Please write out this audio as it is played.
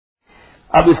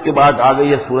اب اس کے بعد آ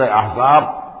گئی ہے سورہ احزاب.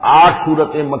 8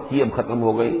 سورتیں مکی اب ختم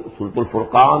ہو گئی. سورۃ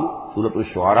الفرقان، سورۃ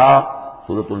الشعراء،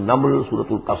 سورۃ النمل، سورۃ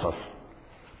القصص،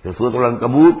 پھر سورۃ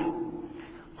العنکبوت،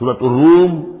 سورۃ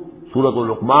الروم، سورۃ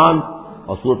لقمان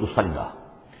اور سورۃ السجدہ.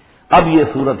 اب یہ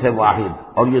سورت ہے واحد،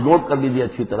 اور یہ نوٹ کر لیجیے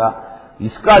اچھی طرح،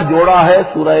 اس کا جوڑا ہے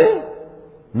سورہ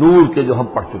نور کے جو ہم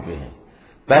پڑھ چکے ہیں.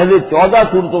 پہلے 14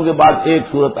 سورتوں کے بعد ایک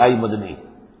سورت آئی مدنی،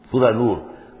 سورہ نور.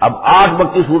 اب 8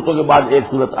 مکی سورتوں کے بعد ایک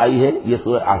سورت آئی ہے، یہ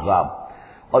سورہ احزاب.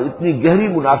 اور اتنی گہری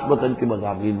مناسبت ان کے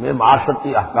مضامین میں،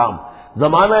 معاشرتی احکام،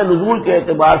 زمانہ نزول کے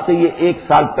اعتبار سے یہ 1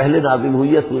 سال پہلے نازل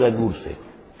ہوئی ہے سورہ نور سے.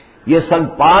 یہ سن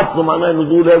 5 زمانہ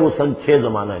نزول ہے، وہ سن 6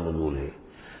 زمانہ نزول ہے.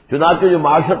 چنانچہ جو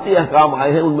معاشرتی احکام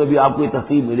آئے ہیں ان میں بھی آپ کو یہ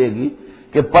ترتیب ملے گی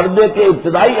کہ پردے کے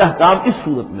ابتدائی احکام اس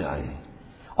صورت میں آئے ہیں.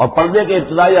 اور پردے کے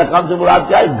ابتدائی احکام سے مراد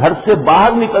کیا ہے؟ گھر سے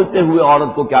باہر نکلتے ہوئے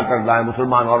عورت کو کیا کرنا ہے،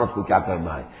 مسلمان عورت کو کیا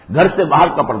کرنا ہے، گھر سے باہر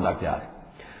کا پردہ کیا ہے.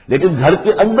 لیکن گھر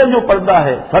کے اندر جو پردہ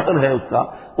ہے، سطر ہے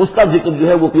اس کا ذکر جو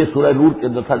ہے وہ یہ سورہ نور کے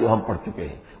اندر تھا جو ہم پڑھ چکے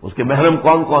ہیں. اس کے محرم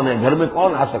کون کون ہیں، گھر میں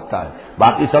کون آ سکتا ہے،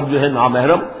 باقی سب جو ہے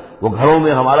نامحرم. وہ گھروں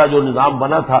میں ہمارا جو نظام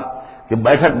بنا تھا کہ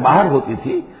بیٹھک باہر ہوتی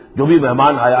تھی، جو بھی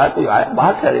مہمان آیا ہے کوئی آیا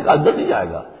باہر ٹھہرے گا، اندر نہیں جائے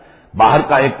گا. باہر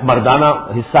کا ایک مردانہ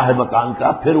حصہ ہے مکان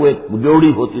کا، پھر وہ ایک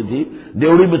ڈیوڑی ہوتی تھی،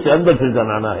 ڈیوڑی میں سے اندر پھر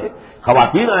زنانہ ہے.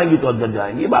 خواتین آئیں گی تو اندر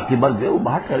جائیں گی، باقی مرد جو ہے وہ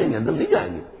باہر ٹھہریں گے، اندر نہیں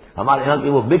جائیں گے. ہمارے یہاں کی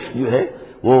وہ مکس جو ہے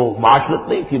وہ معاشرت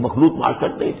نہیں تھی، مخلوط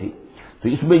معاشرت نہیں تھی. تو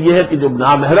اس میں یہ ہے کہ جو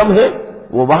نامحرم ہے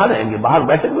وہ وہاں رہیں گے، باہر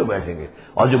بیٹھک میں بیٹھیں گے،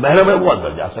 اور جو محرم ہے وہ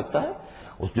اندر جا سکتا ہے.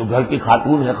 اس جو گھر کی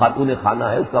خاتون ہے، خاتون خانہ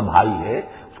ہے، اس کا بھائی ہے،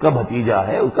 اس کا بھتیجا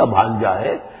ہے، اس کا بھانجا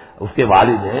ہے، اس کے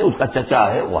والد ہیں، اس کا چچا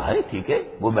ہے، وہ ہے، ٹھیک ہے،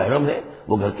 وہ محرم ہے،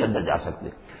 وہ گھر کے اندر جا سکتے.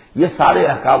 یہ سارے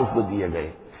احکام اس میں دیے گئے.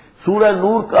 سورہ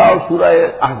نور کا اور سورہ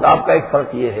احزاب کا ایک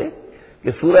فرق یہ ہے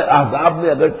کہ سورہ احزاب میں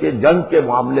اگرچہ جنگ کے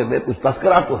معاملے میں کچھ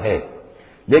تذکرہ تو ہے،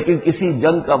 لیکن کسی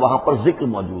جنگ کا وہاں پر ذکر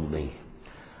موجود نہیں ہے.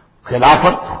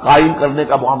 خلافت قائم کرنے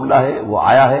کا معاملہ ہے، وہ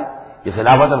آیا ہے کہ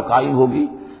خلافت اب قائم ہوگی،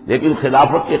 لیکن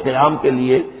خلافت کے قیام کے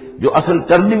لیے جو اصل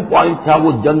ٹرننگ پوائنٹ تھا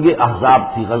وہ جنگ احزاب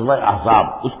تھی، غزوہ احزاب.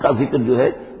 اس کا ذکر جو ہے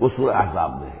وہ سورہ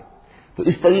احزاب میں ہے. تو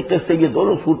اس طریقے سے یہ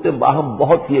دونوں صورتیں باہم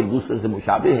بہت ہی ایک دوسرے سے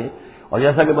مشابہ ہیں. اور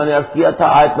جیسا کہ میں نے عرض کیا تھا،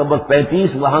 آیت نمبر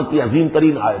 35 وہاں کی عظیم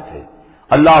ترین آیت ہے.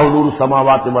 اللہ نور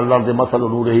السماوات والارض مثل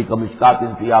نورہ کمشکاۃ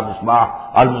فیہا مصباح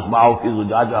المصباح فی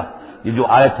زجاجہ. یہ جو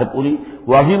آیت ہے پوری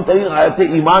وہ عظیم ترین آیت ہے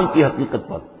ایمان کی حقیقت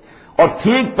پر. اور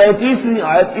ٹھیک 35ویں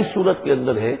آیت اس صورت کے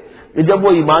اندر ہے کہ جب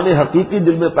وہ ایمان حقیقی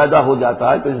دل میں پیدا ہو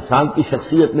جاتا ہے تو انسان کی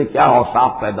شخصیت میں کیا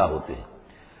اوصاف پیدا ہوتے ہیں.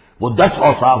 وہ 10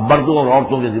 اوصاف مردوں اور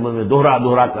عورتوں کے ذمن میں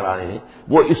دوہرا کر آئے ہیں،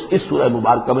 وہ اس سورہ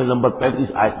مبارکہ میں نمبر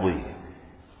 35 آیت وہی ہے.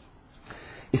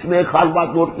 اس میں ایک خاص بات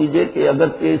نوٹ کیجئے کہ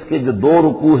اگرچہ اس کے جو 2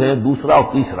 رکوع ہیں، دوسرا اور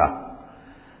تیسرا،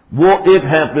 وہ ایک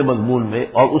ہے اپنے مضمون میں،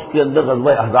 اور اس کے اندر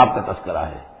غزوہ احزاب کا تذکرہ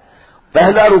ہے.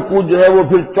 پہلا رکوع جو ہے وہ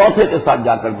پھر چوتھے کے ساتھ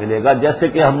جا کر ملے گا، جیسے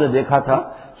کہ ہم نے دیکھا تھا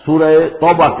سورہ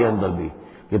توبہ کے اندر بھی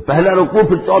کہ پہلا رکوع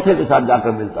پھر چوتھے کے ساتھ جا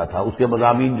کر ملتا تھا. اس کے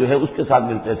مضامین جو ہے اس کے ساتھ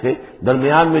ملتے تھے.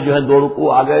 درمیان میں جو ہے 2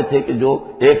 رکوع آ گئے تھے کہ جو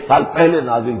 1 سال پہلے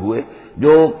نازل ہوئے،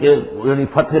 جو کہ یعنی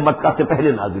فتح مکہ سے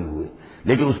پہلے نازل ہوئے.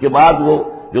 لیکن اس کے بعد وہ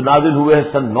جو نازل ہوئے ہیں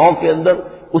سن 9 کے اندر،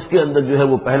 اس کے اندر جو ہے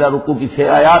وہ پہلا رکوع کی 6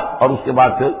 آیات اور اس کے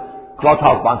بعد پھر چوتھا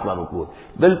اور 5واں رکوع.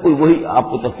 بالکل وہی آپ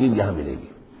کو تفصیل یہاں ملے گی.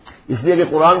 اس لیے کہ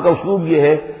قرآن کا اسلوب یہ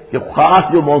ہے کہ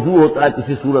خاص جو موضوع ہوتا ہے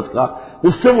کسی صورت کا،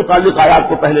 اس سے متعلق آیات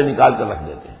کو پہلے نکال کر رکھ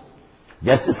دیتے ہیں.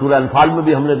 جیسے سورہ انفال میں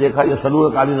بھی ہم نے دیکھا یہ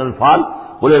سنورۃ عن الانفال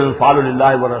قل الانفال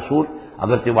للہ والرسول،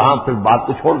 اگرچہ وہاں پھر بات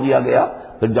کو چھوڑ دیا گیا،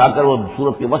 پھر جا کر وہ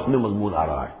سورت کے وسط میں مضمون آ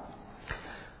رہا ہے.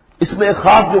 اس میں ایک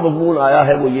خاص جو مضمون آیا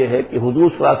ہے وہ یہ ہے کہ حضور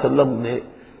صلی اللہ علیہ وسلم نے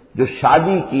جو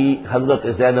شادی کی حضرت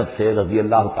زینب سے رضی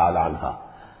اللہ تعالی عنہ،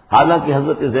 حالانکہ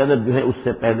حضرت زینب جو ہے اس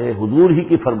سے پہلے حضور ہی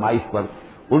کی فرمائش پر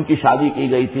ان کی شادی کی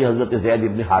گئی تھی حضرت زید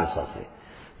ابن حارثہ سے.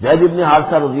 زید ابن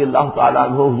حارثہ رضی اللہ تعالی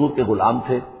عنہ حضور کے غلام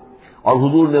تھے، اور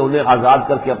حضور نے انہیں آزاد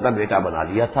کر کے اپنا بیٹا بنا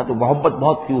لیا تھا. تو محبت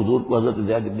بہت تھی حضور کو حضرت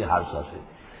زید ابن حارثہ سے.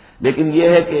 لیکن یہ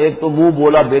ہے کہ ایک تو منہ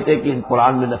بولا بیٹے کی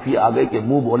قرآن میں نفی آ گئی کہ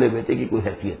منہ بولے بیٹے کی کوئی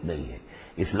حیثیت نہیں ہے.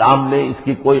 اسلام میں اس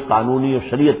کی کوئی قانونی اور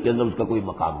شریعت کے اندر اس کا کوئی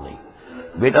مقام نہیں.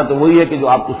 بیٹا تو وہی ہے کہ جو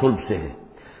آپ کو صلب سے ہے.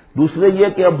 دوسرے یہ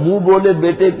کہ اب منہ بولے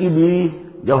بیٹے کی بیوی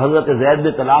جب حضرت زید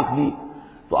نے طلاق دی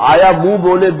تو آیا منہ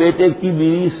بولے بیٹے کی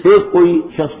بیوی سے کوئی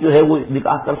شخص جو ہے وہ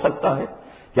نکاح کر سکتا ہے؟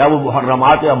 کیا وہ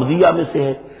محرمات عبدیہ میں سے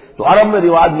ہے؟ تو عرب میں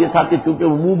رواج یہ تھا کہ چونکہ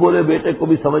وہ منہ بولے بیٹے کو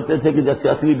بھی سمجھتے تھے کہ جیسے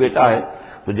اصلی بیٹا ہے،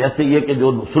 تو جیسے یہ کہ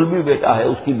جو سلبی بیٹا ہے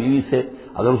اس کی بیوی سے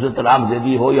اگر اس نے طلاق دے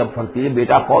دی ہو یا فرض کیجیے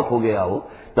بیٹا فوت ہو گیا ہو،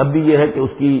 تب بھی یہ ہے کہ اس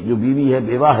کی جو بیوی ہے،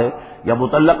 بیوہ ہے یا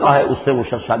مطلقہ ہے، اس سے وہ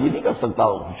شخص شادی نہیں کر سکتا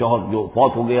شوہر جو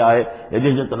فوت ہو گیا ہے یا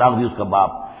جس نے طلاق دی اس کا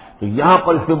باپ. تو یہاں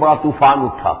پر اس میں بڑا طوفان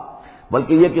اٹھا،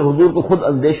 بلکہ یہ کہ حضور کو خود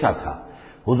اندیشہ تھا.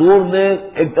 حضور نے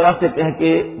ایک طرح سے کہہ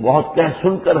کے بہت کہہ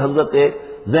سن کر حضرت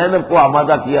زینب کو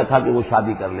آمادہ کیا تھا کہ وہ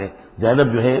شادی کر لیں.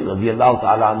 زینب جو ہے رضی اللہ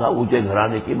تعالیٰ عنہ اونچے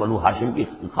گھرانے کی بنو ہاشم کی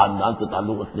خاندان سے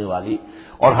تعلق رکھنے والی،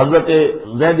 اور حضرت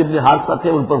زید ابن حارثہ تھے،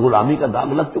 ان پر غلامی کا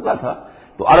داغ لگ چکا تھا.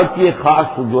 تو عرب کی ایک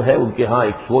خاص جو ہے ان کے ہاں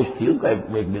ایک سوچ تھی، ان کا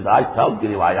ایک مزاج تھا، ان کی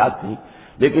روایات تھی.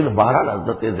 لیکن بہرحال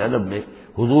حضرت زینب نے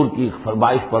حضور کی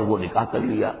فرمائش پر وہ نکاح کر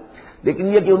لیا.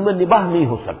 لیکن یہ کہ ان میں نباہ نہیں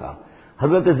ہو سکا.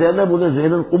 حضرت زینب انہیں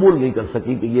ذہناً قبول نہیں کر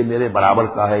سکی کہ یہ میرے برابر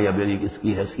کا ہے یا میری اس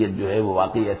کی حیثیت جو ہے وہ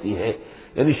واقعی ایسی ہے.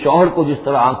 یعنی شوہر کو جس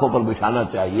طرح آنکھوں پر بچھانا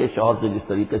چاہیے، شوہر سے جس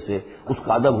طریقے سے اس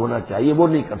کا ادب ہونا چاہیے، وہ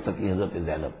نہیں کر سکی حضرت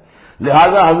زینب.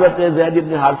 لہذا حضرت زید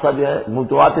ابن حارثہ جو ہے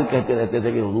متواتر کہتے رہتے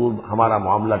تھے کہ حضور ہمارا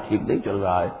معاملہ ٹھیک نہیں چل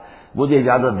رہا ہے، مجھے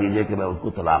اجازت دیجیے کہ میں اس کو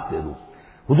طلاق دے دوں.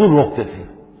 حضور روکتے تھے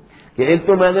کہ ایک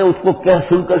تو میں نے اس کو کہہ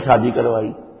سن کر شادی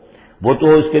کروائی، وہ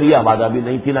تو اس کے لیے آمادہ بھی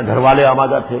نہیں تھی، نہ گھر والے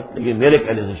آمادہ تھے، لیکن میرے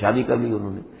کہنے سے شادی کر لی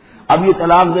انہوں نے. اب یہ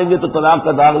طلاق دیں گے تو طلاق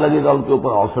کا داغ لگے گا ان کے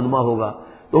اوپر اور صدمہ ہوگا.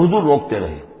 تو حضور روکتے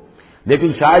رہے.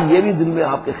 لیکن شاید یہ بھی دل میں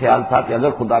آپ کے خیال تھا کہ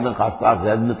اگر خدا نہ خواستہ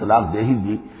زید نے طلاق دے ہی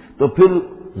دی تو پھر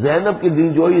زینب کی دل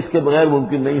جوئی اس کے بغیر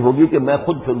ممکن نہیں ہوگی کہ میں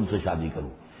خود پھر ان سے شادی کروں.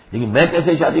 لیکن میں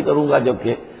کیسے شادی کروں گا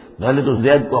جبکہ میں نے تو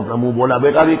زید کو اپنا منہ بولا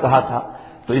بیٹا بھی کہا تھا.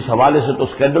 تو اس حوالے سے تو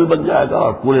اسکینڈل بن جائے گا،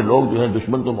 اور پورے لوگ جو ہیں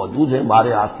دشمن تو موجود ہیں،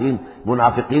 مارے آستین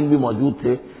منافقین بھی موجود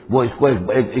تھے، وہ اس کو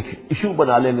ایک ایشو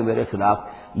بنا لیں گے میرے خلاف.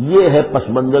 یہ ہے پس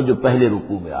منظر جو پہلے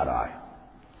رکوع میں آ رہا ہے.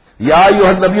 یا ایھا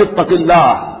النبی اتق اللہ،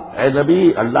 اے نبی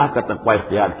اللہ کا تقوی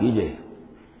اختیار کیجئے.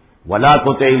 ولا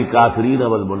تطع الکافرین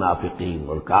والمنافقین،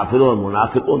 اور کافروں اور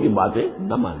منافقوں کی باتیں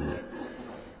نہ مانیے.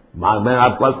 میں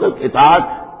آپ کو اطاعت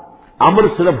امر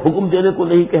صرف حکم دینے کو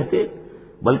نہیں کہتے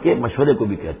بلکہ مشورے کو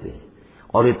بھی کہتے ہیں.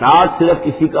 اور اطاعت صرف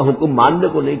کسی کا حکم ماننے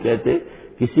کو نہیں کہتے،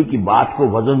 کسی کی بات کو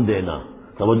وزن دینا،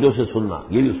 توجہ سے سننا،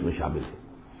 یہ بھی اس میں شامل ہے.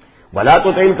 ولا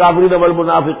تطع الکافرین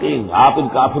والمنافقین، آپ ان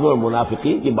کافروں اور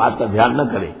منافقین کی بات کا دھیان نہ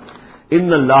کریں.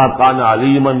 ان اللہ کان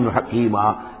علیما حکیما،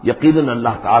 یقیناً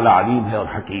اللہ تعالی علیم ہے اور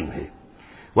حکیم ہے.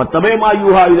 واتبع ما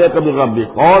یوحی الیک من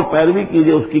ربک، اور پیروی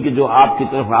کیجیے اس کی کہ جو آپ کی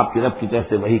طرف آپ کے رب کی طرف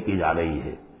سے وحی کی جا رہی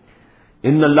ہے.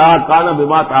 ان اللہ کان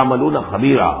بما تعملون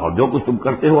خبیرا، اور جو کچھ تم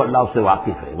کرتے ہو اللہ اس سے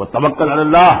واقف ہے. وتوکل علی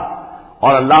اللہ،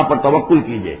 اور اللہ پر توکل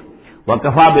کیجیے.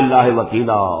 وکفی باللہ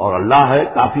وکیلا، اور اللہ ہے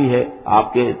کافی ہے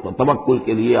آپ کے توکل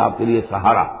کے لیے، آپ کے لیے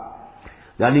سہارا.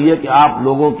 یعنی یہ کہ آپ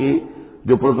لوگوں کی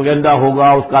جو پروپیگنڈا ہوگا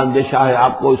اس کا اندیشہ ہے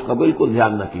آپ کو، اس کا بالکل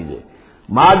دھیان نہ کیجیے.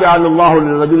 ما جعل اللہ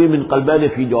للرجل من قلبین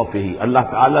فی جوفہ، اللہ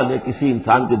تعالیٰ نے کسی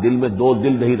انسان کے دل میں دو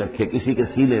دل نہیں رکھے، کسی کے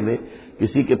سینے میں،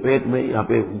 کسی کے پیٹ میں. یہاں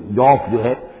پہ جوف جو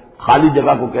ہے خالی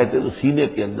جگہ کو کہتے ہیں، تو سینے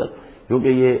کے اندر، کیونکہ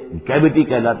یہ کیویٹی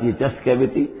کہلاتی ہے، چیسٹ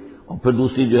کیویٹی، اور پھر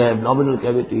دوسری جو ہے نامنل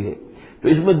کیویٹی ہے. تو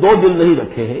اس میں دو دل نہیں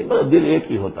رکھے ہیں، مطلب دل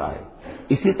ایک ہی ہوتا ہے.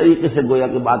 اسی طریقے سے گویا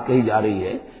کہ بات کہی جا رہی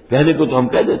ہے. کہنے کو تو ہم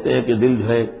کہہ دیتے ہیں کہ دل جو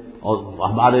ہے اور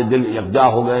ہمارے دل یکجا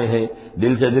ہو گئے ہیں،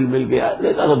 دل سے دل مل گیا،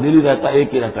 لیتا تو دل ہی رہتا،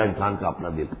 ایک ہی رہتا انسان کا اپنا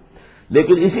دل.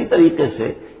 لیکن اسی طریقے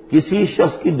سے کسی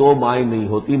شخص کی دو مائیں نہیں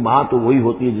ہوتی، ماں تو وہی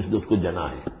ہوتی ہے جس نے اس کو جنا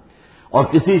ہے، اور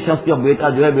کسی شخص کا بیٹا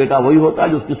جو ہے بیٹا وہی ہوتا ہے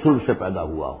جو اس کی صلب سے پیدا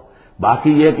ہوا ہو.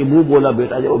 باقی یہ کہ منہ بولا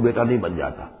بیٹا جو وہ بیٹا نہیں بن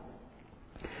جاتا.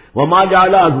 وما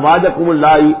جعل ازواجکم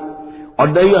اللائی، اور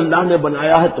نہیں اللہ نے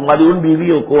بنایا ہے تمہاری ان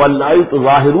بیویوں کو، اللائی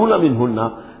تظاہرون منہن،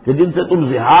 کہ جن سے تم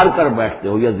زہار کر بیٹھتے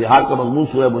ہو. یا زہار کا مضمون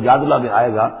سورہ مجادلہ میں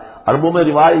آئے گا. عربوں میں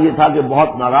رواج یہ تھا کہ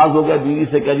بہت ناراض ہو گیا بیوی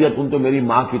سے، کہہ دیا تم تو میری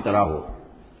ماں کی طرح ہو.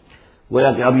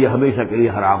 گویا کہ اب یہ ہمیشہ کے لیے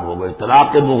حرام ہو گئی.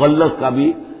 طلاق مغلظ کا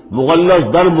بھی مغلظ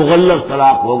در مغلظ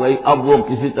طلاق ہو گئی. اب وہ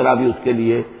کسی طرح بھی اس کے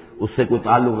لیے اس سے کوئی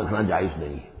تعلق رکھنا جائز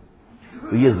نہیں ہے.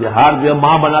 تو یہ زہار جو ہے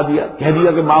ماں بنا دیا، کہہ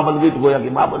دیا کہ ماں بن گئی، تو گویا کہ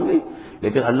ماں بن گئی.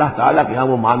 لیکن اللہ تعالیٰ کے ہاں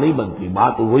وہ ماں نہیں بنتی، ماں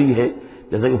تو وہی ہے.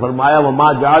 جیسے کہ فرمایا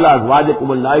وما جعل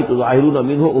ازواجکم اللائی تظاہرون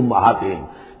منہ امہاتہم،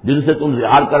 جن سے تم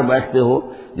زہار کر بیٹھتے ہو،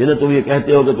 جنہیں تم یہ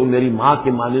کہتے ہو کہ تم میری ماں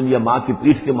کے مانند یا ماں کی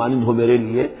پیٹھ کے مانند ہو میرے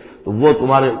لیے، تو وہ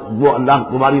اللہ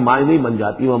تمہاری ماں نہیں بن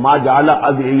جاتی. وما جعل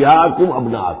ادعیاکم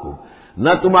ابناءکم، نہ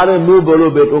تمہارے منہ بولو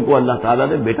بیٹوں کو اللہ تعالیٰ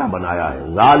نے بیٹا بنایا ہے.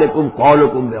 ذالکم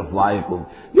قولکم بافواہکم،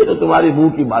 یہ تو تمہاری منہ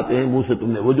کی باتیں ہیں، منہ سے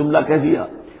تم نے وہ جملہ کہہ دیا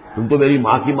تم تو میری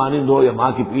ماں کی مانند ہو یا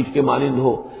ماں کی پیٹھ کے مانند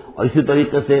ہو، اور اسی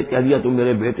طریقے سے کہہ دیا تم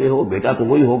میرے بیٹے ہو، بیٹا تو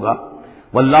وہی ہوگا.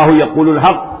 واللہ یقول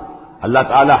الحق، اللہ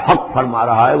تعالیٰ حق فرما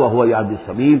رہا ہے. وہو یہدی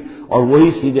السبیل، اور وہی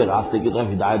سیدھے راستے کی طرف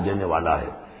ہدایت دینے والا ہے.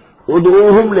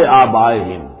 ادعوہم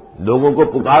لآبائہم، لوگوں کو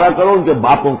پکارا کرو ان کے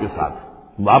باپوں کے ساتھ،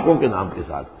 باپوں کے نام کے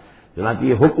ساتھ. چنانچہ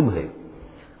یہ حکم ہے.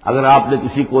 اگر آپ نے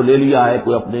کسی کو لے لیا ہے،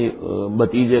 کوئی اپنے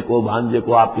بھتیجے کو بھانجے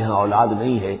کو، آپ کے ہاں اولاد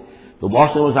نہیں ہے، تو بہت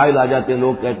سے مسائل آ جاتے ہیں.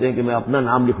 لوگ کہتے ہیں کہ میں اپنا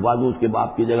نام لکھوا دوں اس کے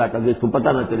باپ کی جگہ تاکہ اس کو پتہ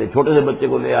نہ چلے. چھوٹے سے بچے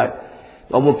کو لے آئے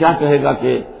تو اب وہ کیا کہے گا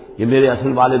کہ یہ میرے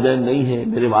اصل والدین نہیں ہیں،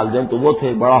 میرے والدین تو وہ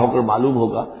تھے. بڑا ہو کر معلوم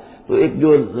ہوگا. تو ایک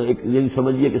یہی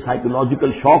سمجھیے کہ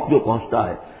سائیکولوجیکل شوق جو پہنچتا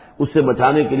ہے، اس سے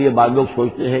بچانے کے لیے بعض لوگ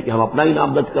سوچتے ہیں کہ ہم اپنا ہی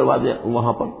نام درج کروا دیں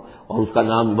وہاں پر اور اس کا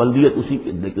نام ولدیت اسی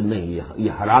کے، لیکن نہیں،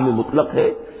 یہ حرام مطلق ہے۔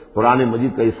 قرآن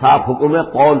مجید کا یہ صاف حکم ہے،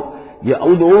 قول یہ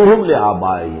ادعوہم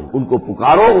لآبائہم، ان کو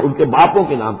پکارو ان کے باپوں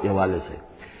کے نام کے حوالے سے۔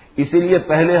 اسی لیے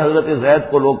پہلے حضرت زید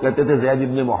کو لوگ کہتے تھے زید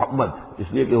ابن محمد، اس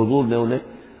لیے کہ حضور نے انہیں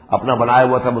اپنا بنایا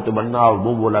ہوا تھا متبنہ اور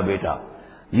وہ بولا بیٹا۔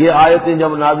 یہ آیتیں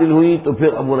جب نازل ہوئی تو پھر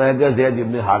اب وہ رہ گئے زید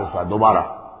ابن حارثہ، دوبارہ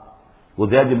وہ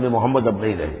زید ابن محمد اب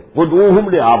نہیں رہے۔ ادعوہم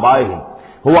لآبائہم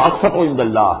هو اقسط عند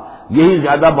اللہ، یہی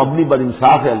زیادہ مبنی بر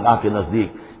انصاف ہے اللہ کے نزدیک۔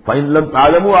 فإن لم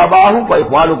تعلموا آباءهم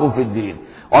فإخوانكم في الدين،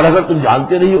 اور اگر تم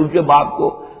جانتے نہیں ان کے باپ کو،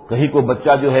 کہیں کوئی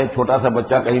بچہ جو ہے چھوٹا سا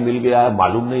بچہ کہیں مل گیا ہے،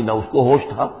 معلوم نہیں، نہ اس کو ہوش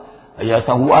تھا،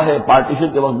 ایسا ہوا ہے پارٹیشن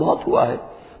کے وقت بہت ہوا ہے،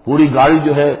 پوری گاڑی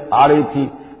جو ہے آ رہی تھی،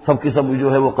 سب کے سب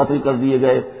جو ہے وہ قتل کر دیے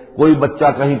گئے، کوئی بچہ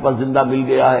کہیں پر زندہ مل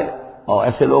گیا ہے، اور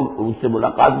ایسے لوگ ان سے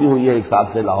ملاقات بھی ہوئی ہے ایک صاحب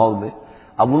سے لاہور میں،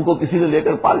 اب ان کو کسی نے لے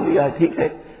کر پال لیا ہے، ٹھیک ہے،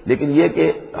 لیکن یہ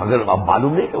کہ اگر اب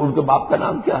معلوم نہیں کہ ان کے باپ کا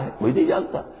نام کیا ہے، کوئی نہیں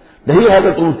جانتا، نہیں ہے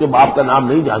اگر تم اس کے باپ کا نام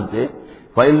نہیں جانتے،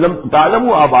 فإن لم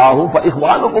تعلموا آباءهم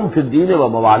فإخوانكم في الدين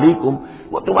ومواليكم،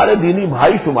 وہ تمہارے دینی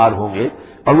بھائی شمار ہوں گے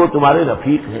اور وہ تمہارے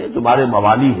رفیق ہیں، تمہارے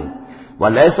موالی ہیں۔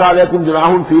 وَلَيْسَ عَلَيْكُمْ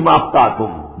جُنَاحٌ فِيمَا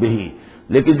أَخْطَأْتُمْ بِهِ،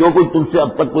 لیکن جو کچھ تم سے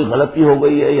اب تک کوئی غلطی ہو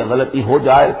گئی ہے یا غلطی ہو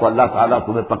جائے تو اللہ تعالیٰ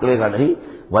تمہیں پکڑے گا نہیں۔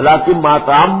 وَلَكِن مَا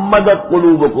تَعَمَّدَتْ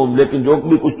قُلُوبُكُمْ، لیکن جو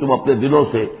بھی کچھ تم اپنے دلوں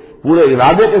سے پورے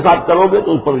ارادے کے ساتھ کرو گے تو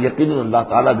اس پر یقیناً اللہ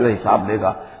تعالیٰ جو ہے حساب لے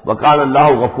گا۔ وَكَانَ اللَّهُ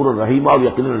غَفُورًا رَحِيمًا، اور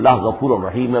یقیناً اللہ غفور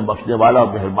الرحیم ہے، بخشنے والا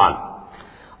اور مہربان۔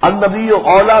 النبی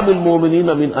اولیٰ بالمؤمنین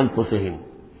من انفسہم،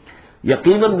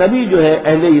 یقیناً نبی جو ہے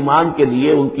اہل ایمان کے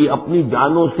لیے ان کی اپنی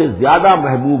جانوں سے زیادہ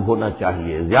محبوب ہونا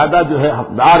چاہیے، زیادہ جو ہے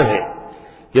حقدار ہے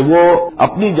کہ وہ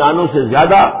اپنی جانوں سے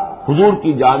زیادہ حضور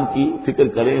کی جان کی فکر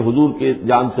کریں، حضور کے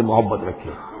جان سے محبت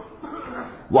رکھیں۔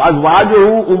 وازواجہ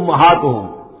امہاتہم،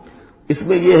 اس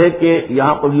میں یہ ہے کہ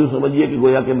یہاں پر یوں سمجھیے کہ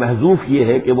گویا کہ محذوف یہ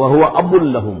ہے کہ وہ ہوا اب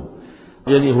لہم،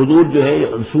 یعنی حضور جو ہے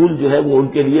رسول جو ہے وہ ان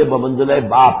کے لیے بمنزلہ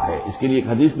باپ ہے۔ اس کے لیے ایک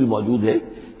حدیث بھی موجود ہے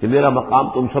کہ میرا مقام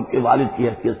تم سب کے والد کی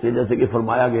حیثیت سے، جیسے کہ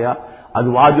فرمایا گیا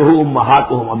ازواجہ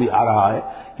امہاتہم، ابھی آ رہا ہے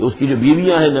کہ اس کی جو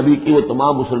بیویاں ہیں نبی کی وہ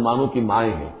تمام مسلمانوں کی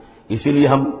مائیں ہیں، اسی لیے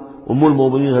ہم ام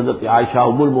المومنین حضرت عائشہ،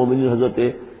 ام المومنین حضرت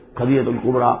خدیجہ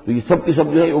الکبریٰ، تو یہ سب کی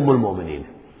سب جو ہے ام المومنین۔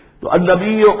 تو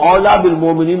النبی اولیٰ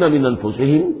بالمؤمنین من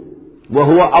انفسہم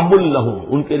وہو اب لہم،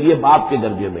 ان کے لیے باپ کے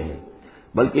درجے میں ہے،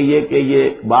 بلکہ یہ کہ یہ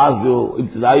بعض جو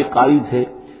ابتدائی قاری تھے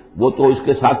وہ تو اس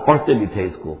کے ساتھ پڑھتے بھی تھے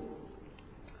اس کو۔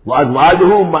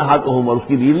 وازواجہ امہاتہم، اور اس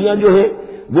کی بیویاں جو ہے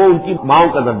وہ ان کی ماؤں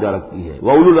کا درجہ رکھتی ہے۔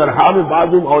 وَأُولُو الْأَرْحَامِ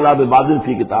بَعْضُهُمْ أَوْلَىٰ بِبَعْضٍ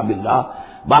فِي کتاب اللہ،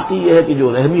 باقی یہ ہے کہ جو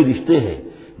رحمی رشتے ہیں،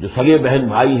 جو سگے بہن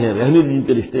بھائی ہیں، رحمی جن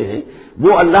کے رشتے ہیں،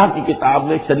 وہ اللہ کی کتاب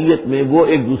میں شریعت میں وہ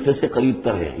ایک دوسرے سے قریب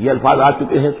تر ہیں۔ یہ الفاظ آ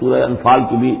چکے ہیں سورہ انفال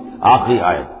کی بھی آخری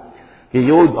آیت کہ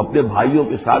جو اپنے بھائیوں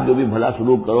کے ساتھ جو بھی بھلا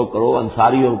سلوک کرو۔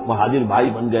 انصاری اور مہاجر بھائی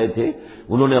بن گئے تھے،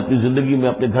 انہوں نے اپنی زندگی میں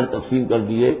اپنے گھر تقسیم کر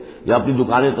دیے یا اپنی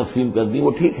دکانیں تقسیم کر دی،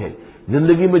 وہ ٹھیک ہے،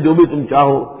 زندگی میں جو بھی تم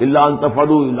چاہو، الا ان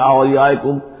تفعلوا الی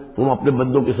اولیاءکم، تم اپنے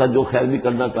بندوں کے ساتھ جو خیر بھی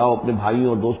کرنا چاہو اپنے بھائیوں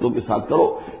اور دوستوں کے ساتھ کرو،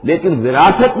 لیکن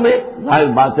وراثت میں ظاہر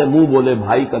بات ہے منہ بولے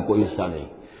بھائی کا کوئی حصہ نہیں،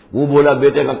 منہ بولا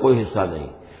بیٹے کا کوئی حصہ نہیں۔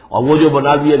 اور وہ جو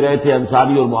بنا دیے گئے تھے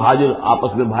انصاری اور مہاجر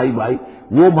آپس میں بھائی بھائی،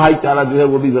 وہ بھائی چارہ جو ہے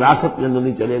وہ بھی وراثت کے اندر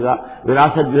نہیں چلے گا،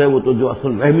 وراثت جو ہے وہ تو جو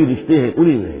اصل رحمی رشتے ہیں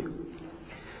انہی میں ہے۔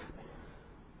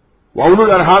 وَأُولُو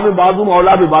الْأَرْحَامِ بَعْضُهُمْ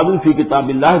أَوْلَىٰ بِبَعْضٍ فِي کتاب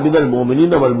اللہ مِنَ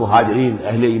الْمُؤْمِنِينَ وَالْمُهَاجِرِينَ،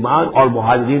 اہل ایمان اور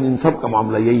مہاجرین ان سب کا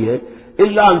معاملہ یہی ہے۔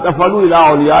 إِلَّا أَن تَفْعَلُوا إِلَىٰ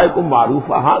أَوْلِيَائِكُمْ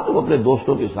مَعْرُوفًا، ہاں تم اپنے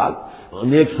دوستوں کے ساتھ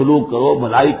نیک سلوک کرو،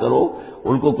 بھلائی کرو،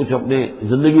 ان کو کچھ اپنے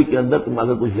زندگی کے اندر تم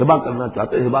اگر کچھ ہبہ کرنا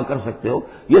چاہتے ہو ہبہ کر سکتے ہو،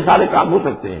 یہ سارے کام ہو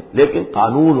سکتے ہیں، لیکن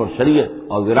قانون اور شریعت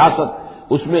اور وراثت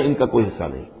اس میں ان کا کوئی حصہ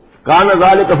نہیں۔ کان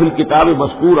ذالک فی الکتاب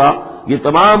مذکورا، یہ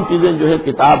تمام چیزیں جو ہے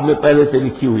کتاب میں پہلے سے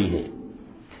لکھی ہوئی ہیں،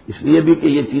 اس لیے بھی کہ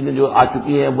یہ چیزیں جو آ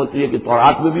چکی ہیں وہ تو یہ کہ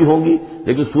تورات میں بھی ہوں گی،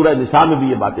 لیکن سورہ نساء میں بھی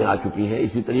یہ باتیں آ چکی ہیں،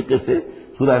 اسی طریقے سے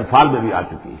سورہ انفال میں بھی آ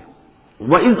چکی ہیں۔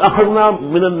 وَإِذْ أَخَذْنَا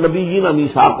مِنَ النَّبِيِّينَ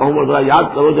مِيثَاقَهُمْ، اور ذرا یاد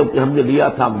کرو جب کہ ہم نے لیا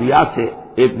تھا انبیاء سے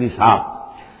ایک میثاق،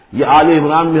 یہ آل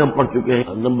عمران میں ہم پڑھ چکے ہیں،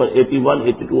 نمبر 81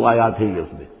 82 آیات ہے یہ،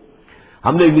 اس میں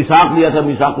ہم نے ایک میثاق لیا تھا،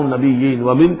 میثاق النبیین،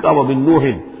 وَمِنْکَ وَمِن نُوحٍ،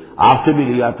 آپ سے بھی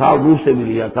لیا تھا اور نوح سے بھی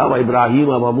لیا تھا، وَإِبْرَاهِيمَ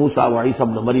وَمُوسَىٰ وَعِیسَىٰ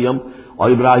ابْنَ مریم، اور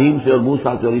ابراہیم سے اور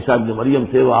موسیٰ سے اور عیسیٰ ابن مریم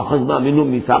سے، وَأَخَذْنَا مِنْهُم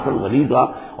مِيثَاقًا غَلِيظًا،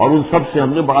 اور ان سب سے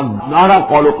ہم نے بڑا گہرا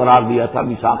قول و قرار دیا تھا،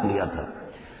 میثاق لیا تھا۔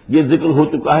 یہ ذکر ہو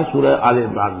چکا ہے سورہ آل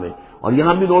عمران میں۔ اور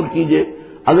یہاں بھی نوٹ کیجئے،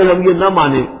 اگر ہم یہ نہ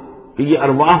مانیں کہ یہ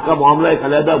ارواح کا معاملہ ایک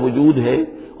علیحدہ وجود ہے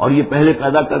اور یہ پہلے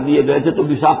پیدا کر دیے گئے تھے، تو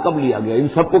میثاق کب لیا گیا، ان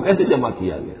سب کو کیسے جمع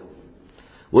کیا گیا؟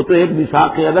 وہ تو ایک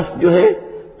میثاق الست جو ہے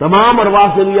تمام ارواح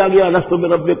سے لیا گیا، الست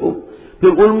بربکم،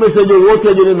 پھر ان میں سے جو وہ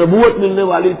تھے جنہیں نبوت ملنے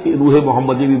والی تھی، روح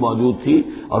محمدی بھی موجود تھی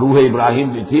اور روح ابراہیم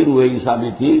بھی تھی، روح عیسیٰ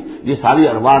بھی تھی، یہ ساری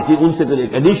ارواح تھی، ان سے پھر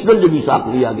ایک ایڈیشنل جو میثاق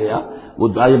لیا گیا وہ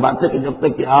ظاہر بات ہے کہ جب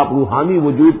تک کہ آپ روحانی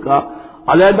وجود کا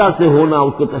علیحدہ سے ہونا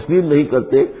اس کو تسلیم نہیں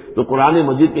کرتے تو قرآن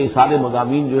مجید کے سارے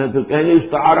مضامین جو ہے پھر کہیں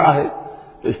استعارہ ہے،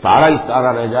 تو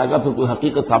استعارہ رہ جائے گا، پھر کوئی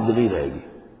حقیقت ثابت نہیں رہے گی۔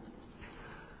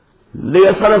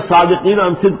 لیسأل الصادقین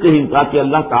عن صدقہم، تاکہ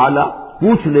اللہ تعالیٰ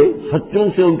پوچھ لے سچوں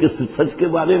سے ان کے سچ کے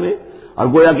بارے میں، اور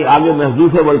گویا کہ آگے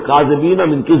محذوف ہے والکاذبین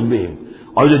من کذبہم،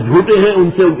 اور جو جھوٹے ہیں ان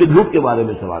سے ان کے جھوٹ کے بارے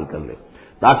میں سوال کر لے،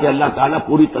 تاکہ اللہ تعالیٰ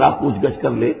پوری طرح پوچھ گچھ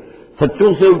کر لے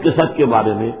سچوں سے ان کے سچ کے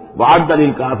بارے میں۔ وَأَعَدَّ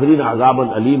لِلْكَافِرِينَ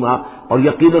عَذَابًا أَلِيمًا، اور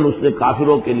یقیناً اس نے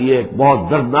کافروں کے لیے ایک بہت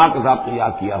دردناک عذاب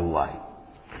تیار کیا ہوا ہے۔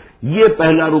 یہ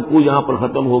پہلا رکوع یہاں پر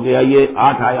ختم ہو گیا، یہ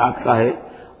 8 آیات کا ہے۔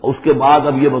 اس کے بعد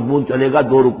اب یہ مضمون چلے گا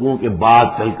 2 رکوعوں کے بعد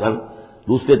چل کر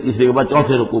دوسرے تیسرے کے بعد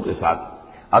چوتھے رکوع کے ساتھ۔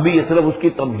 ابھی یہ صرف اس کی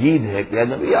تمہید ہے کہ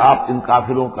نبی آپ ان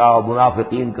کافروں کا اور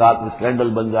منافقین کا اسکینڈل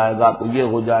بن جائے گا، کوئی یہ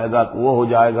ہو جائے گا، کوئی وہ ہو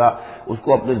جائے گا، اس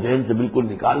کو اپنے ذہن سے بالکل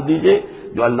نکال دیجئے۔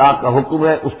 جو اللہ کا حکم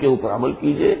ہے اس کے اوپر عمل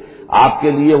کیجئے۔ آپ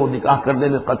کے لیے وہ نکاح کرنے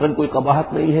میں قطعاً کوئی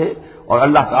قباحت نہیں ہے، اور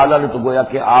اللہ تعالیٰ نے تو گویا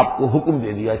کہ آپ کو حکم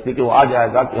دے دیا، اس لیے کہ وہ آ جائے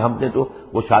گا کہ ہم نے تو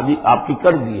وہ شادی آپ کی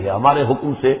کر دی ہے، ہمارے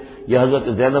حکم سے یہ حضرت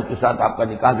زینب کے ساتھ آپ کا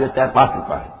نکاح جو طے پا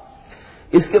چکا ہے۔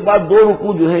 اس کے بعد 2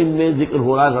 رکوع جو ہے ان میں ذکر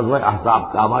ہو رہا ہے غزوہ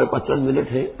احزاب کا۔ ہمارے پاس چند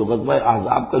منٹ ہے تو غزوہ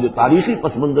احزاب کا جو تاریخی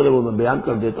پس منظر ہے وہ میں بیان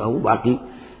کر دیتا ہوں، باقی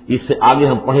اس سے آگے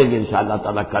ہم پڑھیں گے انشاءاللہ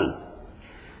تعالیٰ کل۔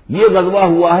 یہ غزوہ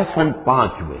ہوا ہے سن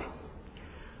 5 میں،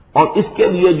 اور اس کے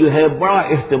لیے جو ہے بڑا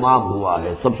اہتمام ہوا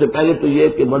ہے۔ سب سے پہلے تو یہ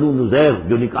کہ بنو نذیر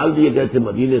جو نکال دیے گئے تھے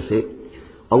مدینے سے،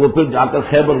 اور وہ پھر جا کر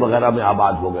خیبر وغیرہ میں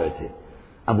آباد ہو گئے تھے،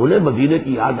 اب انہیں مدینے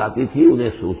کی یاد آتی تھی، انہیں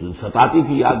ستاتی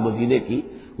تھی یاد مدینے کی،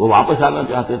 وہ واپس آنا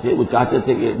چاہتے تھے، وہ چاہتے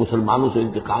تھے کہ مسلمانوں سے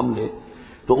انتقام لے۔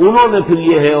 تو انہوں نے پھر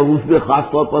یہ ہے، اور اس میں خاص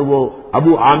طور پر وہ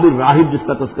ابو عامر راہب جس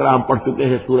کا تذکرہ ہم پڑھ چکے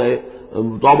ہیں سورہ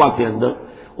توبہ کے اندر،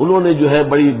 انہوں نے جو ہے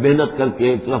بڑی محنت کر کے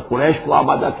ایک طرف قریش کو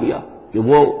آمادہ کیا کہ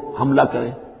وہ حملہ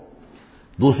کریں،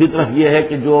 دوسری طرف یہ ہے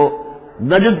کہ جو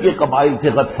نجد کے قبائل تھے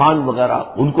غطفان وغیرہ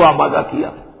ان کو آمادہ کیا۔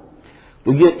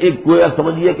 تو یہ ایک گویا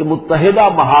سمجھیے کہ متحدہ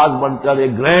محاذ بن کر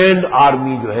ایک گرینڈ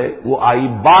آرمی جو ہے وہ آئی،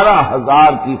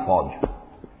 12,000 کی فوج،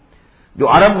 جو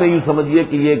عرب میں یوں سمجھیے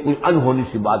کہ یہ کوئی انہونی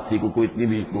سی بات تھی کہ کوئی اتنی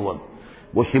بھی قوت،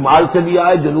 وہ شمال سے بھی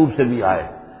آئے، جنوب سے بھی آئے،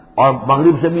 اور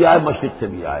مغرب سے بھی آئے، مشرق سے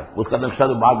بھی آئے۔ اس کا نقشہ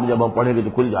تو بعد میں جب ہم پڑھیں گے تو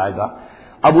کھل جائے گا۔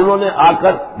 اب انہوں نے آ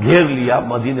کر گھیر لیا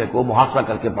مدینے کو، محاصرہ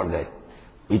کر کے پڑ گئے۔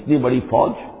 اتنی بڑی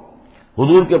فوج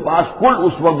حضور کے پاس کل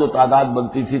اس وقت جو تعداد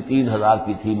بنتی تھی 3,000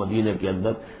 کی تھی مدینے کے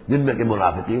اندر، جن میں کہ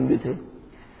منافقین بھی تھے،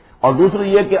 اور دوسری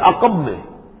یہ کہ عقب میں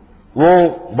وہ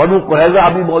بنو قریظہ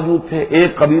بھی موجود تھے،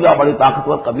 ایک قبیلہ بڑی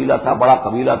طاقتور قبیلہ تھا، بڑا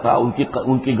قبیلہ تھا،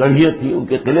 ان کی گڑھیاں تھیں، ان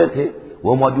کے قلعے تھے،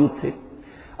 وہ موجود تھے۔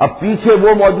 اب پیچھے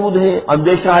وہ موجود ہیں،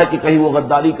 اندیشہ ہے کہ کہیں وہ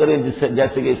غداری کریں،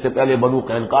 جیسے کہ اس سے پہلے بنو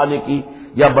قینقاع نے کی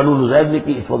یا بنو نذیر نے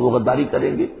کی، اس وقت وہ غداری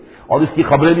کریں گے، اور اس کی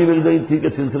خبریں بھی مل گئی تھی کہ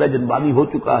سلسلہ جنبانی ہو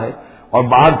چکا ہے اور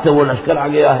باہر سے وہ لشکر آ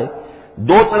گیا ہے۔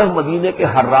 2 طرف مدینے کے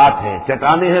حرات ہیں،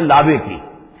 چٹانیں ہیں لابے کی،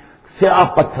 سیاہ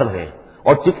پتھر ہیں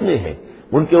اور چکنے ہیں،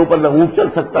 ان کے اوپر نہ اونٹ چل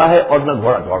سکتا ہے اور نہ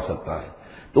گھوڑا دوڑ سکتا ہے۔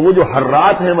 تو وہ جو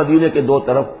حرات ہیں مدینے کے 2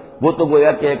 طرف، وہ تو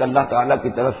گویا کہ ایک اللہ تعالیٰ کی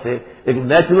طرف سے ایک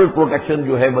نیچرل پروٹیکشن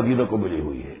جو ہے مدینے کو ملی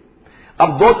ہوئی ہے۔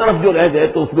 اب 2 طرف جو رہ گئے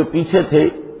تو اس میں پیچھے تھے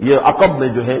یہ عقب میں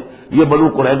جو ہے یہ بنو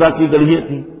قریظہ کی گڑھیاں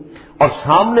تھیں، اور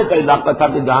سامنے کا علاقہ تھا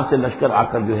کہ جہاں سے لشکر آ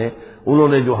کر جو ہے انہوں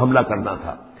نے جو حملہ کرنا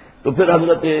تھا۔ تو پھر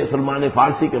حضرت سلمان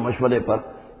فارسی کے مشورے پر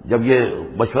جب یہ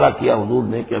مشورہ کیا حضور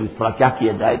نے کہ اب اس طرح کیا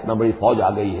کیا جائے، اتنا بڑی فوج آ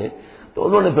گئی ہے، تو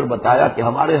انہوں نے پھر بتایا کہ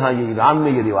ہمارے ہاں یہ ایران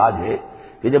میں یہ رواج ہے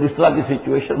کہ جب اس طرح کی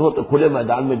سچویشن ہو تو کھلے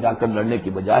میدان میں جا کر لڑنے کی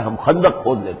بجائے ہم خندق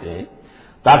کھود لیتے ہیں،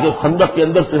 تاکہ اس خندق کے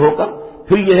اندر سے ہو کر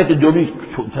پھر یہ ہے کہ جو بھی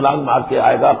چھلانگ مار کے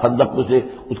آئے گا خندق میں سے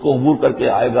اس کو عبور کر کے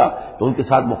آئے گا تو ان کے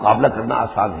ساتھ مقابلہ کرنا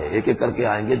آسان ہے، ایک ایک کر کے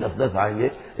آئیں گے، 10 آئیں گے،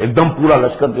 ایک دم پورا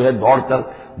لشکر جو ہے دوڑ کر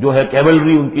جو ہے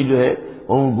کیولری ان کی جو ہے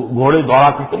گھوڑے دوڑا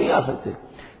کر تو نہیں آ سکتے۔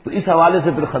 تو اس حوالے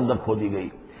سے پھر خندق کھودی گئی۔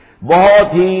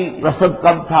 بہت ہی رسد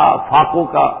کم تھا،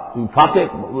 فاقے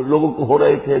لوگوں کو ہو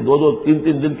رہے تھے، 2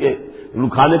 3 دن کے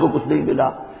کھانے کو کچھ نہیں ملا،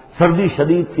 سردی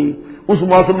شدید تھی۔ اس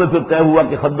موسم میں پھر طے ہوا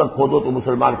کہ خندق کھودو، تو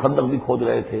مسلمان خندق بھی کھود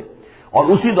رہے تھے، اور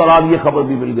اسی دوران یہ خبر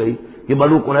بھی مل گئی کہ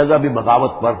بنو قریظہ بھی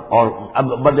بغاوت پر اور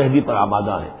بدعہدی پر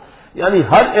آمادہ ہے۔ یعنی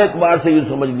ہر اعتبار سے یہ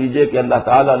سمجھ لیجئے کہ اللہ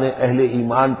تعالیٰ نے اہل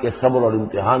ایمان کے صبر اور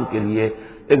امتحان کے لیے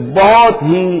ایک بہت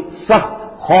ہی سخت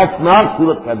خوفناک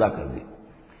صورت پیدا کر دی۔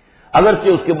 اگرچہ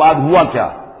اس کے بعد ہوا کیا،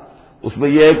 اس میں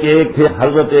یہ ہے کہ ایک تھے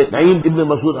حضرت نعیم ابن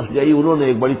مسعود اشجعی، انہوں نے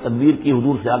ایک بڑی تدبیر کی،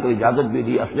 حضور سے آ کر اجازت بھی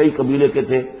دی۔ اشجعی قبیلے کے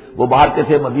تھے، وہ باہر کے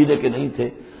تھے، مدینے کے نہیں تھے،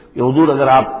 کہ حضور اگر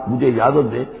آپ مجھے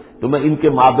اجازت دیں تو میں ان کے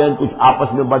مابین کچھ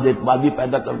آپس میں بد اعتمادی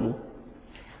پیدا کر دوں۔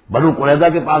 بنو قریظہ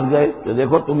کے پاس گئے کہ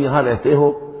دیکھو تم یہاں رہتے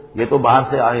ہو، یہ تو باہر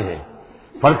سے آئے ہیں،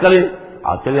 فرق کریں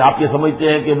چلے آپ یہ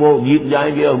سمجھتے ہیں کہ وہ جیت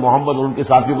جائیں گے اور محمد اور ان کے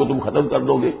ساتھیوں کو تم ختم کر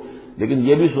دو گے، لیکن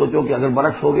یہ بھی سوچو کہ اگر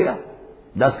برعکس ہو گیا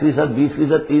 10%،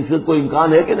 20%، 30%، کوئی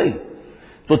امکان ہے کہ نہیں؟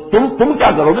 تو تم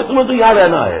کیا کرو گے؟ تمہیں تو یہاں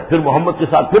رہنا ہے، پھر محمد کے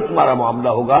ساتھ پھر تمہارا معاملہ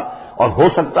ہوگا اور ہو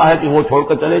سکتا ہے کہ وہ چھوڑ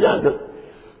کر چلے جائیں پھر۔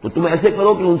 تو تم ایسے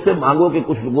کرو کہ ان سے مانگو کہ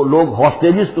کچھ وہ لوگ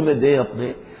ہاسٹیجز تمہیں دیں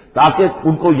اپنے، تاکہ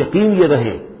ان کو یقین یہ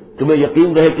رہے، تمہیں یقین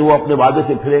رہے کہ وہ اپنے وعدے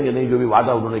سے پھریں گے نہیں، جو بھی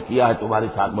وعدہ انہوں نے کیا ہے تمہارے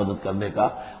ساتھ مدد کرنے کا،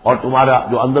 اور تمہارا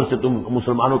جو اندر سے تم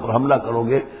مسلمانوں پر حملہ کرو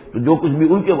گے تو جو کچھ بھی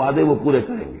ان کے وعدے وہ پورے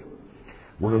کریں گے۔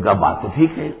 انہوں نے کہا بات تو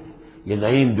ٹھیک ہے، یہ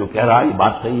نعیم جو کہہ رہا ہے یہ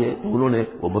بات صحیح ہے۔ تو انہوں نے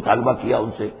وہ مطالبہ کیا ان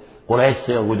سے، قریش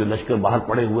سے، وہ جو لشکر باہر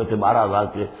پڑے ہوئے تھے 12,000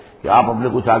 کے، کہ آپ اپنے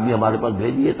کچھ آدمی ہمارے پاس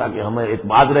بھیجیے تاکہ ہمیں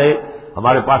اعتماد رہے،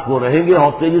 ہمارے پاس وہ رہیں گے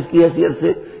ہاسٹیجز کی حیثیت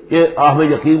سے، کہ ہمیں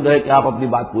یقین رہے کہ آپ اپنی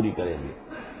بات پوری کریں گے۔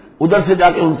 ادھر سے جا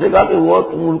کے ان سے کہا کہ وہ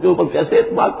تم ان کے اوپر کیسے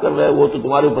اعتماد کر رہے، وہ تو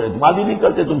تمہارے اوپر اعتماد ہی نہیں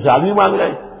کرتے، تم سے آدمی مانگ رہے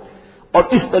ہیں۔ اور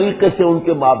اس طریقے سے ان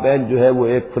کے مابین جو ہے وہ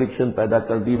ایک فرکشن پیدا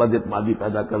کر دی، بد اعتمادی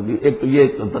پیدا کر دی۔ ایک تو یہ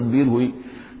ایک تدبیر ہوئی،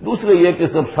 دوسرے یہ کہ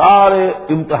سب سارے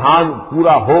امتحان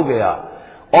پورا ہو گیا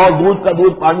اور دودھ کا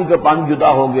دودھ پانی کا پانی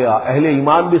جدا ہو گیا، اہل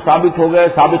ایمان بھی ثابت ہو گئے،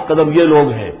 ثابت قدم یہ لوگ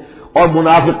ہیں، اور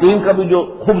منافقین کا بھی جو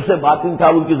خب سے باطن تھا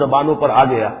ان کی زبانوں پر آ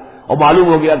گیا اور معلوم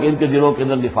ہو گیا کہ ان کے دلوں کے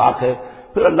اندر نفاق ہے۔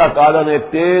 پھر اللہ تعالیٰ نے ایک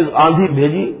تیز آندھی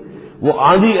بھیجی، وہ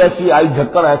آندھی ایسی آئی،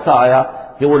 جھکڑ ایسا آیا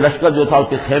کہ وہ لشکر جو تھا اس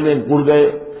کے خیمے اڑ گئے،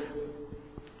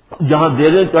 جہاں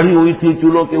دیریں چڑھی ہوئی تھی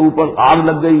چولہوں کے اوپر آگ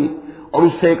لگ گئی، اور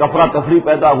اس سے ایک افراتفری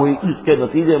پیدا ہوئی، جس کے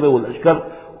نتیجے میں وہ لشکر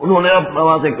انہوں نے اپنا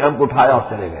وہاں سے کیمپ اٹھایا اور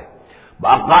چلے گئے۔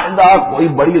 باقاعدہ کوئی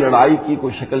بڑی لڑائی کی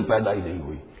کوئی شکل پیدا ہی نہیں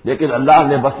ہوئی، لیکن اللہ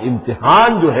نے بس امتحان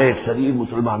جو ہے شریر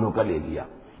مسلمانوں کا لے لیا۔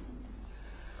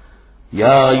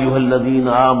 یا ایھا الذین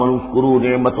آمنوا اذکروا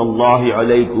نعمت اللہ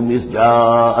علیکم اذ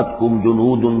جاءتکم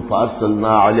جنود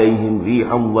فارسلنا علیہم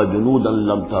ریحا وجنودا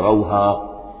لم تروها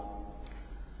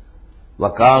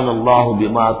وکان اللہ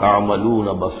بما تعملون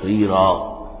بصیرا۔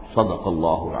 صدق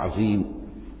اللہ العظیم۔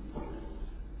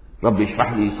 رب اشرح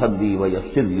لي صدری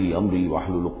ویسر لي امری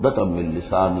واحلل عقدۃ من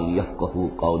لسانی یفقهوا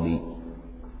قولی۔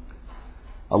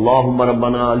 اللهم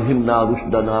ربنا الہمنا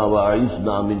رشدنا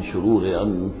واعذنا من شرور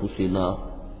انفسنا۔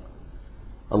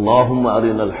 اللهم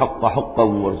ارنا الحق حقا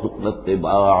وارزقنا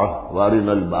اتباعه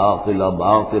وارنا الباطل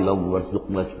باطلا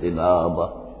وارزقنا اجتنابه۔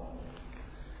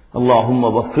 اللهم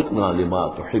وفقنا لما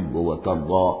تحب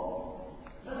وترضى۔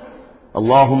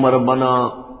 اللهم ربنا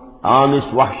آنس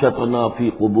وحشتنا في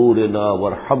قبورنا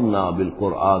وارحمنا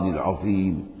بالقرآن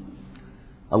العظيم۔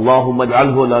 اللهم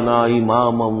اجعله لنا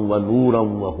إماما ونورا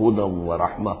وهدى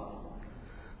ورحمة۔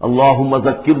 اللهم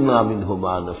ذكرنا منه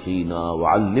ما نسينا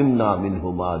وعلمنا منه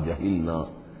ما جهلنا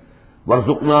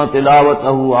وارزقنا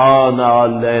تلاوته آناء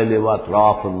الليل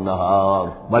وأطراف النهار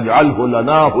واجعله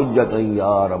لنا حجة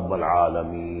يا رب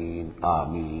العالمين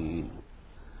آمين۔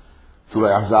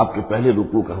 سورہ احزاب کے پہلے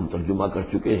رکوع کا ہم ترجمہ کر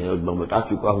چکے ہیں اور میں بتا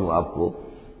چکا ہوں آپ کو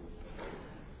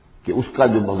کہ اس کا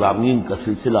جو مضامین کا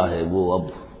سلسلہ ہے وہ اب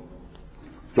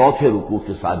چوتھے رکوع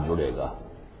کے ساتھ جڑے گا۔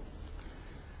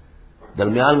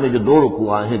 درمیان میں جو دو رکوع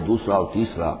آئے ہیں، دوسرا اور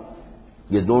تیسرا،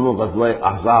 یہ دونوں غزوہ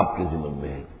احزاب کے ضمن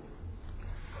میں ہیں۔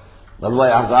 غزوہ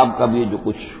احزاب کا بھی جو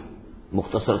کچھ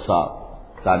مختصر سا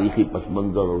تاریخی پس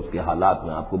منظر اور اس کے حالات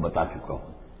میں آپ کو بتا چکا ہوں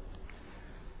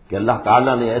کہ اللہ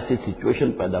تعالیٰ نے ایسی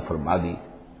سچویشن پیدا فرما دی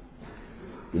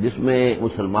کہ جس میں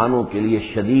مسلمانوں کے لیے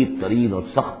شدید ترین اور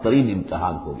سخت ترین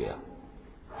امتحان ہو گیا۔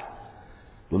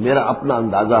 تو میرا اپنا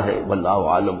اندازہ ہے واللہ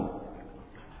عالم،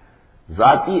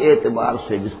 ذاتی اعتبار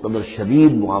سے جس قدر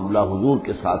شدید معاملہ حضور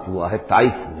کے ساتھ ہوا ہے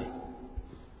طائف میں،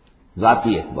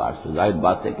 ذاتی اعتبار سے ظاہر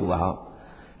بات ہے کہ وہاں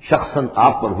شخصاً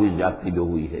آپ پر ہوئی زیادتی جو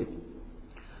ہوئی ہے،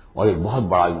 اور ایک بہت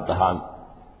بڑا امتحان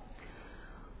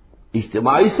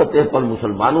اجتماعی سطح پر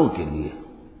مسلمانوں کے لیے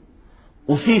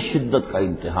اسی شدت کا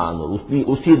امتحان اور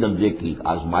اسی درجے کی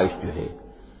آزمائش جو ہے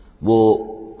وہ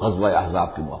غزوہ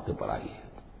احزاب کے موقع پر آئی ہے۔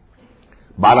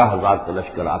 12,000 کا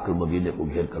لشکر آ کر مدینے کو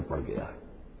گھیر کر پڑ گیا ہے،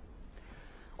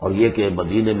 اور یہ کہ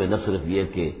مدینے میں نہ صرف یہ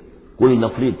کہ کل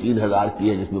نفری 3,000 کی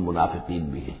ہے جس میں منافقین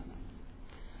بھی ہیں،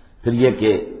 پھر یہ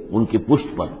کہ ان کی پشت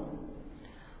پر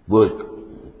وہ ایک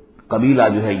قبیلہ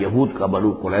جو ہے یہود کا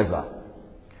بنو قریظہ،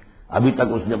 ابھی تک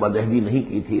اس نے بدعہدی نہیں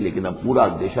کی تھی لیکن اب پورا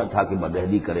اندیشہ تھا کہ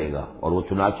بدعہدی کرے گا، اور وہ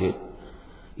چنانچہ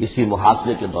اسی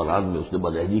محاصرے کے دوران میں اس نے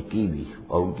بدعہدی کی بھی،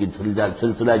 اور ان کی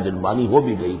سلسلہ جنبانی ہو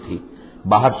بھی گئی تھی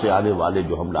باہر سے آنے والے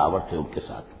جو حملہ آور تھے ان کے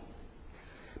ساتھ۔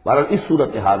 بہرحال اس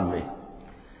صورتحال میں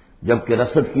جبکہ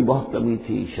رسد کی بہت کمی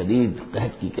تھی، شدید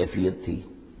قحط کی کیفیت تھی،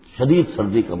 شدید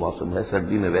سردی کا موسم ہے،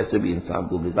 سردی میں ویسے بھی انسان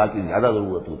کو غذا کی زیادہ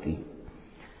ضرورت ہوتی ہے،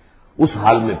 اس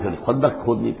حال میں پھر خندق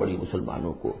کھودنی پڑی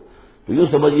مسلمانوں کو۔ تو یوں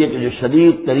سمجھیے کہ جو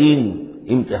شدید ترین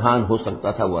امتحان ہو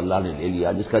سکتا تھا وہ اللہ نے لے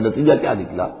لیا، جس کا نتیجہ کیا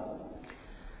نکلا؟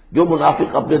 جو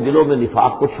منافق اپنے دلوں میں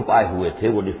نفاق کو چھپائے ہوئے تھے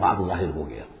وہ نفاق ظاہر ہو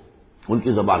گیا، ان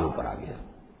کی زبانوں پر آ گیا،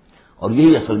 اور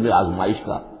یہی اصل میں آزمائش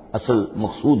کا اصل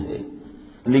مقصود ہے۔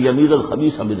 لیمیز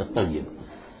الخبیث من الطیب،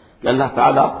 کہ اللہ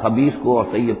تعالیٰ خبیث کو اور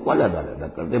طیب کو علیحدہ علیحدہ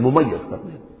کر دے، ممیز کر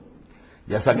دے،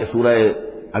 جیسا کہ سورہ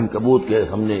عنکبوت کے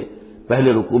ہم نے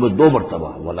پہلے رکوع میں 2 مرتبہ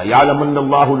وَلَيَعْلَمَنَّ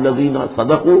اللَّهُ الَّذِينَ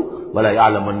صَدَقُوا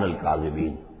وَلَيَعْلَمَنَّ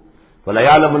الْكَاذِبِينَ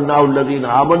وَلَيَعْلَمَنَّ الَّذِينَ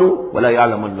آمَنُوا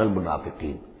وَلَيَعْلَمَنَّ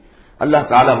الْمُنَافِقِينَ۔ اللہ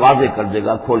تعالیٰ واضح کر دے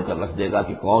گا، کھول کر رکھ دے گا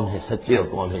کہ کون ہے سچے اور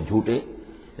کون ہے جھوٹے،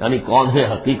 یعنی کون ہے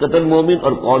حقیقتاً مومن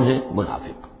اور کون ہے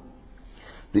منافق۔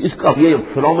 تو اس کا یہ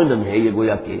فنومینن ہے، یہ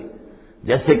گویا کہ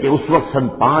جیسے کہ اس وقت سن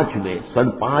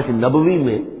 5 نبوی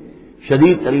میں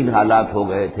شدید ترین حالات ہو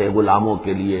گئے تھے غلاموں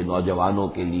کے لیے، نوجوانوں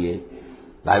کے لیے۔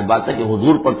 ظاہر بات ہے کہ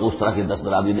حضور پر تو اس طرح کی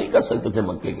دسترازی نہیں کر سکتے تھے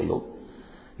مکے کے لوگ،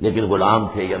 لیکن غلام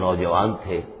تھے یا نوجوان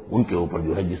تھے، ان کے اوپر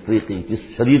جو ہے جس طریقے کی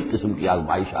شدید قسم کی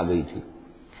آزمائش آ گئی تھی،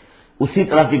 اسی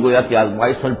طرح کی گویا کہ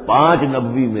آزمائش سن 5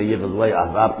 نبوی میں یہ غزوہ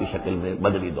احزاب کی شکل میں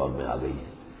بدری دور میں آ گئی ہے۔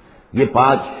 یہ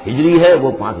 5 ہجری ہے،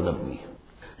 وہ 5 نبوی ہے۔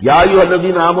 یا ایھا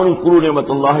الذین آمنوا اذکروا نعمت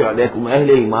اللہ علیکم، اہل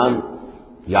ایمان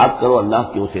یاد کرو اللہ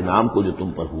کے اس انعام کو جو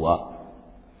تم پر ہوا۔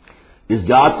 اذ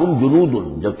جاءکم جنود،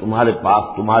 جب تمہارے پاس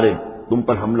تم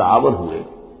پر حملہ آور ہوئے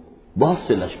بہت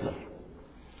سے لشکر،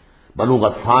 بنو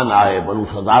غطفان آئے، بنو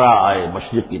فزارہ آئے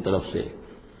مشرق کی طرف سے،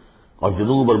 اور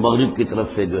جنوب اور مغرب کی طرف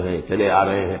سے جو ہے چلے آ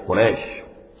رہے ہیں قریش،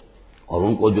 اور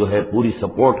ان کو جو ہے پوری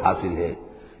سپورٹ حاصل ہے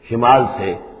شمال سے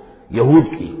یہود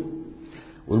کی،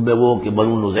 ان میں وہ کہ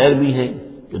بنو نذیر بھی ہیں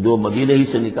کہ جو مدینے ہی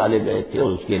سے نکالے گئے تھے،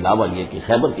 اور اس کے علاوہ یہ کہ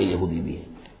خیبر کے یہودی بھی ہیں۔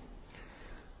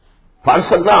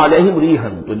 فارسلنا علیہم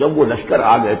ریحن، تو جب وہ لشکر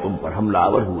آ گئے تم پر حملہ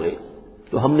آور ہوئے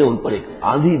تو ہم نے ان پر ایک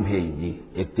آندھی بھیج دی،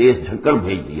 ایک تیز جھکڑ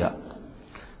بھیج دیا۔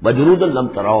 وجنودا لم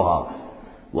تروها،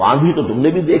 وہ آندھی تو تم نے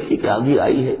بھی دیکھی کہ آندھی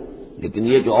آئی ہے، لیکن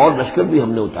یہ کہ اور لشکر بھی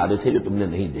ہم نے اتارے تھے جو تم نے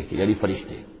نہیں دیکھے، یعنی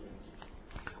فرشتے۔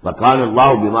 وکان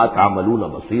اللہ بما تعملون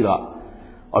بصیرا،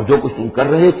 اور جو کچھ تم کر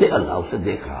رہے تھے اللہ اسے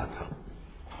دیکھ رہا تھا۔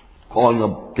 کون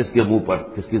اب کس کے منہ پر،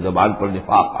 کس کی زبان پر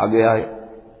نفاق آ گیا ہے،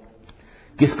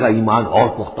 کس کا ایمان اور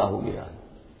پختہ ہو گیا ہے۔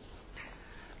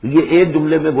 تو یہ ایک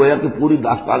جملے میں گویا کہ پوری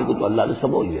داستان کو تو اللہ نے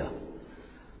سمو لیا۔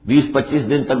 20-25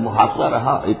 دن تک محاصرہ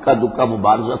رہا، اکا دکا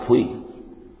مبارزت ہوئی۔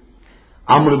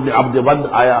 عمرو بن عبد ود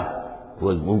آیا،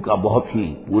 وہ ان کا بہت ہی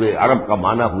پورے عرب کا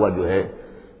معنی ہوا جو ہے،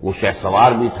 وہ شہ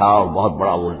سوار بھی تھا اور بہت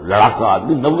بڑا وہ لڑاکا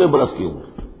آدمی، 90 برس کی عمر،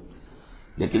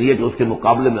 لیکن یہ کہ اس کے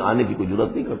مقابلے میں آنے کی کوئی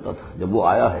ضرورت نہیں کرتا تھا۔ جب وہ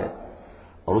آیا ہے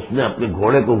اور اس نے اپنے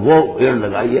گھوڑے کو وہ ایڑ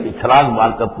لگائی ہے کہ چھلانگ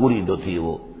مار کر پوری جو تھی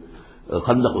وہ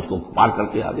خندق اس کو پار کر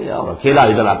کے آ گیا، اور اکیلا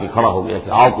ادھر آ کے کھڑا ہو گیا کہ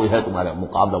آؤ کوئی ہے تمہارا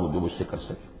مقابلہ جو مجھ سے کر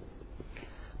سکے۔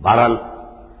 بہرحال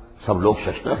سب لوگ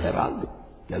ششدر حیران تھے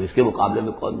کہ اب اس کے مقابلے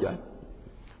میں کون جائے۔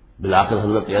 بالآخر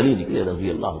حضرت علی نکلے رضی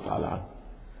اللہ تعالیٰ عنہ،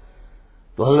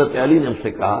 تو حضرت علی نے ہم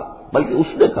سے کہا، بلکہ اس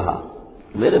نے کہا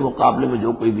میرے مقابلے میں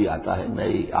جو کوئی بھی آتا ہے،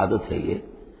 میری عادت ہے یہ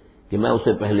کہ میں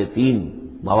اسے پہلے 3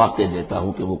 مواقع دیتا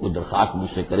ہوں کہ وہ کوئی درخواست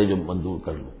مجھ سے کرے جو منظور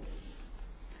کر لوں۔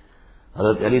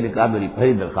 حضرت علی نے کہا میری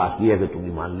پہلی درخواست یہ ہے کہ تم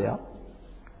ایمان لے آؤ۔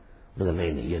 میں نے کہا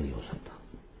نہیں یہ نہیں ہو سکتا۔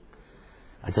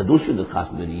 اچھا دوسری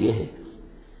درخواست میری یہ ہے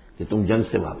کہ تم جنگ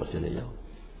سے واپس چلے جاؤ۔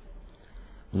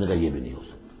 انہوں نے کہا یہ بھی نہیں ہو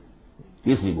سکتا۔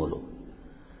 تیسری بولو۔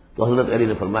 تو حضرت علی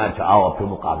نے فرمایا اچھا آؤ اب پھر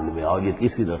مقابلے میں آؤ، یہ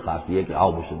تیسری درخواست یہ ہے کہ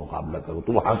آؤ مجھ سے مقابلہ کرو۔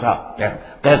 تو وہ ہنسا،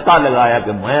 کہتا لگایا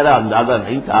کہ میرا اندازہ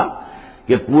نہیں تھا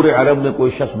کہ پورے عرب میں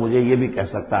کوئی شخص مجھے یہ بھی کہہ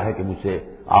سکتا ہے کہ مجھ سے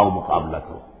آؤ مقابلہ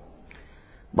کرو۔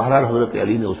 بہرحال حضرت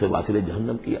علی نے اسے واصل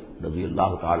جہنم کیا رضی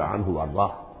اللہ تعالی عنہ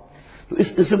وارضاہ۔ تو اس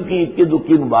قسم کی اکی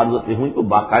دکی مبارزتیں ہوئی، تو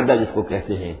باقاعدہ جس کو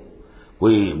کہتے ہیں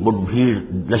کوئی مٹ بھیڑ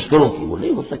لشکروں کی وہ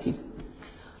نہیں ہو سکی،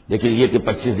 لیکن یہ کہ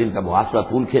 25 دن کا محاصرہ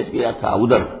طول کھینچ گیا تھا۔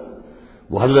 ادھر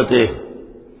وہ حضرت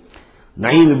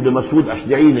نعیم ابن مسعود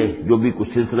اشجعی نے جو بھی کچھ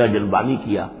سلسلہ جنبانی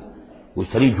کیا، کوئی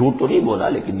سری جھوٹ تو نہیں بولا،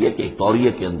 لیکن یہ کہ ایک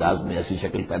طوریہ کے انداز میں ایسی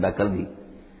شکل پیدا کر دی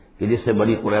کہ جس سے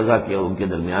بنی قریظہ کے اور ان کے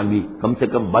درمیان بھی کم سے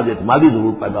کم بد اعتمادی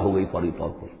ضرور پیدا ہو گئی فوری طور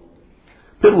پر۔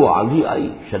 پھر وہ آندھی آئی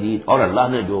شدید، اور اللہ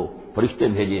نے جو فرشتے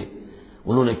بھیجے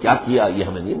انہوں نے کیا کیا یہ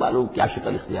ہمیں نہیں معلوم، کیا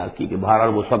شکل اختیار کی کہ بہرحال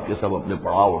وہ سب کے سب اپنے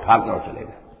پڑاؤ اٹھا کر چلے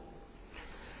گئے۔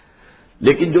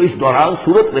 لیکن جو اس دوران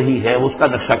صورت رہی ہے اس کا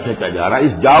نقشہ کھینچا جا رہا ہے،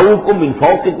 اس جاؤکم من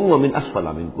فوقکم ومن اسفل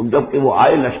منکم، جبکہ وہ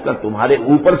آئے لشکر تمہارے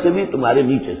اوپر سے بھی تمہارے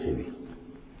نیچے سے بھی۔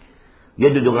 یہ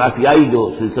جو جغرافیائی جو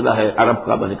سلسلہ ہے عرب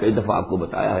کا، میں نے کئی دفعہ آپ کو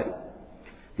بتایا ہے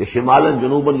کہ شمالاً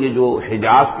جنوباً یہ جو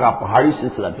حجاز کا پہاڑی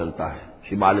سلسلہ چلتا ہے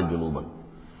شمالاً جنوباً،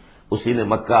 اسی میں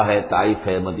مکہ ہے، طائف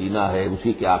ہے، مدینہ ہے،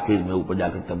 اسی کے آخر میں اوپر جا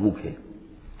کر تبوک ہے۔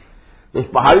 تو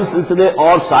اس پہاڑی سلسلے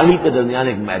اور ساحل کے درمیان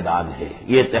ایک میدان ہے،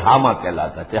 یہ تہامہ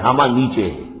کہلاتا ہے۔ تہامہ نیچے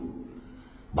ہے،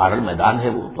 بہرحال میدان ہے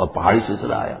وہ، تو اب پہاڑی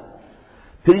سلسلہ آیا۔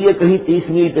 پھر یہ کہیں 30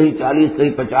 میل، کہیں 40،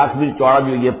 کہیں 50 میل چوڑا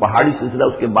جو یہ پہاڑی سلسلہ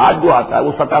اس کے بعد جو آتا ہے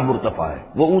وہ سطح مرتفع ہے،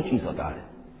 وہ اونچی سطح ہے،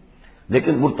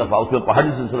 لیکن مرتفع اس میں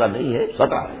پہاڑی سلسلہ نہیں ہے،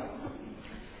 سطح ہے۔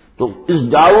 تو اس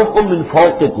جاؤ کو من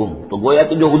فوقکم، تو گویا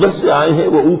کہ جو ادھر سے آئے ہیں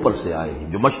وہ اوپر سے آئے ہیں،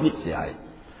 جو مشرق سے آئے،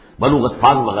 بنو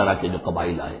غطفان وغیرہ کے جو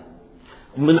قبائل آئے۔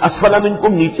 من اسفل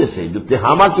منکم، نیچے سے، جو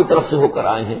تہامہ کی طرف سے ہو کر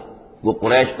آئے ہیں، وہ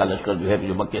قریش کا لشکر جو ہے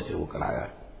جو مکے سے ہو کر آیا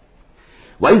ہے۔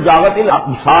 وہی زاغت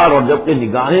الابصار، اور جبکہ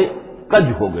نگاہیں کج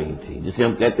ہو گئی تھی، جسے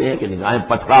ہم کہتے ہیں کہ نگاہیں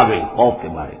پٹکا گئی خوف کے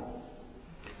مارے۔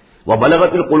 وہ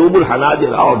بلغت القلوب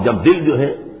الحناجر، اور جب دل جو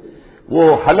ہے وہ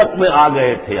حلق میں آ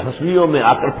گئے تھے، ہنسلیوں میں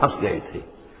آ کر پھنس گئے تھے۔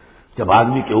 جب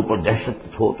آدمی کے اوپر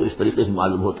دہشت ہو تو اس طریقے سے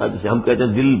معلوم ہوتا ہے، جسے ہم کہتے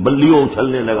ہیں دل بلیوں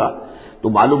اچھلنے لگا، تو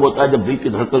معلوم ہوتا ہے جب دل کی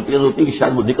دھڑکن تیز ہوتی ہے کہ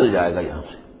شاید وہ نکل جائے گا یہاں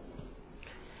سے۔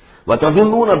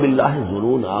 وَتَظُنُّونَ بِاللَّهِ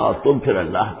ظُنُونًا، اور تم پھر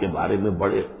اللہ کے بارے میں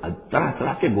بڑے طرح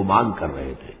طرح کے گمان کر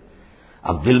رہے تھے،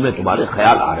 اب دل میں تمہارے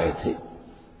خیال آ رہے تھے۔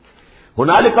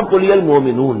 ہنالک ابتلی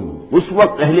المؤمنون، اس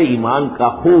وقت اہل ایمان کا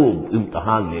خوب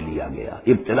امتحان لے لیا گیا،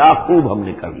 ابتلا خوب ہم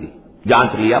نے کر لی،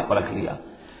 جانچ لیا، پرکھ لیا۔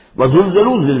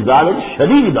 وزلزلوا زلزالا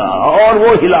شدیدا، اور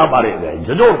وہ ہلا مارے گئے،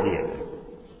 جھنجھوڑ دیے گئے۔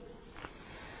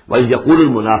 وَإِذْ يَقُولُ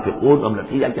الْمُنَافِقُونَ، اب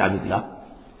نتیجہ کیا نکلا؟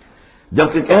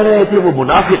 جبکہ کہہ رہے تھے وہ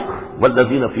منافق،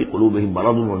 والذین فی قلوبہم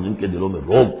مرض، اور جن کے دلوں میں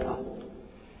روگ تھا،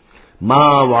 ما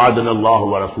وعدنا اللہ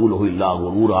ورسولہ الا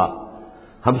غرورا،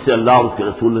 ہم سے اللہ اور اس کے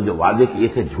رسول نے جو وعدے کیے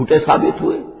تھے جھوٹے ثابت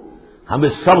ہوئے، ہمیں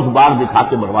سبز باغ دکھا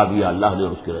کے مروا دیا اللہ نے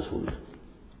اور اس کے رسول نے۔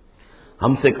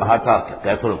 ہم سے کہا تھا کہ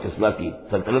کیسر و کسریٰ کی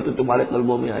سلطنتیں تمہارے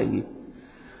قلبوں میں آئیں گی،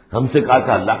 ہم سے کہا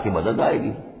تھا اللہ کی مدد آئے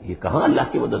گی، یہ کہاں اللہ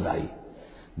کی مدد آئی؟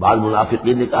 بعض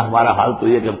منافقین نے کہا ہمارا حال تو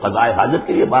یہ کہ ہم قضائے حاجت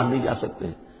کے لیے باہر نہیں جا سکتے،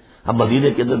 ہم مدینے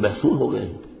کے اندر محصور ہو گئے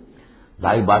ہیں۔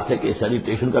 ظاہر بات ہے کہ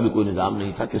سینیٹیشن کا بھی کوئی نظام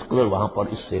نہیں تھا، کس قدر وہاں پر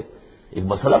اس سے ایک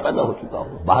مسئلہ پیدا ہو چکا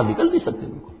ہو، باہر نکل نہیں سکتے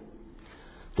بالکل،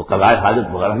 تو قضائے حاجت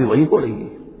وغیرہ بھی وہیں ہو رہی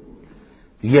ہے۔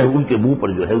 یہ ان کے منہ پر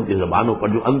جو ہے، ان کی زبانوں پر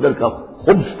جو اندر کا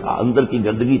خبث تھا، اندر کی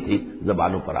گندگی تھی،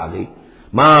 زبانوں پر آ گئی۔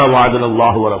 ما وعدنا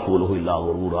اللہ ورسولہ الا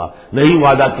غرورا، نہیں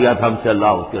وعدہ کیا تھا ہم سے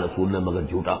اللہ اس کے رسول نے مگر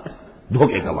جھوٹا،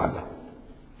 دھوکے کا وعدہ۔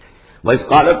 وَإِذْ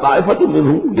قَالَتْ طَائِفَةٌ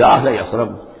مِّنْهُمْ يَا أَهْلَ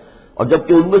يَثْرِبَ، اور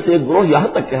جبکہ ان میں سے ایک گروہ یہاں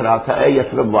تک کہہ رہا تھا، اے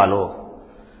یثرب والو،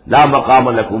 لا مقام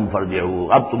لکم فارجعوا،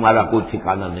 اب تمہارا کوئی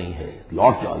ٹھکانہ نہیں ہے،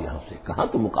 لوٹ جاؤ یہاں سے، کہاں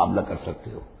تم مقابلہ کر سکتے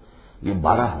ہو؟ یہ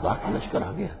 12,000 کا لشکر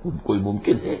آ گیا، کوئی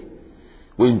ممکن ہے؟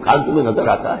 کوئی امکان تمہیں نظر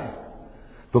آتا ہے؟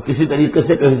 تو کسی طریقے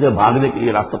سے کہیں سے بھاگنے کے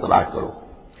لیے راستہ تلاش کرو۔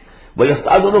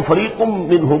 وَيَسْتَأْذِنُ فَرِيقٌ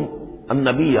مِّنْهُمْ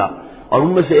النَّبِيَّ، اور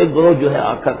ان میں سے ایک گروہ جو ہے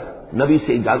آ کر نبی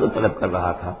سے اجازت طلب کر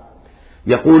رہا تھا،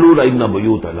 یقولون ان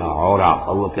بیوتنا عورا،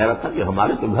 اور وہ کہہ رہا تھا کہ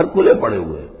ہمارے تو گھر کھلے پڑے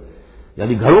ہوئے ہیں،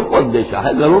 یعنی گھروں کو اندیشہ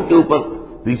ہے، گھروں کے اوپر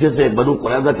پیچھے سے بنو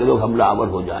قریظہ کے لوگ حملہ آور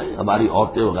ہو جائیں، ہماری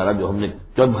عورتیں وغیرہ جو ہم نے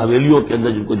چند حویلیوں کے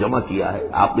اندر جن کو جمع کیا ہے،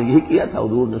 آپ نے یہی کیا تھا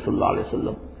حضور نے صلی اللہ علیہ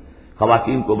وسلم،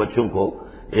 خواتین کو، بچوں کو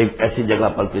ایک ایسی جگہ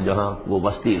پر کہ جہاں وہ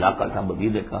وسطی علاقہ تھا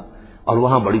مدینے کا، اور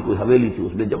وہاں بڑی کوئی حویلی تھی،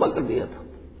 اس میں جمع کر دیا تھا۔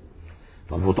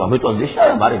 تو وہ تو ہمیں تو اندیشہ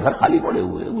ہے، ہمارے گھر خالی پڑے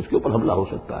ہوئے ہیں، اس کے اوپر حملہ ہو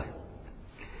سکتا ہے۔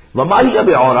 وما ہی اب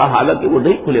عورا، حالانکہ وہ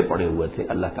نہیں کھلے پڑے ہوئے تھے،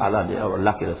 اللہ تعالیٰ نے اور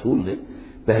اللہ کے رسول نے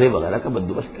پہرے وغیرہ کا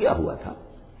بندوبست کیا ہوا تھا۔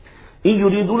 ان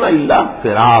یریدون الا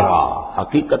فرارا،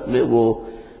 حقیقت میں وہ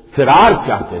فرار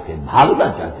چاہتے تھے، بھاگنا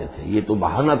چاہتے تھے، یہ تو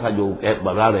بہانہ تھا جو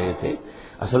بنا رہے تھے،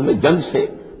 اصل میں جنگ سے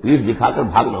پیٹھ دکھا کر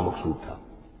بھاگنا مقصود تھا۔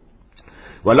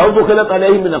 وَلَوْ دُخِلَتْ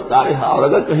عَلَيْهِمْ مِنْ أَقْطَارِهَا، اور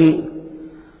اگر کہیں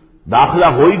داخلہ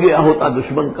ہو ہی گیا ہوتا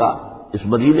دشمن کا اس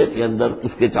مدینے کے اندر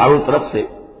اس کے چاروں طرف سے،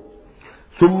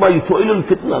 ثُمَّ يُسْئِلُ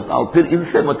الْفِتْنَةَ، اور پھر ان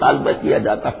سے مطالبہ کیا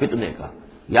جاتا فتنے کا،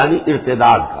 یعنی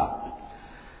ارتداد کا۔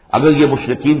 اگر یہ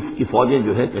مشرکین کی فوجیں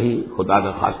جو ہے کہیں خدا نہ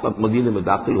خواستہ مدینے میں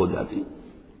داخل ہو جاتی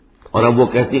اور اب وہ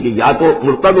کہتی کہ یا تو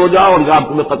مرتد ہو جاؤ اور یا آپ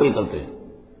تمہیں قتل کرتے ہیں،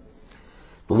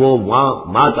 تو وہ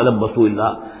ماں طلب بسو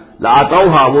اللہ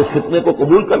لاتوہا، وہ فتنے کو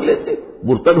قبول کر لیتے،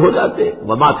 مرتد ہو جاتے،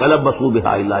 وما طلب بسو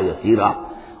بہا الا یسیرا،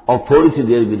 اور تھوڑی سی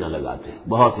دیر بھی نہ لگاتے،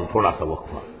 بہت ہی تھوڑا سا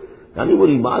وقفہ، یعنی وہ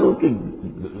ایمان ان کے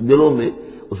دلوں میں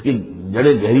اس کی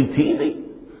جڑیں گہری تھی نہیں،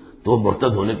 تو وہ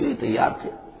مرتد ہونے کے لیے تیار تھے۔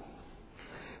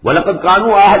 وَلَقَدْ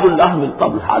كَانُوا عَاهَدُوا اللَّهِ مِن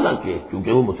قَبْلُ، حالانکہ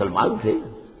کیونکہ وہ مسلمان تھے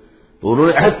تو انہوں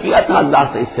نے عہد کیا تھا اللہ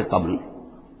سے اس سے قبل،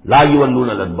 لا يولون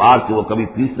الادبار، کہ وہ کبھی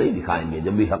پیٹھ نہیں دکھائیں گے،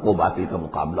 جب بھی حق و باطل کا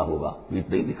مقابلہ ہوگا پیٹھ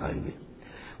نہیں دکھائیں گے۔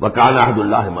 وَكَانَ عَهْدُ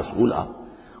اللَّهِ مَسْئُولًا،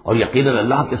 اور یقیناً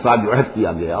اللہ کے ساتھ جو عہد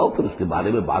کیا گیا اور پھر اس کے بارے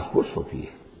میں باز پرس ہوتی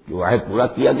ہے کہ وہ عہد پورا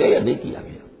کیا گیا یا نہیں کیا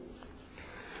گیا۔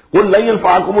 قُل لَّن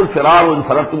يَنفَعَكُمُ الْفِرَارُ إِن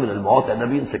فَرَرْتُم مِّنَ الْمَوْتِ، اے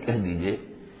نبی ان سے کہہ دیجئے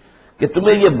کہ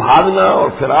تمہیں یہ بھاگنا اور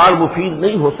فرار مفید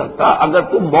نہیں ہو سکتا اگر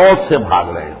تم موت سے بھاگ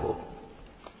رہے ہو،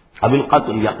 اب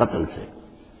القتل یا قتل سے،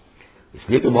 اس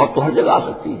لیے کہ موت تو ہر جگہ آ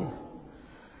سکتی ہے۔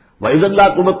 وَإِذًا لَّا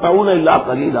تُمَتَّعُونَ إِلَّا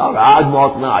قَلِيلًا، اور آج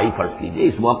موت نہ آئی، فرض کیجئے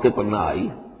اس موقع پر نہ آئی،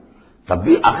 تب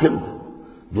بھی آخر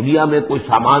دنیا میں کوئی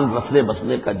سامان رسنے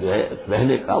بسنے کا جو ہے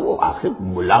رہنے کا وہ آخر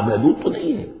لامحدود تو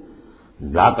نہیں ہے.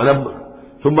 لا طلب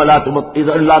ثم لا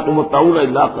تمتعون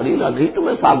الا قلیلا، نہیں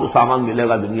تمہیں سامان ملے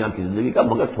گا دنیا کی زندگی کا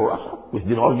مگر تھوڑا سا، کچھ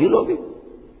دن اور جی لو گے.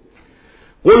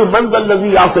 قل من ذا الذی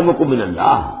یعصمکم من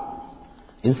اللہ،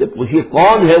 ان سے پوچھیے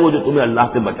کون ہے وہ جو تمہیں اللہ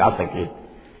سے بچا سکے.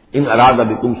 ان اراد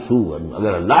بکم سوءا،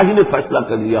 اگر اللہ ہی نے فیصلہ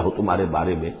کر لیا ہو تمہارے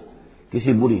بارے میں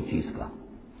کسی بری چیز کا،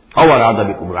 او اراد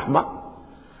بکم رحمہ،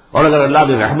 اور اگر اللہ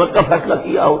نے رحمت کا فیصلہ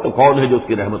کیا ہو تو کون ہے جو اس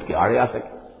کی رحمت کے آڑے آ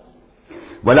سکے.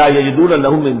 ولا یجدون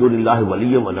لهم من دون اللہ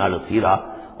ولیا ولا نصیرا،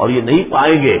 اور یہ نہیں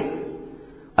پائیں گے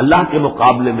اللہ کے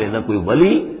مقابلے میں نہ کوئی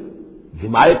ولی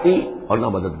حمایتی اور نہ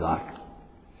مددگار.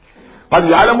 قد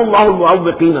یعلم اللہ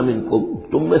المعوقین منکم،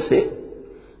 تم میں سے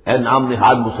اے نام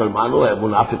نہاد مسلمانوں، اے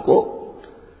منافقوں،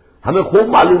 ہمیں خوب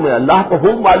معلوم ہے، اللہ کو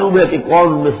خوب معلوم ہے کہ کون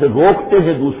ان میں سے روکتے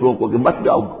ہیں دوسروں کو کہ مت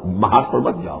جاؤ، محاذ پر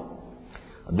مت جاؤ.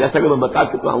 جیسا کہ میں بتا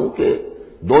چکا ہوں کہ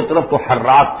دو طرف تو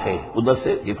حرات تھے، ادھر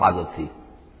سے حفاظت تھی،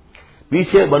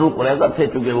 پیچھے بنو قریظہ تھے،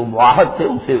 چونکہ وہ معاہد تھے،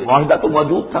 ان سے معاہدہ تو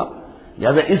موجود تھا،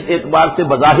 لہٰذا اس اعتبار سے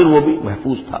بظاہر وہ بھی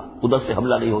محفوظ تھا، ادھر سے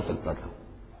حملہ نہیں ہو سکتا تھا.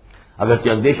 اگرچہ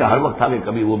اندیشہ ہر وقت تھا کہ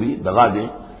کبھی وہ بھی دغا دیں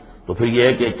تو پھر یہ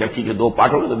ہے کہ چکی کے دو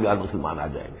پارٹوں کے درمیان مسلمان آ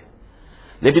جائیں گے.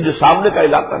 لیکن جو سامنے کا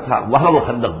علاقہ تھا وہاں وہ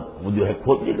خندق جو ہے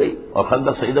کھود دی گئی، اور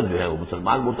خندق سے ادھر جو ہے وہ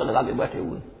مسلمان مورچہ لگا کے بیٹھے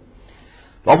ہوئے.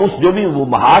 تو اب اس جو بھی وہ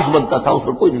محاذ بنتا تھا اس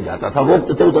پر کوئی نہیں جاتا تھا،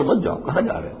 روکتے تھے ادھر مت جاؤ، کہاں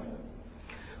جا رہے ہو.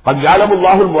 قد یعلم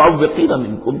اللہ المعوقین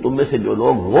منکم، تم میں سے جو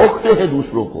لوگ روکتے ہیں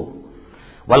دوسروں کو،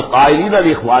 والقائلین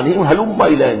لاخوانہم ہلم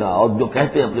الینا، اور جو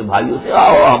کہتے ہیں اپنے بھائیوں سے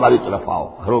آؤ ہماری طرف آؤ،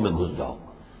 گھروں میں گھس جاؤ،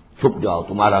 چھپ جاؤ،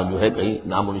 تمہارا جو ہے کہیں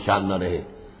نام و نشان نہ رہے،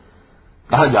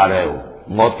 کہاں جا رہے ہو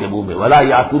موت کے منہ میں. ولا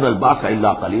یاتون الباس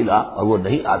الا قلیلا، اور وہ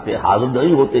نہیں آتے، حاضر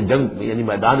نہیں ہوتے جنگ میں، یعنی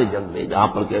میدان جنگ میں جہاں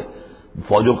پر کہ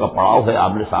فوجوں کا پڑاؤ ہے،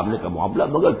 آمنے سامنے کا معاملہ،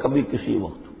 مگر کبھی کسی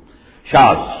وقت.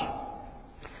 شاذ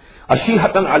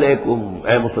اشیحتن علیکم،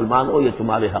 اے مسلمانوں یہ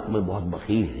تمہارے حق میں بہت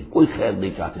بخیل ہے، کوئی خیر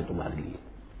نہیں چاہتے تمہارے لیے،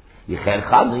 یہ خیر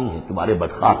خواہ نہیں ہے، تمہارے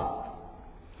بدخواہ.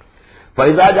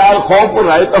 فإذا جاء الخوف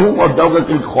رأيتهم، اور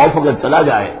جب خوف اگر چلا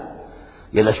جائے،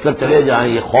 یہ لشکر چلے جائیں،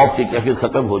 یہ خوف کی کیفیت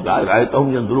ختم ہو جائے، رأيتهم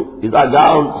ينظرون، اذا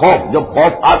جاء الخوف، جب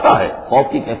خوف آتا ہے،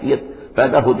 خوف کی کیفیت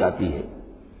پیدا ہو جاتی ہے،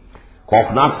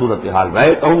 خوفناک صورتحال،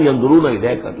 رأيتهم ينظرون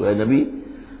إليك، تو اے نبی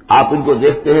آپ ان کو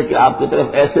دیکھتے ہیں کہ آپ کی طرف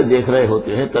ایسے دیکھ رہے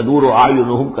ہوتے ہیں، تدور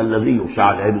اعینہم کالذی یغشی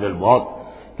علیہ من الموت،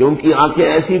 کہ ان کی آنکھیں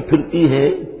ایسی پھرتی ہیں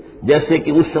جیسے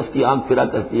کہ اس شخص کی آنکھ پھرا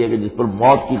کرتی ہے کہ جس پر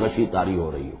موت کی غشی طاری ہو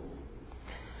رہی ہو.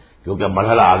 کیونکہ اب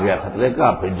مرحلہ آ گیا خطرے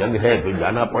کا، پھر جنگ ہے، پھر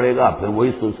جانا پڑے گا، پھر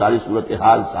وہی ساری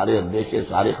صورتحال، سارے اندیشے،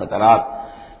 سارے خطرات،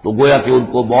 تو گویا کہ ان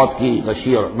کو موت کی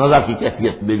غشی اور نزع کی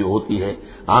کیفیت میں جو ہوتی ہے،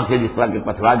 آنکھیں جس طرح کے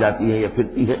پتھرا جاتی ہیں یا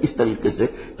پھرتی ہیں، اس طریقے سے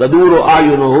تدور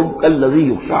اعینہم کالذی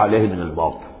یغشی علیہ من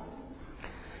الموت.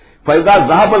 فإذا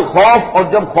ذهب الخوف، اور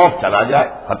جب خوف چلا جائے،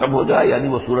 ختم ہو جائے، یعنی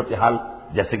وہ صورتحال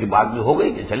جیسے کہ بعد میں ہو گئی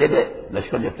کہ چلے گئے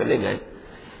لشکر، جب چلے گئے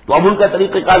تو اب ان کا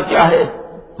طریقہ کار کیا ہے.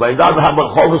 وَإِذَا ذَهَبَ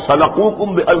الْخَوْفُ سَلَقُوكُمْ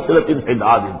بِأَلْسِنَةٍ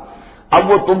حِدَادٍ،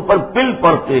 اب وہ تم پر پل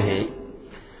پڑتے ہیں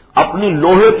اپنی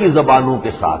لوہے کی زبانوں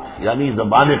کے ساتھ، یعنی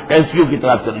زبانیں قینچیوں کی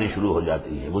طرح چلنی شروع ہو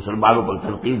جاتی ہیں. مسلمانوں پر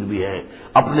تنقید بھی ہے،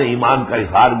 اپنے ایمان کا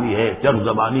اظہار بھی ہے، چرب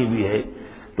زبانی بھی ہے.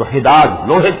 تو حداد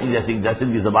لوہے کی جیسے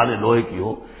کی زبانیں لوہے کی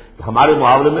ہو، تو ہمارے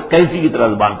محاورے میں قینچی کی طرح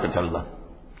زبان کا چلنا.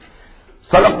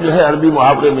 سلق جو ہے عربی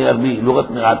محاورے میں، عربی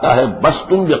لغت میں آتا ہے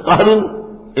بسطن بقہر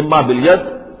اما بالید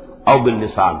او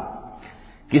باللسان،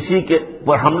 کسی کے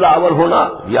پر حملہ آور ہونا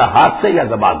یا ہاتھ سے یا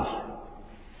زبان سے.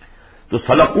 تو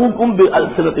سلقوکم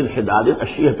بألسنۃ حداد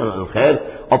اشیحۃ علی الخیر،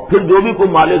 اور پھر جو بھی کوئی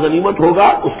مال غنیمت ہوگا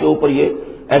اس کے اوپر یہ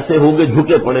ایسے ہوں گے،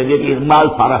 جھکے پڑیں گے کہ مال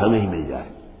سارا ہمیں ہی مل جائے.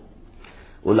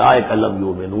 اولئک لم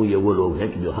یؤمنوا، یہ وہ لوگ ہیں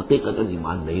کہ جو حقیقتاً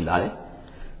ایمان نہیں لائے.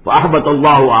 فأحبط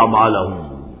اللہ اعمالہم،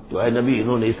 تو اے نبی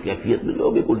انہوں نے اس کیفیت میں جو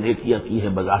بھی کوئی نیکیاں کی ہیں،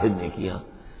 بظاہر نیکیاں،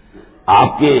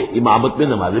 آپ کے امامت میں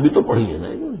نمازیں بھی تو پڑھی ہیں نا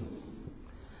انہوں نے.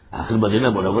 آخر مدینہ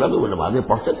منورہ میں وہ نمازیں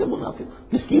پڑھتے تھے منافق،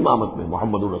 کس کی امامت میں؟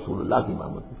 محمد رسول اللہ کی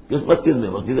امامت میں. کس مسجد میں؟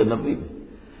 مسجد نبوی میں.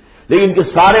 لیکن ان کے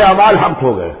سارے اعمال حبط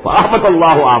ہو گئے. فأحبط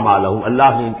اللہ اعمالہم، اللہ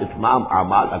نے ان کے تمام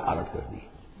اعمال اکارت کر دی.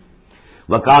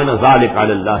 وکان ذلک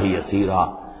علی اللہ یسیرا،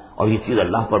 اور یہ چیز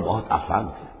اللہ پر بہت آسان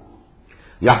ہے.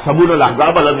 یحسبون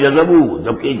الاحزاب لم یذهبوا،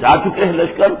 جبکہ جا چکے ہیں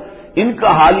لشکر، ان کا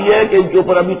حال یہ ہے کہ ان کے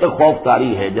اوپر ابھی تک خوف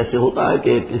طاری ہے. جیسے ہوتا ہے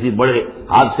کہ کسی بڑے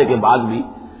حادثے کے بعد بھی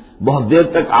بہت دیر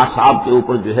تک اعصاب کے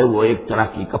اوپر جو ہے وہ ایک طرح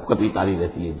کی کپ کپی طاری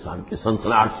رہتی ہے، انسان کی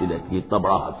سنسناہٹ سی رہتی ہے، اتنا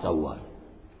بڑا حادثہ ہوا ہے.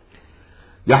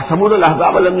 یحسبون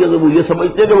الاحزاب لم یذهبوا، یہ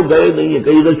سمجھتے ہیں کہ وہ گئے نہیں ہیں،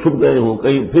 کہیں ادھر چھپ گئے ہوں،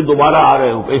 کہیں پھر دوبارہ آ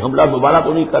رہے ہوں، کہیں حملہ دوبارہ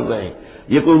تو نہیں کر رہے ہیں.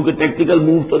 یہ کوئی ان کے ٹیکٹیکل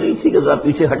موو تو نہیں تھی کہ ذرا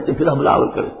پیچھے ہٹ کے پھر حملہ آور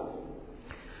کریں.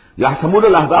 یحسبون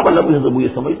الاحزاب لم یذهبوا، یہ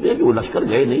سمجھتے ہیں کہ وہ لشکر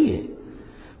گئے نہیں ہیں.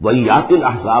 وَإِن یأتی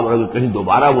الاحزاب، اور اگر کہیں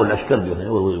دوبارہ وہ لشکر جو ہے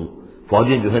وہ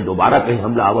فوجیں جو ہیں دوبارہ کہیں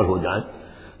حملہ آور ہو جائیں،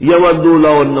 یودوا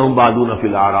لو انہم بادون فی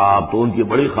الاعراب، تو ان کی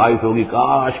بڑی خواہش ہوگی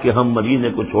کاش کہ ہم مدینے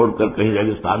کو چھوڑ کر کہیں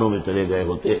ریگستانوں میں چلے گئے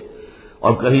ہوتے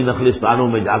اور کہیں نخلستانوں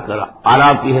میں جا کر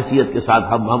اعراب کی حیثیت کے ساتھ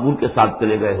ہم ان کے ساتھ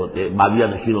چلے گئے ہوتے بادیہ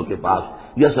نشینوں کے پاس،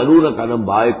 یسألونک عن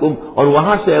انبائکم، اور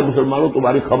وہاں سے اے مسلمانوں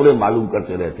تمہاری خبریں معلوم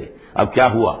کرتے رہتے۔ اب کیا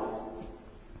ہوا؟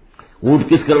 اونٹ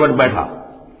کس کروٹ بیٹھا؟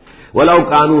 وَلَوْ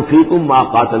كَانُوا فِيكُمْ مَا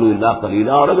قَاتَلُوا إِلَّا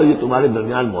قَلِيلًا، اور اگر یہ تمہارے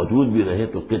درمیان موجود بھی رہے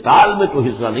تو قتال میں تو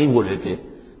حصہ نہیں وہ لیتے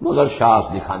مگر شاس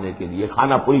دکھانے کے لیے،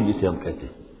 کھانا پوری جسے ہم کہتے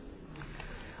ہیں۔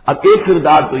 اب ایک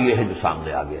کردار تو یہ ہے جو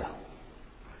سامنے آ گیا،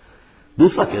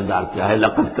 دوسرا کردار کیا ہے؟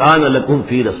 لَقَدْ كَانَ لَكُمْ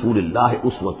فِي رَسُولِ اللَّهِ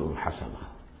أُسْوَةٌ حَسَنَةٌ،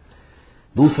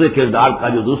 دوسرے کردار کا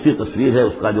جو دوسری تصویر ہے،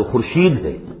 اس کا جو خورشید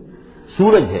ہے،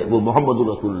 سورج ہے، وہ محمد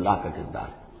رسول اللہ کا کردار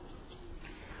ہے۔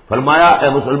 فرمایا اے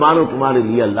مسلمانوں تمہارے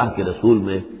لیے اللہ کے رسول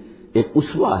میں ایک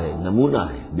اسوہ ہے، نمونہ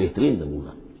ہے، بہترین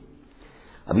نمونہ۔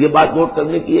 اب یہ بات نوٹ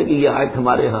کرنے کی ہے کہ یہ آیت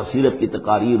ہمارے ہاں سیرت کی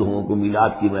تقاریر ہوں، کوئی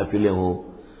میلاد کی محفلیں ہوں،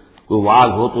 کوئی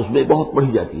وعظ ہو تو اس میں بہت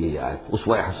پڑھی جاتی ہے یہ آیت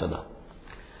اسوہ حسنہ،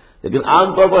 لیکن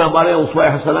عام طور پر ہمارے یہاں اسوہ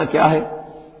حسنہ کیا ہے؟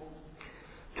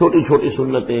 چھوٹی چھوٹی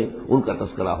سنتیں، ان کا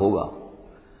تذکرہ ہوگا۔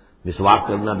 مسواک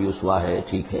کرنا بھی اسوہ ہے،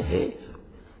 ٹھیک ہے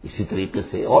اسی طریقے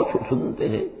سے اور سنتے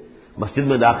ہیں، مسجد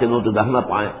میں داخل ہو تو داہنا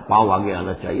پاؤں آگے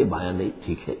آنا چاہیے، بایاں نہیں،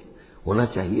 ٹھیک ہے ہونا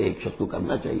چاہیے، ایک شخص کو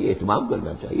کرنا چاہیے، اہتمام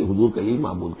کرنا چاہیے، حضور کا یہی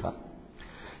معمول تھا،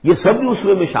 یہ سب بھی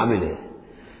اسوے میں شامل ہے۔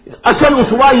 اصل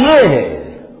اسوہ یہ ہے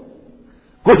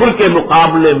کفر کے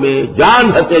مقابلے میں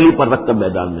جان ہتھیلی پر رکھ کر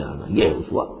میدان میں آنا، یہ ہے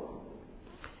اسوہ،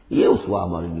 یہ اسوہ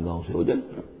ہماری نگاہوں سے اوجھل۔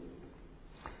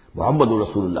 محمد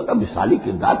رسول اللہ کا مثالی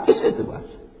کردار کس اعتبار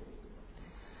سے؟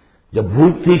 جب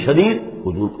بھوک تھی شدید،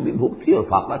 حضور کو بھی بھوک تھی اور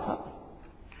فاقہ تھا،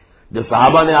 جب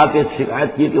صحابہ نے آ کے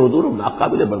شکایت کی کہ حضور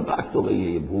ناقابل برداشت ہو گئی ہے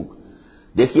یہ بھوک،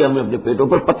 دیکھیے ہم نے اپنے پیٹوں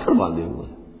پر پتھر باندھے ہوئے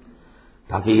ہیں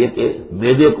تاکہ یہ کہ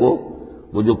معدے کو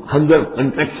وہ جو ہنگر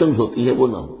کنٹریکشنز ہوتی ہے وہ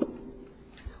نہ ہو،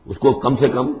 اس کو کم سے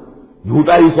کم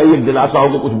جھوٹا ہی صحیح ایک دلاسا ہو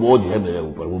کہ کچھ بوجھ ہے میرے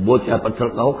اوپر، وہ بوجھ چاہے پتھر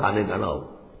کا ہو، کھانے کا نہ ہو،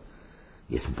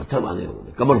 یہ سب پتھر باندھے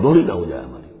ہوئے، کمر دوہری نہ ہو جائے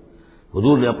ہماری۔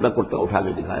 حضور نے اپنا کرتا اٹھا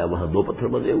کے دکھایا، وہاں 2 پتھر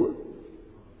بندھے ہوئے،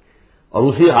 اور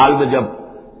اسی حال میں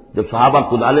جب صحابہ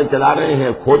کدالیں چلا رہے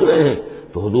ہیں، کھود رہے ہیں،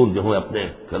 تو حضور جو ہے اپنے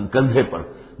کندھے پر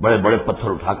بڑے بڑے پتھر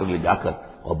اٹھا کر لے جا کر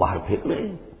اور باہر پھینک رہے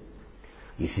ہیں،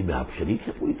 اسی میں آپ شریک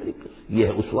ہیں پوری طریقے سے۔ یہ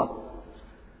ہے اسوہ۔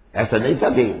 ایسا نہیں تھا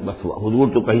کہ بس حضور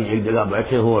تو کہیں ایک جگہ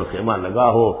بیٹھے ہوں اور خیمہ لگا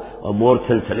ہو اور مور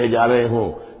چھل چلے جا رہے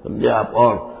ہوں، سمجھے آپ،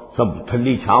 اور سب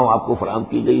ٹھنڈی چھاؤں آپ کو فراہم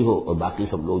کی گئی ہو اور باقی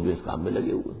سب لوگ جو اس کام میں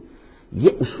لگے ہوئے ہیں،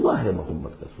 یہ اسوہ ہے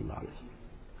محمد کا صلی اللہ علیہ وسلم۔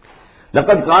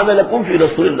 لقد کان لکم فی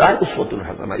رسول اللہ اسوۃ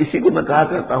حسنہ، اسی کو میں کہا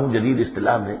کرتا ہوں جدید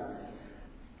اصطلاح میں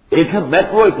ایک ہے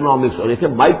میکرو اکنامکس اور ایک ہے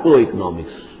مائکرو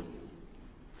اکنامکس۔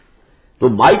 تو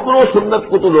مائکرو سنت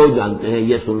کو تو لوگ جانتے ہیں،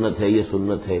 یہ سنت ہے، یہ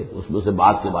سنت ہے، اس میں سے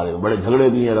بات کے بارے میں بڑے جھگڑے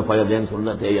بھی ہیں، رفع یدین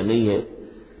سنت ہے یا نہیں ہے،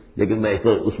 لیکن میں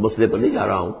اس مسئلے پر نہیں جا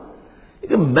رہا ہوں۔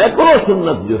 لیکن میکرو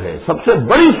سنت جو ہے، سب سے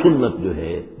بڑی سنت جو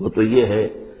ہے وہ تو یہ ہے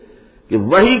کہ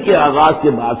وحی کے آغاز کے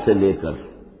بعد سے لے کر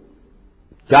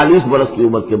 40 برس کی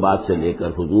عمر کے بعد سے لے کر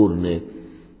حضور نے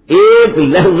ایک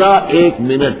لحظہ، ایک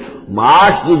منٹ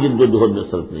معاش کی جد و جہد میں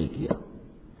صرف نہیں کیا،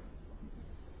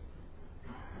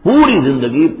 پوری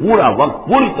زندگی، پورا وقت،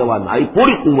 پوری توانائی،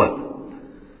 پوری قوت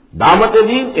دعوت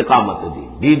دین، اقامت دین،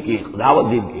 دین کی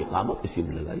دعوت، دین کی اقامت اسی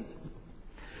میں لگائی۔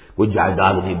 کوئی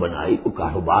جائیداد نہیں بنائی، کوئی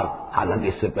کاروبار، حالانکہ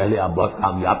اس سے پہلے آپ بہت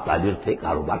کامیاب تاجر تھے،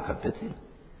 کاروبار کرتے تھے،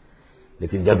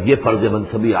 لیکن جب یہ فرض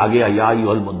منصبی آ گیا، یا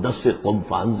ایھا المدثر قم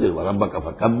فانذر وربک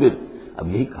فکبر،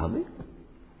 اب یہی کام ہے،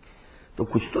 تو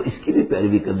کچھ تو اس کی بھی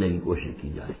پیروی کرنے کی کوشش کی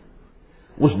جائے،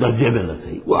 اس درجے میں نہ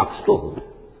صحیح، وہ عکس تو ہو۔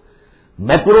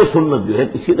 میکرو سنت جو ہے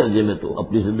کسی درجے میں تو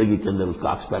اپنی زندگی کے اندر اس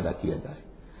کا عکس پیدا کیا جائے،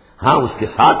 ہاں اس کے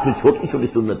ساتھ پھر چھوٹی چھوٹی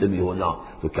سنتیں بھی ہو جاؤں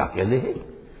تو کیا کہنے ہیں،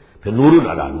 پھر نور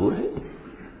علی نور ہے۔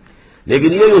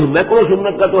 لیکن یہ اس میکرو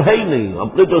سنت کا تو ہے ہی نہیں،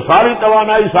 اپنی تو ساری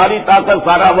توانائی، ساری طاقت،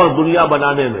 سارا وقت دنیا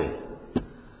بنانے میں،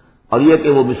 اور یہ کہ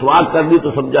وہ مسواک کر لی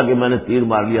تو سمجھا کہ میں نے تیر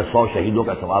مار لیا، 100 شہیدوں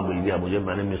کا ثواب مل گیا مجھے،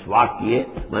 میں نے مسواک کیے،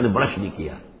 میں نے برش نہیں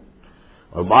کیا۔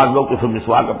 اور بعض لوگ تو پھر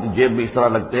مسواک اپنی جیب میں اس طرح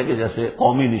رکھتے ہیں کہ جیسے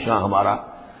قومی نشان ہمارا،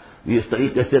 یہ اس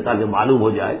طریقے سے تاکہ معلوم ہو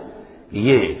جائے کہ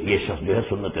یہ شخص جو ہے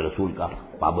سنت رسول کا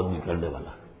پابندی کرنے والا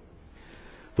ہے۔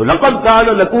 تو لقد کان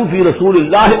لکم فی رسول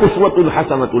اللہ اسوۃ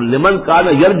حسنۃ لمن کان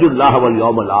یرجو اللہ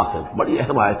والیوم الآخر، بڑی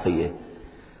اہم آیت ہے یہ۔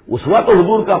 اسوہ تو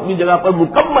حضور کا اپنی جگہ پر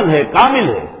مکمل ہے، کامل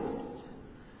ہے،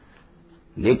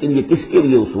 لیکن یہ کس کے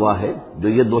لیے اسوہ ہے؟ جو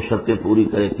یہ 2 شرطیں پوری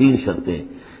کرے، 3 شرطیں،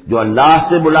 جو اللہ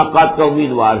سے ملاقات کا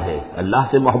امیدوار ہے، اللہ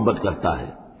سے محبت کرتا ہے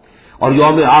اور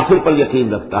یوم آخر پر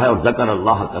یقین رکھتا ہے، اور ذکر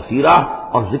اللہ کثیرا،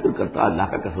 اور ذکر کرتا ہے اللہ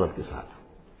کا کثرت کے ساتھ۔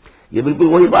 یہ بالکل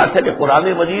وہی بات ہے کہ قرآن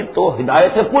مجید تو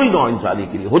ہدایت ہے پوری نوع انسانی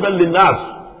کے لیے، ھدی للناس،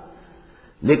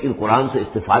 لیکن قرآن سے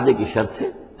استفادے کی شرط ہے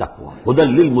تقویٰ، ہدی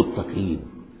للمتقین۔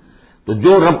 تو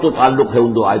جو ربط و تعلق ہے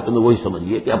ان دو آیتوں میں وہی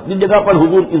سمجھیے کہ اپنی جگہ پر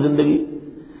حضور کی زندگی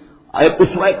ایک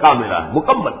اسوہ کاملہ ہے،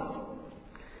 مکمل،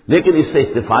 لیکن اس سے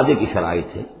استفادے کی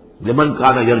شرائط ہے لمن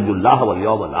کان یرجو اللہ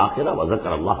والیوم الآخر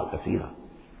وذکر اللہ کثیرا۔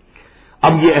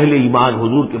 اب یہ اہل ایمان،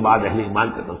 حضور کے بعد اہل ایمان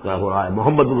کا تذکرہ ہو رہا ہے،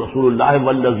 محمد رسول اللہ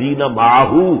والذین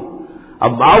معہ،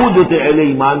 اب معہ جو تھے اہل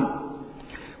ایمان،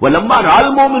 ولما رأى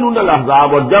المؤمنون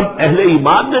الاحزاب، اور جب اہل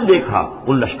ایمان نے دیکھا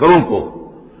ان لشکروں کو،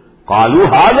 قالوا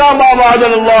هذا ما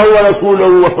وعدنا الله ورسوله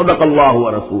وصدق الله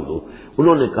ورسوله،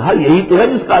 انہوں نے کہا یہی تو ہے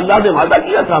جس کا اللہ نے وعدہ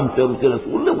کیا تھا ہم سے اور اس کے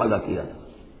رسول نے وعدہ کیا تھا۔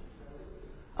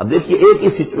 اب دیکھیے ایک ہی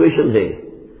سچویشن ہے،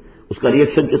 اس کا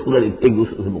ریئیکشن کس قدر ایک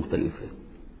دوسرے سے مختلف ہے۔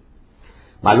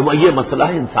 معلوم ہے یہ مسئلہ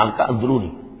ہے انسان کا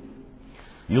اندرونی،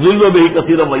 یضل بہ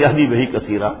کثیرا ویہدی بہ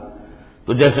کثیرا،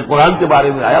 تو جیسے قرآن کے بارے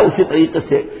میں آیا اسی طریقے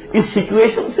سے اس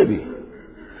سچویشن سے بھی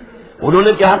انہوں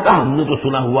نے کیا کہا، ہم نے تو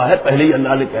سنا ہوا ہے، پہلے ہی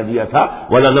اللہ نے کہہ دیا تھا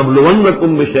وَلَنَبْلُوَنَّكُمْ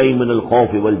بِشَيْءٍ مِّنَ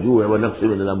الْخَوْفِ وَالْجُوعِ وَنَقْصٍ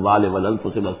مِّنَ الْأَمْوَالِ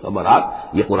وَالْأَنفُسِ وَالثَّمَرَاتِ،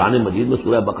 یہ قرآن مجید میں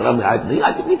سورہ بقرہ میں آیت نہیں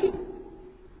آ چکی تھی؟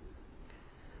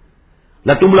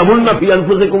 لَتُبْلَوُنَّ فِي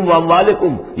أَنفُسِكُمْ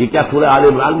وَأَمْوَالِكُمْ، یہ کیا سورہ آل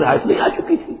عمران میں آیت نہیں آ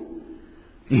چکی تھی؟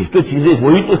 یہ تو چیزیں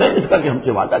وہی تو ہیں جس کا کہ ہم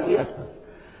سے وعدہ کیا تھا۔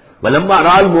 وَلَمَّا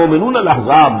رَأَى الْمُؤْمِنُونَ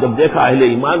الْأَحْزَابَ، جب دیکھا اہل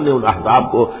ایمان نے ان احزاب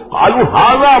کو، قالوا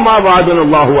هذا ما وعدنا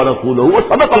الله ورسوله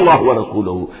وصدق الله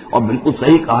ورسوله، اور بالکل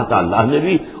صحیح کہا تھا اللہ نے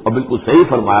بھی اور بالکل صحیح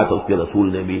فرمایا تھا اس کے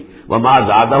رسول نے بھی، وما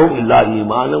زادهم الا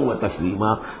ایمانا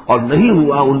وتسلیما، اور نہیں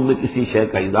ہوا ان میں کسی شے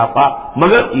کا اضافہ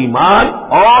مگر ایمان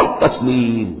اور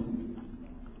تسلیم،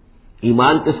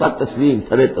 ایمان کے ساتھ تسلیم،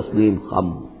 سر تسلیم خم،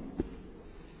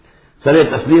 سر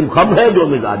تسلیم خم ہے جو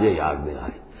مزاج یار میں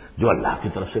آئے، جو اللہ کی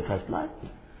طرف سے فیصلہ ہے،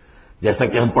 جیسا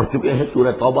کہ ہم پڑھ چکے ہیں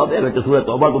سورہ توبہ میں، اگرچہ سورہ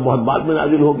توبہ تو بہت بعد میں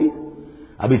نازل ہوگی،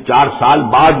 ابھی 4 سال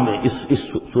بعد میں اس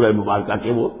سورہ مبارکہ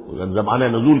کے وہ زمانہ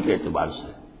نزول کے اعتبار سے،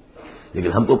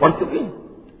 لیکن ہم تو پڑھ چکے ہیں۔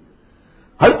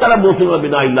 ہر طرح موسم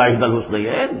بنا اللہ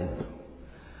الحسنین،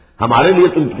 ہمارے لیے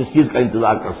تم کس چیز کا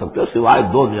انتظار کر سکتے ہو سوائے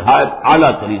 2 نہایت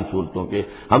اعلیٰ ترین صورتوں کے،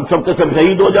 ہم سب کے سب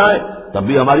شہید ہو جائیں تب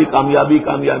بھی ہماری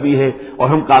کامیابی ہے، اور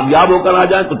ہم کامیاب ہو کر آ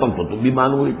جائیں تو تم بھی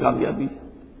مانو گی کامیابی،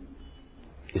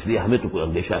 اس لیے ہمیں تو کوئی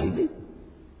اندیشہ ہی نہیں۔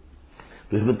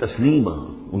 تو اس میں تسلیم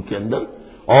ان کے اندر،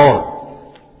 اور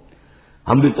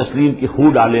ہم بھی تسلیم کی خو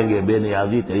ڈالیں گے، بے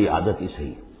نیازی تیری عادت ہی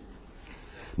صحیح۔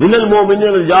 من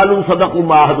المؤمنین رجال صدقوا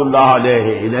ما عهد اللہ علیہ،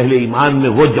 اہل ایمان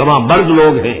میں وہ جمع مرد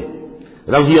لوگ ہیں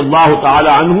رضی اللہ تعالی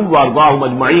عنہم وارضاہم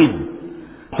اجمعین،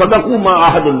 صدقوا ما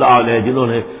عهد اللہ علیہ، جنہوں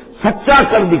نے سچا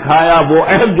کر دکھایا وہ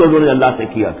عہد جو انہوں نے اللہ سے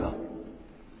کیا تھا۔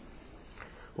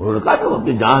 انہوں نے کہا کہ ہم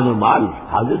اپنی جان اور مال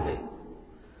حاضر ہے،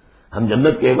 ہم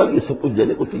جنت کے عوض یہ سب کچھ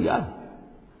دینے کو تیار ہیں،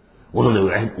 انہوں نے وہ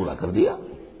عہد پورا کر دیا۔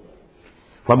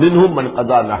 فَمِنْهُمْ مَنْ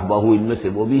قَضَىٰ نَحْبَهُ، ان میں سے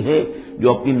وہ بھی ہیں جو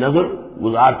اپنی نظر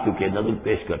گزار چکے، نظر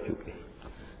پیش کر چکے۔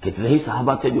 کتنے ہی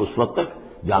صحابہ تھے جو اس وقت تک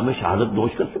جام شہادت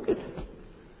نوش کر چکے تھے،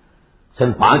 سن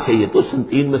 5 ہے یہ تو، سن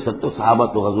 3 میں 70 صحابہ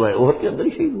تو غزوہ احد کے اندر ہی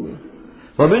شہید ہوئے۔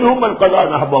 فَمِنْهُمْ مَنْ قَضَىٰ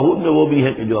نَحْبَهُ، ان میں وہ بھی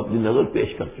ہیں کہ جو اپنی نظر پیش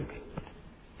کر چکے۔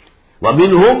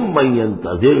 وَمِنْهُمْ مَنْ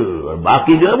يَنتَظِرُ، اور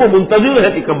باقی جو ہے وہ منتظر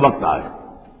ہے کہ کب وقت آئے۔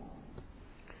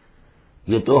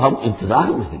 یہ تو ہم انتظار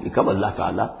میں ہیں کہ کب اللہ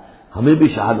تعالیٰ ہمیں بھی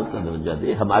شہادت کا درجہ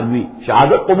دے، ہماری بھی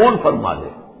شہادت قبول فرما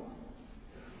لے۔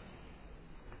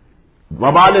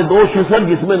 وبال دوش ہے سر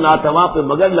جس میں ناتواں پہ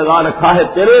مگر لگا رکھا ہے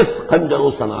تیرے خنجر و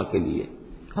ثنا کے لیے،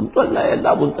 ہم تو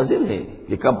اللہ منتظر ہیں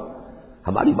کہ کب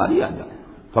ہماری باری آ جائے۔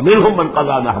 فَمِنْهُمْ مَنْ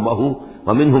قَضَىٰ نَحْبَهُ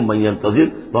وَمِنْهُمْ مَنْ يَنتَظِرُ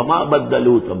وَمَا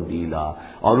بَدَّلُوا تَبْدِيلًا،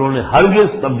 اور انہوں نے ہرگز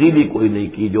تبدیلی کوئی نہیں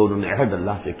کی، جو انہوں نے عہد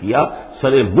اللہ سے کیا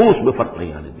سرے بوس میں فرق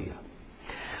نہیں آنے دیا۔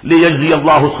 لِيَجْزِيَ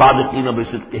اللَّهُ الصَّادِقِينَ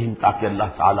بِصِدْقِهِمْ، تاکہ اللہ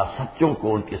تعالیٰ سچوں کو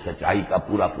ان کی سچائی کا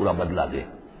پورا بدلہ دے۔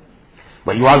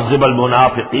 وَيُعَذِّبَ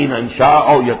الْمُنَافِقِينَ إِن شَاءَ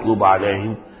أَوْ يَتُوبَ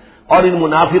عَلَيْهِمْ، اور ان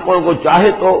منافقوں کو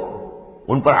چاہے تو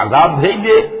ان پر عذاب بھیج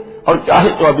دے اور چاہے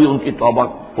تو ابھی ان کی توبہ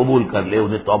قبول کر لے،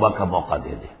 انہیں توبہ کا موقع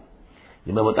دے دے۔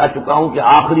 یہ میں بتا چکا ہوں کہ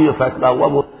آخری جو فیصلہ ہوا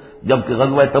وہ جب کہ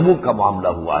غزوہ تبوک کا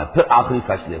معاملہ ہوا ہے، پھر آخری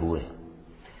فیصلے ہوئے ہیں۔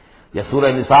 یہ سورہ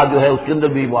نساء جو ہے اس کے اندر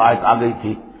بھی وہ آیت آ گئی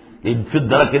تھی، فی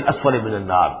الدرک الاسفل من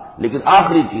النار، لیکن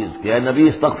آخری چیز کہ اے نبی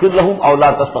استغفر لہم او لا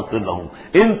تستغفر لہم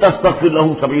ان تستغفر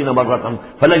لہم 70 مرۃ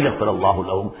فلن یغفر اللہ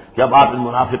لہم، جب آپ ان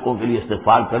منافقوں کے لیے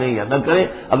استغفار کریں یا نہ کریں،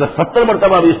 اگر 70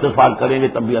 مرتبہ بھی استغفار کریں گے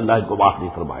تب بھی اللہ ان کو معاف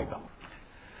نہیں فرمائے گا۔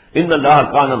 ان اللہ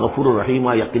کان غفور الرحیم،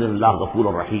 یقینا اللہ غفور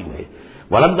الرحیم ہے۔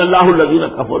 ورد اللہ الذین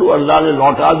کفروا، اللہ نے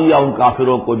لوٹا دیا ان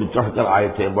کافروں کو جو چڑھ کر آئے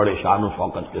تھے بڑے شان و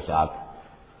شوکت کے ساتھ،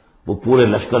 وہ پورے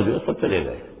لشکر جو ہے سب چلے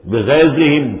گئے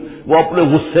بغیظہم، وہ اپنے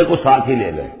غصے کو ساتھ ہی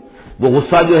لے گئے۔ وہ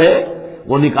غصہ جو ہے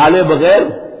وہ نکالے بغیر،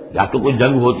 یا تو کوئی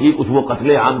جنگ ہوتی کچھ وہ قتل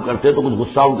عام کرتے تو کچھ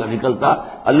غصہ ان کا نکلتا،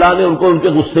 اللہ نے ان کو ان کے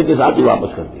غصے کے ساتھ ہی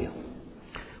واپس کر دیا۔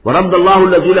 ورد اللہ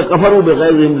الذین کفروا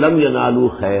بغیظہم لم ینالوا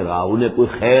خیرا، انہیں کوئی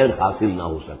خیر حاصل نہ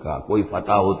ہو سکا، کوئی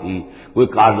فتح ہوتی، کوئی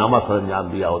کارنامہ سر انجام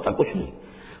دیا ہوتا، کچھ نہیں۔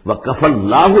 وکفى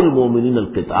اللہ المؤمنین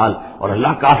القتال، اور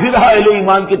اللہ کافی رہا اہل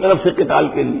ایمان کی طرف سے قتال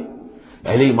کے لیے۔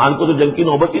 اہل ایمان کو تو جنگ کی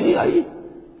نوبت ہی نہیں آئی،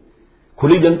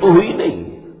 کھلی جنگ تو ہوئی نہیں،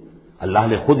 اللہ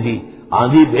نے خود ہی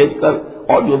آندھی بھیج کر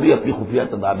اور جو بھی اپنی خفیہ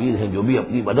تدابیر ہیں، جو بھی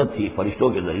اپنی مدد تھی فرشتوں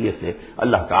کے ذریعے سے،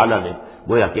 اللہ تعالیٰ نے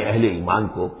گویا کہ اہل ایمان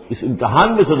کو اس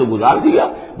امتحان میں سے تو گزار دیا،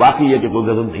 باقی یہ کہ کوئی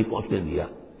غضب نہیں پہنچنے دیا۔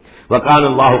 وکان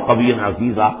اللہ قویا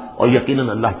عزیزا، اور یقیناً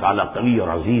اللہ تعالیٰ قوی اور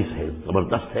عزیز ہے،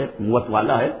 زبردست ہے، قوت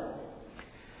والا ہے۔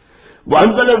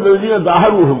 وانزل الذین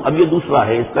ظاہروہم، اب یہ دوسرا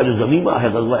ہے، اس کا جو ضمیمہ ہے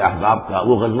غزوہ احزاب کا،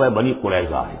 وہ غزوہ بنی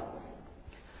قریظہ ہے۔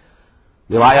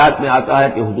 روایات میں آتا ہے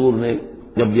کہ حضور نے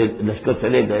جب یہ لشکر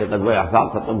چلے گئے، غزوہ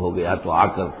احزاب ختم ہو گیا، تو آ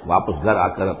کر واپس گھر آ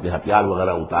کر اپنے ہتھیار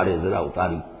وغیرہ اتارے، ذرا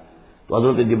اتاری، تو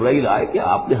حضرت جبرائیل آئے کہ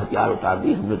آپ نے ہتھیار اتار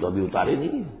دی، ہم نے تو ابھی اتارے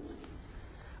نہیں ہیں،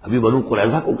 ابھی بنو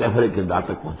قریظہ کو کیفر کردار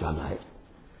تک پہنچانا ہے۔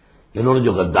 انہوں نے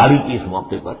جو غداری کی اس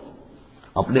موقع پر،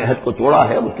 اپنے عہد کو توڑا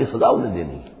ہے، اس کی سزا انہیں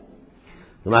دینی ہے۔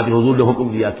 چنانچہ حضور نے حکم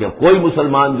دیا کہ اب کوئی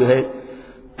مسلمان جو ہے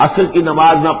عصر کی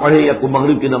نماز نہ پڑھے یا کوئی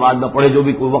مغرب کی نماز نہ پڑھے، جو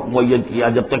بھی کوئی وقت معین کیا،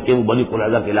 جب تک کہ وہ بنی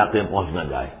قریظہ کے علاقے میں پہنچ نہ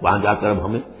جائے۔ وہاں جا کر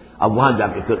اب وہاں جا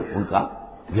کے پھر ان کا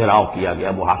گھیراؤ کیا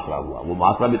گیا، محاصرہ ہوا۔ وہ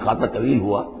محاصرہ بھی خاصا طویل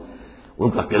ہوا، ان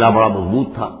کا قلعہ بڑا مضبوط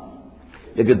تھا،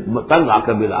 لیکن تنگ آ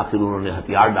کر بالآخر انہوں نے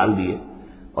ہتھیار ڈال دیے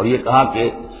اور یہ کہا کہ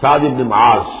سعد بن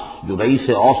معاذ جو رئیس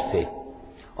اوس تھے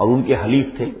اور ان کے حلیف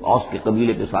تھے، اوس کے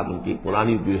قبیلے کے ساتھ ان کی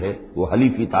پرانی جو ہے وہ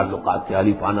حلیفی تعلقات تھے،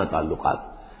 حلیفانہ تعلقات،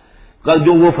 کل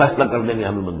جو وہ فیصلہ کر دیں گے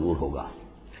ہمیں منظور ہوگا۔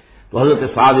 تو حضرت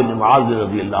سعد بن معاذ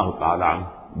رضی اللہ تعالیٰ عنہ،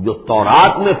 جو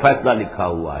تورات میں فیصلہ لکھا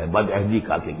ہوا ہے بد عہدی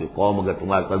کا، کہ قوم اگر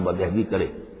تمہارے ساتھ بد عہدی کرے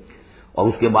اور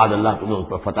اس کے بعد اللہ تمہیں اس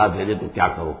پر فتح دے دے تو کیا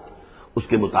کرو، اس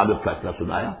کے مطابق فیصلہ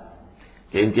سنایا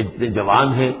کہ ان کے جتنے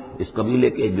جوان ہیں اس قبیلے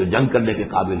کے، جو جنگ کرنے کے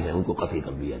قابل ہیں، ان کو قتل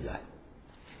کر دیا جائے،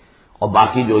 اور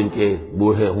باقی جو ان کے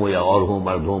بوڑھے ہوں یا اور ہوں،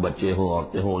 مرد ہوں، بچے ہوں،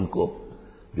 عورتیں ہوں، ان کو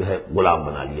جو ہے غلام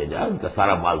بنا لیا جائے، ان کا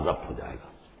سارا مال ضبط ہو جائے گا۔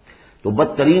 تو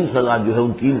بدترین سزا جو ہے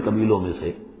ان تین قبیلوں میں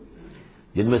سے،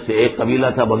 جن میں سے ایک قبیلہ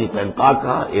تھا بنی قینقاع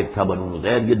کا، ایک تھا بنو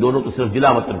نذیر، یہ دونوں تو صرف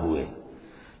جلا وطن ہوئے،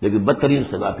 لیکن بدترین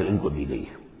سزا پھر ان کو دی گئی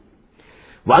ہے۔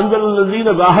 وانزل الذین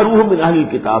ظاہروہم من اہل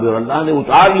الکتاب، اور اللہ نے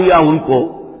اتار لیا ان کو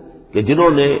کہ جنہوں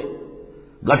نے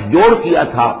گٹھ جوڑ کیا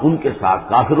تھا ان کے ساتھ،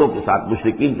 کافروں کے ساتھ،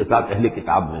 مشرکین کے ساتھ اہل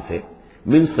کتاب میں سے،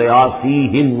 من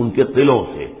سیاسیہم، ان کے قلعوں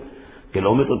سے،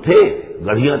 قلعوں میں تو تھے،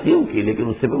 گڑھیاں تھیں ان کی، لیکن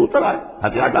اس سے پھر اتر آئے،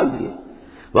 ہتھیار ڈال دیے۔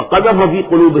 وقذف فی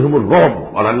قلوبہم الرعب،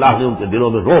 اور اللہ نے ان کے دلوں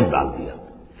میں رعب ڈال دیا۔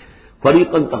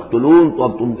 فریقا تقتلون، تو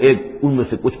اب تم ایک ان میں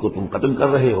سے کچھ کو تم قتل کر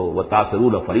رہے ہو،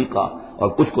 وتاسرون فریقا، اور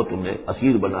کچھ کو تم نے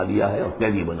اسیر بنا لیا ہے اور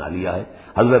قیدی بنا لیا ہے،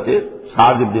 حضرت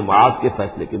سعد بن معاذ کے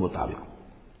فیصلے کے مطابق۔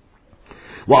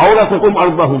 وَأَوْرَثَكُمْ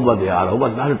أَرْضَهُمْ وَدِيَارَهُمْ،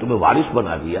 اللہ نے تمہیں وارث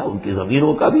بنا دیا ان کی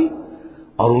زمینوں کا بھی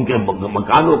اور ان کے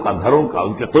مکانوں کا، گھروں کا،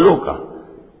 ان کے قلعوں کا،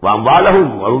 وَأَمْوَالَهُمْ،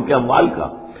 اور ان کے اموال کا،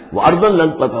 وَأَرْضًا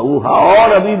لَّن تَطَئُوهَا، اور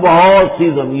ابھی بہت سی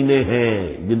زمینیں ہیں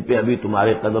جن پہ ابھی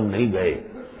تمہارے قدم نہیں گئے،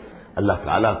 اللہ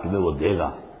تعالیٰ تمہیں وہ دے گا۔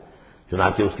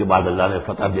 چنانچہ اس کے بعد اللہ نے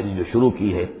فتح دینی جو شروع کی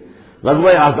ہے۔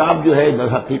 غزوہ احزاب جو ہے در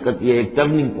حقیقت یہ ایک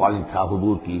ٹرننگ پوائنٹ تھا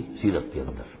حضور کی سیرت کے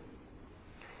اندر،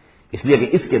 اس لیے کہ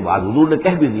اس کے بعد حضور نے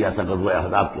کہہ بھی دیا تھا غزوہ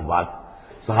احزاب کے بعد،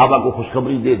 صحابہ کو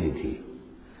خوشخبری دے دی تھی،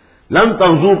 لن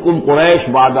تغزوکم قریش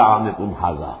بعد عامکم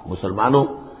ھذا، مسلمانوں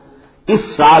اس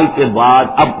سال کے بعد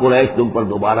اب قریش تم پر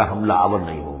دوبارہ حملہ آور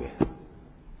نہیں ہوں گے۔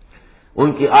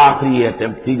 ان کی آخری یہ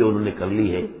اٹیمپٹ تھی جو انہوں نے کر لی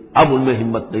ہے، اب ان میں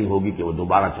ہمت نہیں ہوگی کہ وہ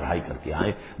دوبارہ چڑھائی کر کے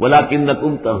آئیں،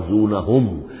 ولکنکم تغزونہم،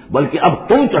 بلکہ اب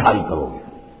تم چڑھائی کرو گے۔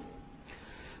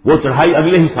 وہ چڑھائی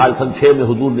اگلے ہی سال سن 6 میں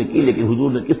حضور نے کی، لیکن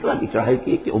حضور نے کس طرح کی چڑھائی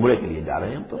کی کہ عمرے کے لیے جا رہے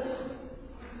ہیں ہم، تو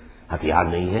ہتھیار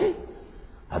نہیں ہے،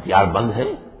 ہتھیار بند ہے،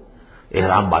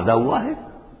 احرام باندھا ہوا ہے۔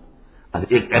 اب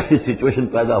ایک ایسی سچویشن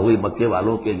پیدا ہوئی مکے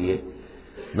والوں کے لیے،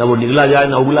 نہ وہ نگلا جائے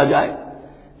نہ اگلا جائے،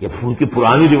 کہ ان کی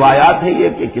پرانی روایات ہے یہ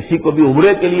کہ کسی کو بھی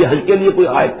عمرے کے لیے، حج کے لیے کوئی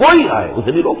آئے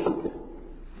اسے نہیں روک سکتے،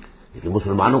 لیکن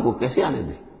مسلمانوں کو کیسے آنے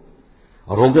دیں،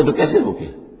 اور روکے تو کیسے روکے؟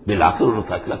 بالآخر انہوں نے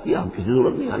فیصلہ کیا ہم کسی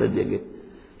ضرورت نہیں آنے دیں گے۔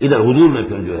 ادھر حضور نے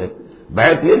پھر جو ہے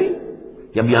بیعت لے لی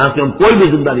کہ اب یہاں سے ہم کوئی بھی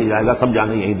زندہ نہیں جائے گا، سب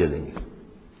جانے یہیں دے دیں گے۔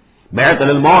 بیعت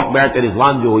علی الموت، بیعت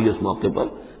رضوان جو ہوئی اس موقع پر،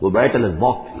 وہ بیعت علی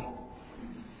الموت تھی،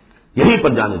 یہیں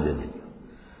پر جانے دے دیں گے۔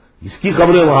 جس کی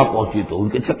خبریں وہاں پہنچی تو ان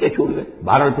کے چھکے چھوٹ گئے،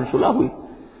 بہرحال پھر صلح ہوئی،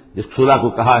 جس صلح کو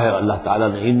کہا ہے اللہ تعالیٰ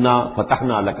نے انا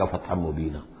فتحنا لک فتحا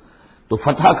مبینا، تو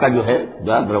فتح کا جو ہے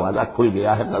دروازہ کھل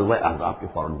گیا ہے غزوہ احزاب کے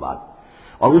فوراً بعد،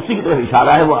 اور اسی کی طرف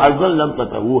اشارہ ہے وہ ارضا لم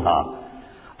تطئوها،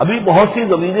 ابھی بہت سی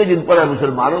زمینیں جن پر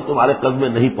مسلمانوں تمہارے قدم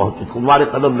نہیں پہنچے، تمہارے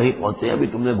قدم نہیں پہنچے، ابھی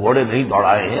تم نے گھوڑے نہیں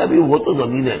دوڑائے ہیں، ابھی وہ تو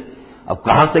زمینیں اب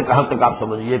کہاں سے کہاں تک آپ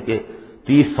سمجھیے کہ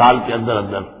 30 سال کے اندر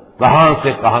اندر کہاں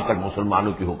سے کہاں تک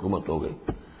مسلمانوں کی حکومت ہو گئی.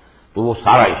 تو وہ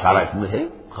سارا اشارہ اس میں ہے.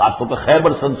 خاص طور پر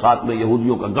خیبر سن 7 میں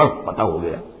یہودیوں کا گڑھ پتہ ہو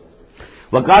گیا.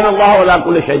 وکان اللہ علی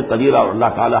کل شیء قدیر، اور اللہ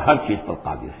تعالیٰ ہر چیز پر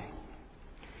قادر ہے.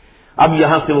 اب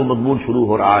یہاں سے وہ مضمون شروع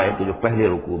ہو رہا ہے کہ جو پہلے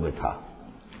رکوع میں تھا.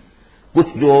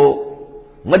 کچھ جو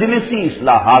مجلسی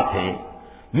اصلاحات ہیں،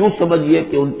 یوں سمجھیے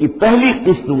کہ ان کی پہلی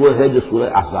قسط وہ ہے جو سورہ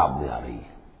احزاب میں آ رہی ہے.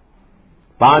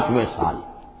 5ویں سال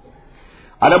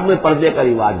عرب میں پردے کا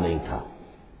رواج نہیں تھا،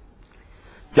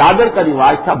 چادر کا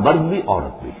رواج تھا، مرد بھی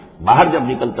عورت بھی. باہر جب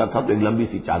نکلتا تھا تو ایک لمبی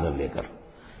سی چادر لے کر،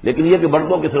 لیکن یہ کہ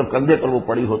مردوں کے صرف کندھے پر وہ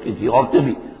پڑی ہوتی تھی.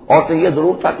 عورتیں یہ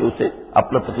ضرور تھا کہ اسے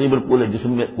اپنا تقریباً پورے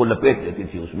جسم میں وہ لپیٹ لیتی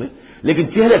تھی اس میں،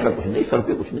 لیکن چہرے پر کچھ نہیں، سر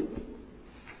پہ کچھ نہیں.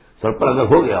 سر پر اگر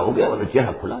ہو گیا ورنہ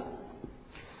چہرہ کھلا.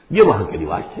 یہ وہاں کے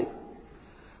رواج تھے.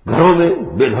 گھروں میں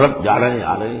بے دھڑک جا رہے ہیں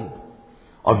آ رہے ہیں،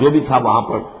 اور جو بھی تھا وہاں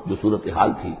پر جو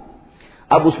صورتحال تھی.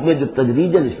 اب اس میں جو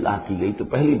تدریجاً اصلاح کی گئی تو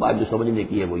پہلی بات جو سمجھنے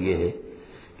کی ہے وہ یہ ہے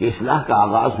کہ اصلاح کا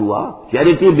آغاز ہوا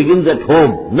چیریٹی بگنز ایٹ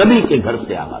ہوم، نبی کے گھر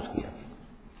سے آغاز کیا گیا،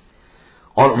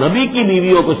 اور نبی کی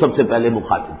بیویوں کو سب سے پہلے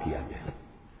مخاطب کیا گیا.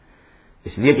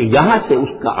 اس لیے کہ یہاں سے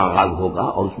اس کا آغاز ہوگا.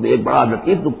 اور اس میں ایک بڑا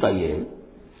لطیف نقطہ یہ ہے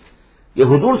کہ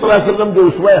حضور صلی اللہ علیہ وسلم جو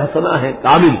اسوہ حسنہ ہے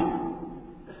کامل،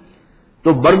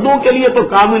 تو مردوں کے لیے تو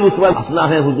کامل اسوہ حسنہ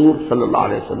ہے حضور صلی اللہ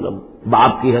علیہ وسلم،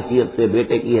 باپ کی حیثیت سے،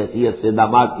 بیٹے کی حیثیت سے،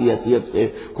 داماد کی حیثیت سے،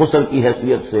 خسر کی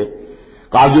حیثیت سے،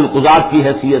 قاضی القضات کی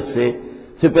حیثیت سے،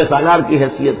 سپہ سالار کی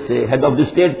حیثیت سے، ہیڈ آف دی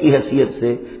اسٹیٹ کی حیثیت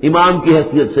سے، امام کی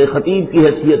حیثیت سے، خطیب کی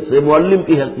حیثیت سے، معلم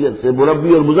کی حیثیت سے،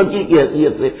 مربی اور مزکی کی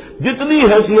حیثیت سے، جتنی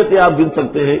حیثیتیں آپ گن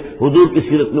سکتے ہیں حضور کی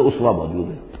سیرت میں اسوہ موجود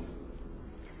ہے.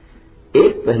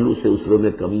 ایک پہلو سے اسوے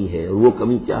میں کمی ہے، اور وہ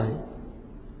کمی کیا ہے؟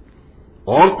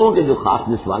 عورتوں کے جو خاص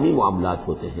نسوانی معاملات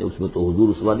ہوتے ہیں اس میں تو حضور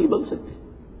اسوہ نہیں بن سکتے.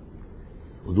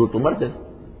 حضور تو مرد ہے،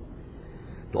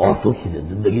 تو عورتوں کی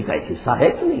زندگی کا ایک حصہ ہے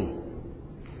کہ نہیں؟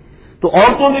 تو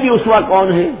عورتوں میں بھی اسوہ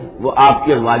کون ہے؟ وہ آپ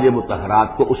کے ازواج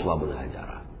مطہرات کو اسوہ بنایا جا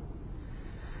رہا.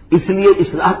 اس لیے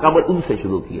اصلاح کا عمل ان سے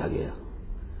شروع کیا گیا،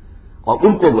 اور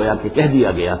ان کو گویا کہ کہہ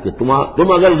دیا گیا کہ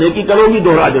تم اگر نیکی کرو گی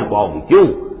دوہرا اجر پاؤ گی. کیوں؟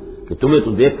 کہ تمہیں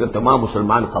تو دیکھ کر تمام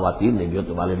مسلمان خواتین نے جو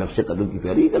تمہارے نقش قدم کی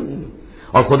پیروی کرنی ہے،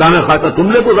 اور خدا نے خواستہ تم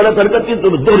نے کوئی غلط حرکت کی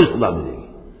تمہیں دوہری سزا ملے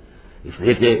گی، اس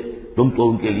لیے کہ تم تو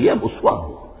ان کے لیے اب اسوہ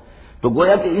ہو. تو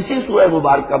گویا کہ اسی سورہ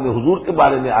مبارکہ میں حضور کے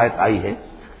بارے میں آیت آئی ہے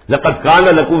لقد کان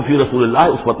لکم فی رسول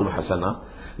اللہ اسوۃ حسنہ.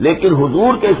 لیکن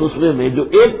حضور کے اس اسوے میں جو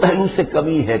ایک پہلو سے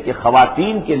کمی ہے کہ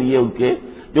خواتین کے لیے ان کے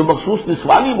جو مخصوص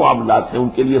نسوانی معاملات ہیں ان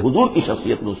کے لیے حضور کی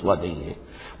شخصیت میں اسوہ نہیں ہے،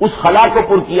 اس خلا کو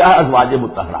پر کیا ہے ازواج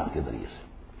مطہرات کے ذریعے سے.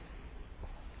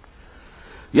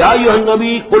 یا ایھا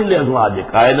النبی قل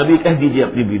لازواجک، اے نبی کہہ دیجیے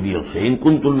اپنی بیویوں سے، ان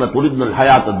کنتن تردن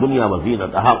الحیات الدنیا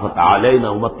وزینتہا فتعالین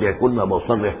امتعکن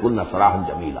واسرحکن سراحا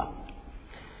جمیلا.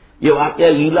 یہ واقعہ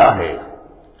ایلا ہے.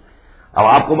 اب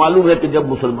آپ کو معلوم ہے کہ جب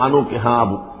مسلمانوں کے ہاں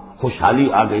اب خوشحالی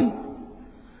آ گئی،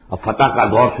 اب فتح کا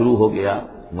دور شروع ہو گیا،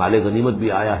 مال غنیمت بھی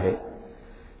آیا ہے،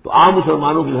 تو عام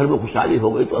مسلمانوں کے گھر میں خوشحالی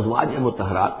ہو گئی، تو ازواج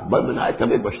مطہرات بنائے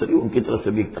طبع بشری ان کی طرف سے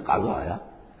بھی ایک تقاضا آیا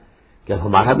کہ اب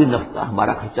ہمارا بھی نفقہ،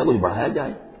 ہمارا خرچہ کچھ بڑھایا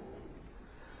جائے.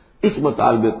 اس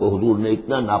مطالبے کو حضور نے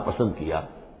اتنا ناپسند کیا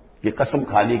کہ قسم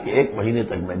کھا لی کہ 1 مہینے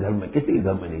تک میں گھر میں کسی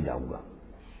گھر میں نہیں جاؤں گا،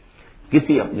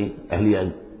 کسی اپنی اہلیہ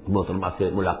محترمہ سے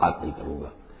ملاقات نہیں کروں گا.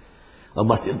 اور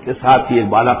مسجد کے ساتھ ہی ایک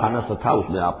بالا خانہ سا تھا، اس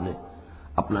میں آپ نے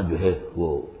اپنا جو ہے وہ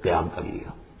قیام کر لیا.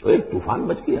 تو ایک طوفان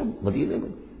مچ گیا مدینے میں.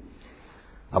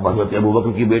 اب حضرت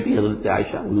ابوبکر کی بیٹی حضرت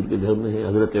عائشہ حضور کے گھر میں ہے،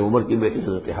 حضرت عمر کی بیٹی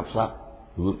حضرت حفصہ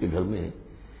حضور کے گھر میں ہے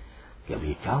کہ اب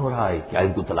یہ کیا ہو رہا ہے، کیا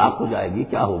ان کو طلاق ہو جائے گی،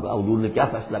 کیا ہوگا، حضور نے کیا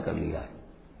فیصلہ کر لیا ہے.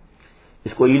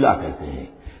 اس کو ایلا کہتے ہیں،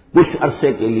 کچھ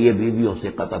عرصے کے لیے بیویوں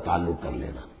سے قطع تعلق کر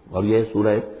لینا. اور یہ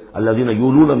سورہ الذین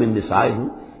یولون من نسائہم،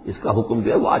 اس کا حکم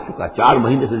جو ہے وہ آ چکا. 4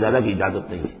 مہینے سے زیادہ کی اجازت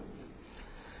نہیں ہے.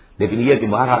 لیکن یہ کہ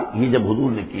بہرحال یہ جب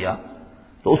حضور نے کیا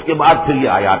تو اس کے بعد پھر یہ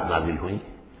آیات نازل ہوئی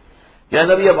کہ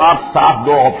نبی اب آپ صاف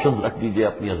 2 آپشن رکھ دیجئے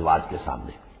اپنی ازواج کے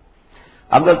سامنے.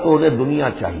 اگر تو انہیں دنیا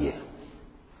چاہیے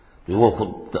تو وہ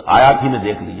خود آیات ہی میں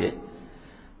دیکھ لیجئے،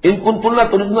 ان کنتن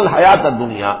تردن الحیات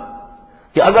الدنیا،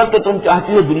 کہ اگر تو تم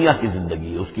چاہتی ہو دنیا کی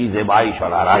زندگی، اس کی زیبائش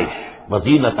اور آرائش،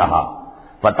 وزینتہا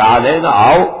فتعالین،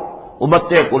 آؤ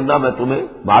امتعکن، میں تمہیں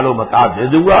مال و متاع دے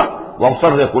دوں گا،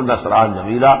 واسرحکن سراحا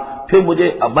جمیلا، پھر میں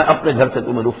اپنے گھر سے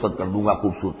تمہیں رخصت کر دوں گا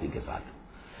خوبصورتی کے ساتھ.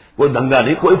 کوئی دنگا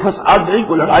نہیں، کوئی فساد نہیں،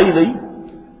 کوئی لڑائی نہیں،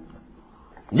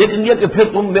 لیکن یہ کہ پھر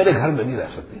تم میرے گھر میں نہیں رہ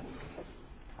سکتے،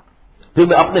 پھر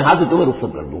میں اپنے ہاتھ سے تمہیں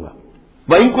رخصت کر دوں گا.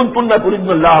 وَإِن كُنتُنَّ تُرِدْنَ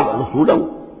اللَّهَ وَرَسُولَهُ،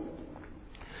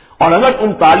 اور اگر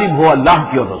تم طالب ہو اللہ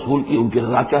کی اور رسول کی، ان کی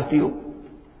رضا چاہتی ہو،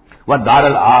 وَالدَّارَ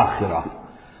الْآخِرَةَ،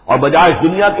 اور بجائے اس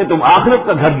دنیا کے تم آخرت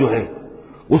کا گھر جو ہے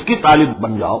اس کی طالب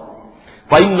بن جاؤ،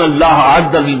 فإن اللہ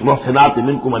أعد للمحسنات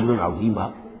منکم اجرا عظیما،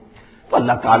 تو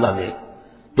اللہ تعالیٰ نے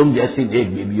تم جیسی نیک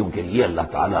بیویوں کے لیے اللہ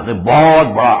تعالیٰ نے بہت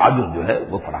بڑا اجر جو ہے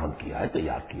وہ فراہم کیا ہے،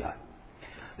 تیار کیا ہے۔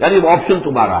 یعنی وہ آپشن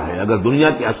تمہارا ہے، اگر دنیا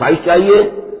کی آسائش چاہیے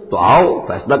تو آؤ،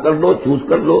 فیصلہ کر لو، چوز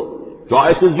کر لو،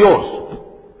 چوائس از یورس۔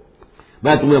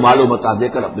 میں تمہیں مال و متاع دے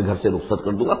کر اپنے گھر سے رخصت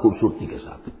کر دوں گا خوبصورتی کے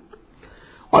ساتھ،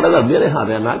 اور اگر میرے ہاں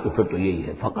رہنا ہے تو پھر تو یہی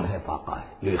ہے، فقر ہے، فاقہ ہے،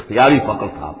 یہ اختیاری فقر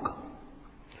تھا آپ کا۔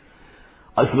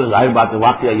 اور اس میں ظاہر بات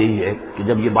واقعہ یہی ہے کہ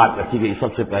جب یہ بات رکھی گئی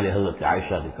سب سے پہلے حضرت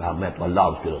عائشہ نے کہا میں تو اللہ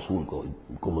اور اس کے رسول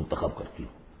کو منتخب کرتی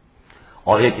ہوں،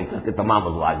 اور ایک ایک کر کے تمام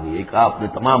ازواج نے یہ کہا، اپنے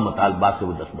تمام مطالبات سے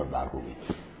وہ دستبردار ہو گئی،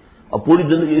 اور پوری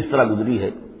زندگی اس طرح گزری ہے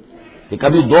کہ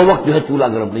کبھی 2 وقت جو ہے چولہا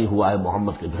گرم نہیں ہوا ہے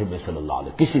محمد کے گھر میں صلی اللہ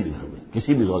علیہ، کسی بھی گھر میں،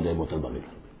 کسی بھی زوجہ محترمہ کے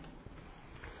گھر میں۔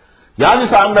 یا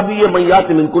نساء النبی من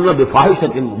یات منکن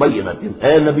بفاحشۃ مبینۃ،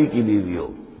 اے نبی کی بیویوں،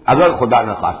 اگر خدا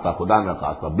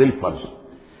نخواستہ بالفرض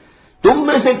تم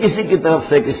میں سے کسی کی طرف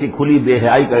سے کسی کھلی بے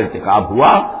حیائی کا ارتکاب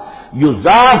ہوا،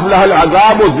 یضاعف لها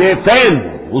العذاب ضعفین،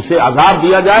 اسے عذاب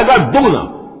دیا جائے گا دگنا،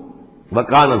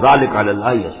 وکان ذلک علی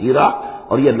اللہ یسیرا،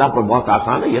 اور یہ اللہ پر بہت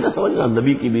آسان ہے، یہ نہ سمجھنا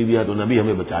نبی کی بیوی ہے تو نبی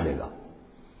ہمیں بچا لے گا۔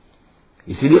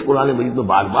 اسی لیے قرآن مجید میں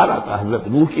بار بار آتا ہے حضرت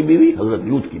نوح کی بیوی، حضرت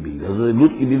لوط کی بیوی، حضرت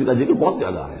لوط کی بیوی کا ذکر بہت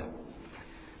زیادہ ہے۔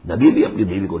 نبی بھی اپنی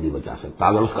بیوی کو نہیں بچا سکتا،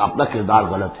 اگر اس کا اپنا کردار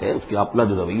غلط ہے، اس کا اپنا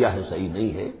جو رویہ ہے صحیح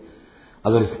نہیں ہے،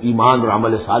 اگر اس ایمان اور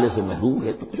عمل صالح سے محروم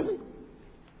ہے تو کچھ نہیں۔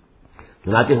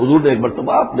 چنانچہ حضور نے ایک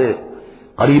مرتبہ اپنے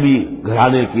قریبی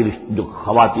گھرانے کی جو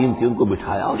خواتین تھیں ان کو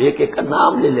بٹھایا اور ایک ایک کا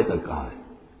نام لے لے کر کہا ہے،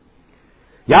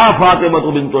 یا فاطمہ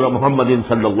بنت محمد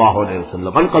صلی اللہ علیہ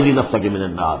وسلم انقذی نفسک من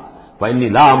النار فانی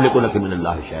لا املک لک من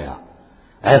اللہ شیئا،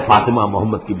 اے فاطمہ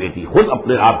محمد کی بیٹی خود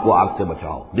اپنے آپ کو آگ سے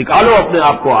بچاؤ، نکالو اپنے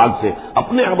آپ کو آگ سے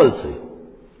اپنے عمل سے،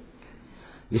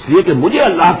 اس لیے کہ مجھے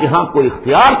اللہ کے ہاں کوئی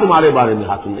اختیار تمہارے بارے میں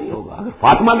حاصل نہیں ہوگا، اگر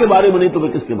فاطمہ کے بارے میں نہیں تو میں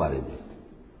کس کے بارے میں؟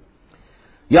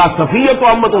 یا صفیہ تو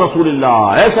امت رسول اللہ،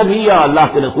 اے صفیہ اللہ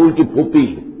کے رسول کی پھوپھی،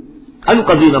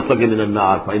 انقذی نفسک من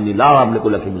النار فانی لا املک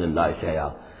لک من اللہ شیئا،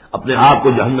 اپنے آپ کو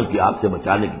جہنم کی آگ سے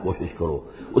بچانے کی کوشش کرو،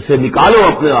 اسے نکالو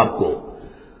اپنے آپ کو،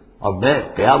 اور میں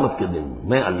قیامت کے دن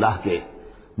میں اللہ کے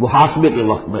محاسبے کے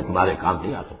وقت میں تمہارے کام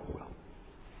نہیں آ سکوں گا۔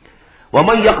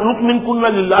 ومن یقنط منکن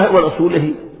للہ ورسولہ،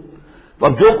 تو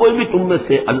اب جو کوئی بھی تم میں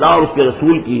سے اللہ اور اس کے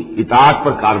رسول کی اطاعت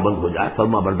پر کاربند ہو جائے،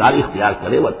 فرما برداری اختیار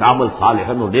کرے، وتعمل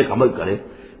صالحا، اور نیک عمل کرے،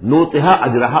 نوتہا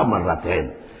اجرہا مرتین،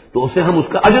 تو اسے ہم اس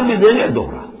کا اجر بھی دیں گے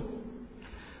دوہرا،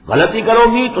 غلطی کرو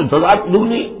گی تو سزا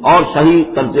دگنی، اور صحیح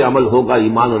طرز عمل ہوگا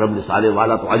ایمان اور عمل صالح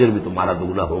والا تو اجر بھی تمہارا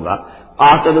دگنا ہوگا۔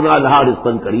 اعتدنا لہا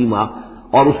رزقا کریما،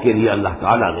 اور اس کے لیے اللہ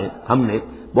تعالیٰ نے ہم نے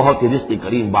بہت ہی رزق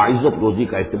کریم باعزت روزی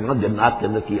کا اہتمام جنات کے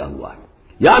اندر کیا ہوا ہے۔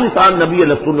 یا نساء نبی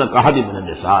لستن کاحد من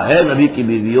النساء، ہے نبی کی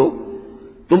بیویوں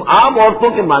تم عام عورتوں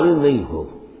کے مانند نہیں ہو،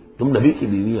 تم نبی کی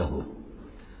بیویاں ہو۔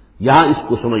 یہاں اس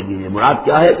کو سمجھ لیجیے، مراد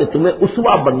کیا ہے کہ تمہیں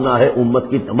اسوہ بننا ہے امت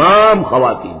کی تمام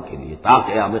خواتین کے لیے تا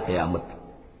قیامت۔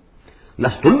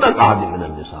 لستن کاحد من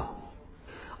النساء،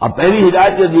 اب پہلی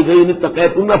ہدایت یہ دی گئی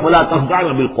اتقیتن فلا تخضعن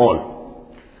بالقول۔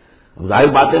 اب ظاہر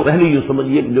بات ہے، پہلی یوں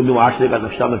سمجھیے کہ جو بھی معاشرے کا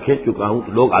نقشہ میں کھینچ چکا ہوں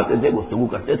کہ لوگ آتے تھے گفتگو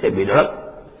کرتے تھے بے دھڑک،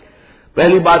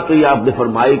 پہلی بات تو یہ آپ نے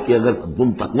فرمائی کہ اگر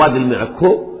تم تقویٰ دل میں رکھو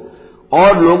اور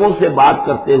لوگوں سے بات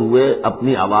کرتے ہوئے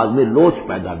اپنی آواز میں لوچ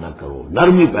پیدا نہ کرو،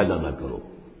 نرمی پیدا نہ کرو۔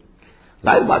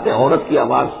 ظاہر بات ہے عورت کی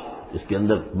آواز اس کے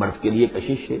اندر مرد کے لیے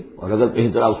کشش ہے، اور اگر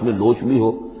کہیں طرح اس میں لوچ بھی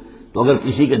ہو تو اگر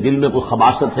کسی کے دل میں کوئی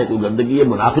خباثت ہے، کوئی گندگی ہے،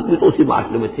 منافق بھی تو اسی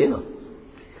معاشرے میں تھے نا،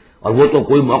 اور وہ تو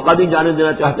کوئی موقع نہیں جانے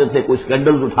دینا چاہتے تھے کوئی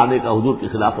اسکینڈل اٹھانے کا حضور کے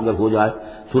خلاف اگر ہو جائے۔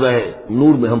 سورہ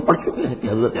نور میں ہم پڑھ چکے ہیں کہ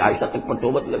حضرت عائشہ تک پر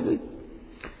توبت لگ گئی۔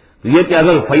 تو یہ کہ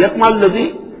اگر فیتما الذی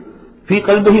فی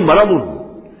قلبہ مرض،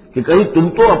 کہ کہیں تم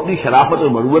تو اپنی شرافت اور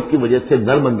مروت کی وجہ سے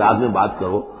نرم انداز میں بات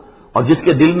کرو، اور جس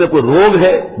کے دل میں کوئی روگ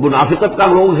ہے، منافقت کا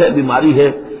روگ ہے، بیماری ہے،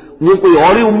 وہ کوئی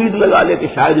اور ہی امید لگا لے کہ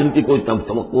شاید ان کی کوئی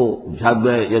توقع، شاید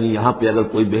میں یعنی یہاں پہ اگر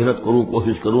کوئی محنت کروں،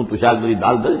 کوشش کروں تو شاید میری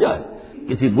دال گل جائے،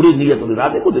 کسی بری نیت اور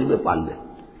ارادے کو دل میں پال لے۔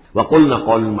 وقلنا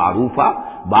قولا معروفا،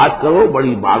 بات کرو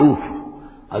بڑی معروف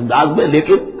انداز میں،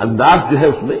 لیکن انداز جو ہے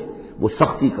اس میں وہ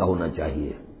سختی کا ہونا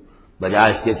چاہیے،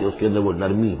 بجائے اس کے کہ اس کے اندر وہ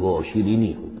نرمی ہو اور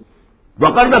شیرینی ہو۔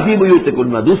 وقرن فی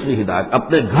بیوتکن، دوسری ہدایت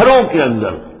اپنے گھروں کے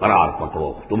اندر قرار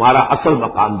پکڑو، تمہارا اصل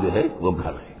مقام جو ہے وہ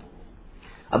گھر ہے۔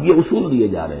 اب یہ اصول دیے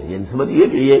جا رہے ہیں، یعنی سمجھیے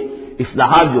کہ یہ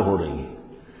اصلاحات جو ہو رہی ہیں،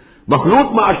 مخلوط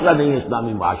معاشرہ نہیں ہے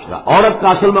اسلامی معاشرہ، عورت کا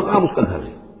اصل مقام اس کا گھر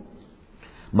ہے،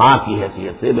 ماں کی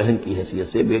حیثیت سے، بہن کی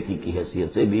حیثیت سے، بیٹی کی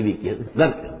حیثیت سے، بیوی کی حیثیت سے،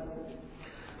 گھر کے اندر۔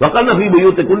 وقرن فی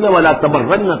بیوتکن ولا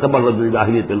تبرجن تبرج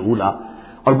الجاہلیۃ الاولی،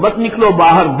 اور مت نکلو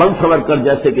باہر بن سور کر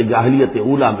جیسے کہ جاہلیت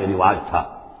اولا میں رواج تھا۔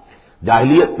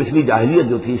 جاہلیت، پچھلی جاہلیت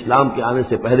جو تھی اسلام کے آنے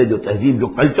سے پہلے جو تہذیب، جو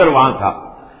کلچر وہاں تھا،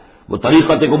 وہ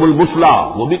طریقتکم المثلی،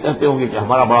 وہ بھی کہتے ہوں گے کہ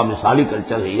ہمارا بڑا مثالی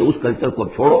کلچر ہے یہ، اس کلچر کو اب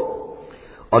چھوڑو.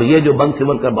 اور یہ جو بند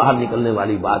سمر کر باہر نکلنے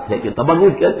والی بات ہے کہ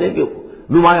تبرج کہتے ہیں کہ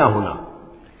نمایاں ہونا،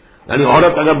 یعنی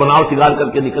عورت اگر بناؤ سگار کر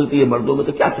کے نکلتی ہے مردوں میں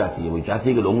تو کیا چاہتی ہے؟ وہ چاہتی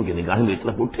ہے کہ لوگوں کی نگاہیں میری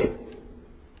طرف اٹھے،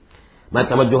 میں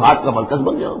توجہات کا مرکز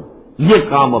بن جاؤں. یہ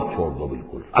کام اب چھوڑ دو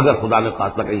بالکل. اگر خدا نے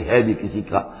خاصہ کہیں ہے بھی کسی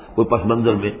کا کوئی پس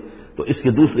منظر میں، تو اس کی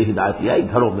دوسری ہدایت یہ ہے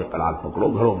گھروں میں قرار پکڑو،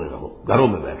 گھروں میں رہو، گھروں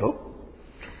میں بیٹھو.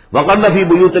 وقرن فی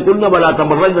بیوتکن ولا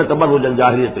تبرجن تبرج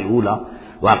الجاہلیۃ الاولی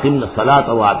واقمن الصلاۃ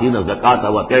وآتین الزکاۃ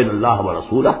واطیعن اللہ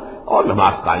ورسولہ، اور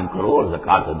نماز قائم کرو اور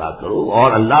زکوٰۃ ادا کرو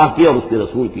اور اللہ کی اور اس کے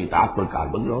رسول کی اطاعت پر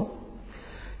کاربند رہو.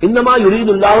 انما یرید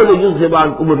اللہ لیذھب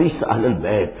عنکم الرجس اہل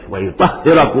البیت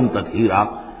ویطہرکم تطہیرا.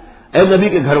 اے نبی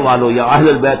کے گھر والوں، یا اہل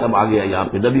البیت اب آ گیا یہاں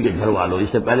پہ نبی کے گھر والوں،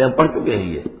 اس سے پہلے ہم پڑھ چکے ہیں.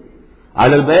 یہ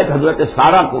اہل البیت حضرت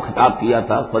سارہ کو خطاب کیا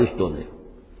تھا فرشتوں نے،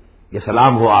 یہ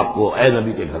سلام ہو آپ کو اے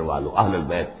نبی کے گھر والوں اہل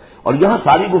البیت. اور یہاں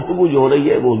ساری گفتگو جو ہو رہی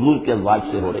ہے وہ حضور کے ازواج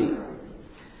سے ہو رہی ہے.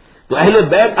 تو اہل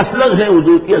بیت اصلاً ہے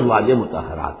حضور کی ازواج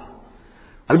مطہرات.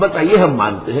 البتہ یہ ہم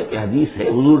مانتے ہیں کہ حدیث ہے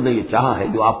حضور نے یہ چاہا ہے،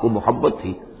 جو آپ کو محبت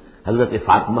تھی حضرت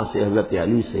فاطمہ سے، حضرت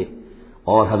علی سے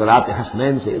اور حضرات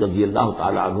حسنین سے رضی اللہ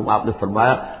تعالی عنہم، آپ نے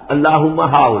فرمایا اللہم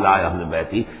ہؤلاء اہل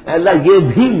بیتی، اے اللہ یہ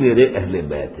بھی میرے اہل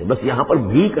بیت ہے. بس یہاں پر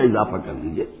بھی کا اضافہ کر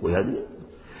لیجئے، کوئی حرج نہیں.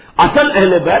 اصل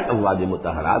اہل بیت ازواج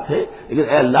مطہرات ہے، لیکن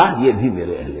اے اللہ یہ بھی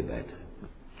میرے اہل بیت ہے.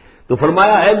 تو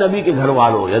فرمایا اے نبی کے گھر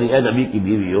والوں، یعنی اے نبی کی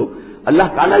بیویوں، اللہ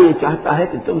تعالیٰ یہ چاہتا ہے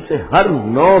کہ تم سے ہر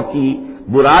نوع کی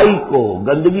برائی کو،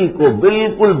 گندگی کو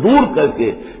بالکل دور کر کے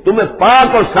تمہیں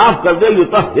پاک اور صاف کر دے.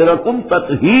 یطہرکم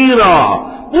تطہیرا،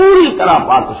 پوری طرح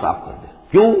پاک اور صاف کر دے.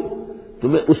 کیوں؟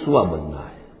 تمہیں اسوہ بننا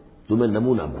ہے، تمہیں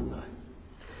نمونہ بننا ہے.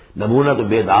 نمونہ تو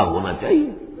بے داغ ہونا چاہیے،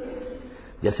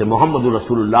 جیسے محمد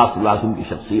رسول اللہ صلی اللہ علیہ وسلم کی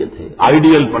شخصیت ہے،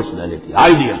 آئیڈیل پرسنالٹی،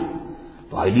 آئیڈیل،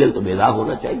 تو آئیڈیل تو بے داغ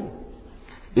ہونا چاہیے.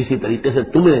 اسی طریقے سے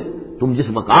تم جس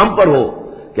مقام پر ہو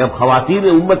کہ اب خواتین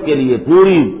امت کے لیے،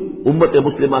 پوری امت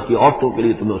مسلمہ کی عورتوں کے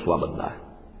لیے تمہیں اسوہ بننا ہے.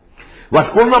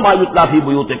 وَاذْكُرْنَ مَا يُتْلَىٰ فِي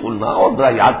بُيُوتِكُنَّ، اور ذرا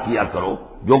یاد کیا کرو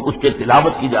جو کچھ کے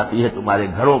تلاوت کی جاتی ہے تمہارے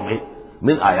گھروں میں،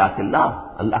 من آیات اللہ،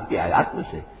 اللہ کے آیات میں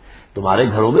سے تمہارے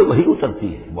گھروں میں وہی اترتی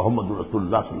ہے محمد رسول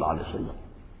اللہ صلی اللہ علیہ وسلم.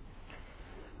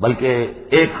 بلکہ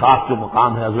ایک خاص جو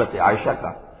مقام ہے حضرت عائشہ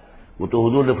کا، وہ تو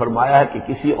حضور نے فرمایا ہے کہ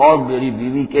کسی اور میری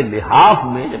بیوی کے لحاف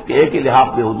میں، جبکہ ایک ہی لحاف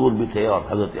میں حضور بھی تھے اور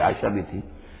حضرت عائشہ بھی تھی،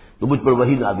 تو مجھ پر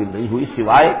وہی نازل نہیں ہوئی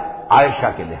سوائے عائشہ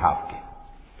کے لحاف کے.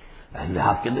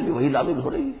 لحاف کے اندر بھی وہی نازل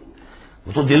ہو رہی ہے.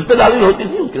 وہ تو دل پہ نازل ہوتی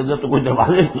تھی، اس کے اندر تو کوئی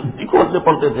دروازے نہیں کھولنے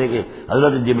پڑتے تھے کہ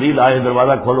حضرت جبریل آئے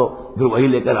دروازہ کھولو پھر وہی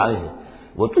لے کر آئے ہیں.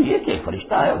 وہ تو یہ کہ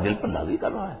فرشتہ ہے اور دل پر نازل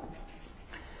کر رہا ہے.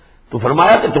 تو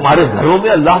فرمایا کہ تمہارے گھروں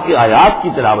میں اللہ کی آیات کی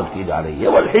تلاوت کی جا رہی ہے،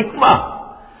 والحکمہ،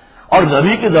 اور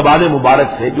نبی کی زبان مبارک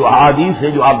سے جو احادیث ہے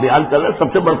جو آپ بیان کر رہے ہیں،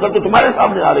 سب سے بڑھ کر تو تمہارے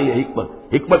سامنے آ رہی ہے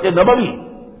حکمت نبوی،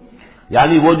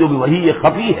 یعنی وہ جو وحی یہ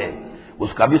خفی ہے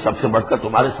اس کا بھی سب سے بڑھ کر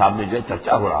تمہارے سامنے جو ہے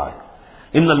چرچا ہو رہا ہے.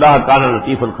 ان اللہ کان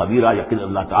لطیفا خبیرا، یقین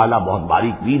اللہ تعالیٰ بہت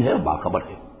باریک بین ہے اور باخبر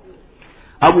ہے.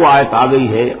 اب وہ آیت آ گئی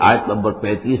ہے، آیت نمبر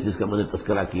 35 جس کا میں نے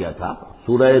تذکرہ کیا تھا،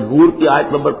 سورہ نور کی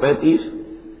آیت نمبر 35.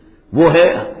 وہ ہے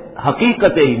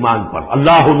حقیقت ایمان پر.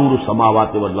 اللہ نور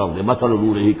السماوات والارض مثل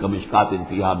نورہ کمشکاۃ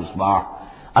فیہا مصباح،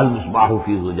 المصباح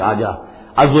فی زجاجہ،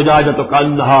 الزجاجۃ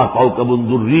کأنہا کوکب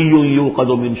درری یوقد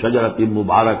من شجرۃ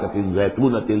مبارکۃ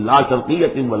زیتونۃ لا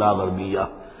شرقیۃ ولا غربیہ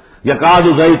یکاد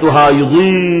زیتها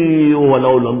یضیء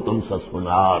ولو لم تمسسہ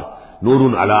نار نور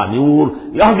علی نور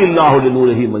یہدی اللہ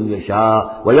لنورہ من یشاء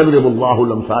ویضرب اللہ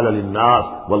الامثال للناس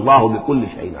واللہ بکل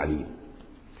شیء علیم.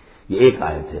 یہ ایک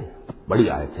آیت ہے، بڑی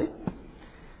آیت ہے.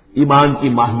 ایمان کی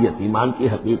ماہیت، ایمان کی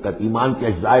حقیقت، ایمان کے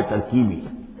اجزاء ترکیبی.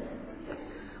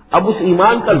 اب اس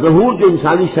ایمان کا ظہور جو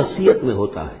انسانی شخصیت میں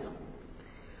ہوتا ہے،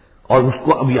 اور اس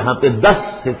کو اب یہاں پہ 10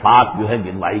 صفات جو ہے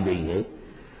گنوائی گئی ہے.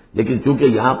 لیکن چونکہ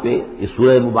یہاں پہ اس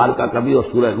سورہ مبارکہ کا بھی اور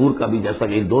سورہ نور کا بھی، جیسا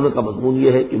کہ ان دونوں کا مضمون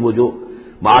یہ ہے کہ وہ جو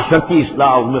معاشرتی اصلاح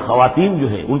اور ان میں خواتین جو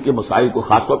ہیں ان کے مسائل کو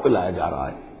خاص طور پہ لایا جا رہا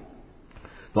ہے.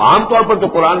 تو عام طور پر تو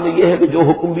قرآن میں یہ ہے کہ جو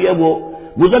حکم بھی ہے وہ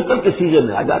مذکر کے سیغے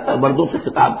میں آ جاتا ہے، مردوں سے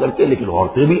خطاب کر کے، لیکن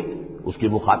عورتیں بھی اس کی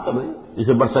مخاطب ہیں.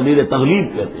 اسے برصغیر تغلیب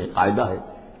کہتے ہیں، قاعدہ ہے.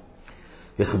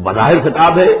 بظاہر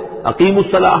خطاب ہے اقیم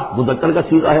الصلاح، مذکر کا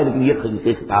سیغہ ہے، لیکن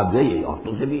یہ خطاب جو ہے یہ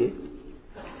عورتوں سے بھی ہے.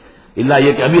 اللہ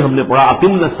یہ کہ ابھی ہم نے پڑھا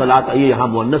اقیمنا الصلاۃ، یہ یہاں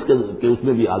مؤنث کے اس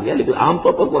میں بھی آ گیا، لیکن عام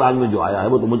طور پر قرآن میں جو آیا ہے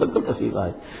وہ تو مذکر کا سیغہ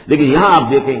ہے. لیکن یہاں آپ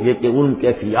دیکھیں گے کہ ان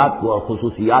کیفیات کو اور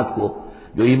خصوصیات کو،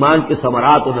 جو ایمان کے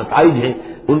ثمرات اور نتائج ہیں،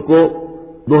 ان کو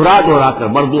دوہرا کر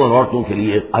مردوں اور عورتوں کے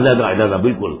لیے علیحدہ علیحدہ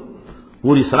بالکل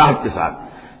پوری صراحت کے ساتھ.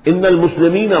 ان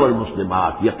المسلمین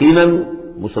والمسلمات، یقیناً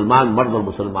مسلمان مرد اور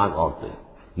مسلمان عورتیں،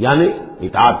 یعنی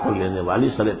اطاعت کر لینے والی،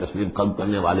 سر تسلیم قلب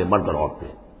کرنے والے مرد اور عورتیں.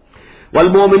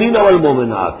 والمومنین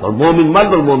والمومنات، اور مومن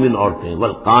مرد اور مومن عورتیں،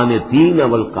 والقانتین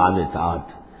والقانتات،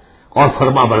 اور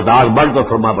فرما بردار مرد اور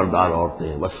فرما بردار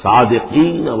عورتیں،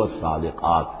 والصادقین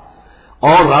والصادقات،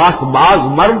 اور راست باز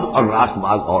مرد اور راست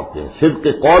باز عورتیں، صدق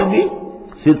قول بھی،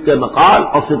 صدق مقال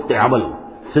اور صدق عمل،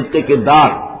 صدق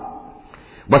کردار،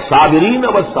 والصابرین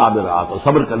والصابرات، اور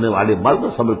صبر کرنے والے مرد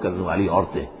اور صبر کرنے والی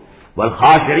عورتیں،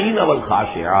 والخاشعین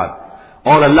والخاشعات،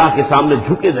 اور اللہ کے سامنے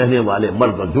جھکے رہنے والے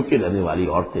مرد اور جھکے رہنے والی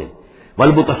عورتیں،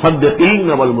 والمتصدقین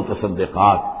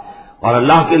والمتصدقات، اور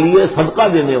اللہ کے لیے صدقہ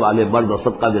دینے والے مرد اور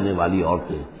صدقہ دینے والی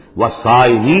عورتیں،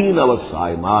 والصائمین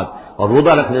والصائمات، اور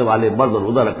روزہ رکھنے والے مرد اور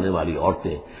روزہ رکھنے والی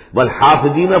عورتیں،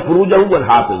 والحافظین فروجہم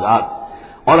والحافظات،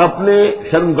 اور اپنے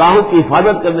شرمگاہوں کی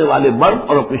حفاظت کرنے والے مرد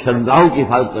اور اپنی شرمگاہوں کی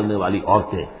حفاظت کرنے والی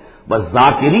عورتیں،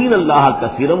 والذاکرین اللہ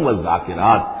کثیرا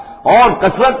والذاکرات، اور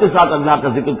کثرت کے ساتھ اللہ کا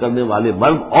ذکر کرنے والے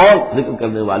مرد اور ذکر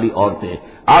کرنے والی عورتیں،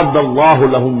 اعد اللہ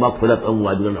لہم مغفرۃ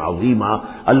واجرا عظیما،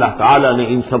 اللہ تعالیٰ نے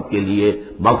ان سب کے لیے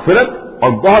مغفرت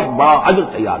اور بہت بڑا اجر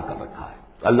تیار کر رکھا ہے۔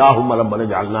 اللہم ربنا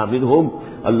اجعلنا منہم،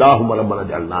 اللہم ربنا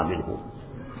اجعلنا منہم۔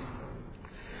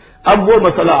 اب وہ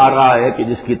مسئلہ آ رہا ہے کہ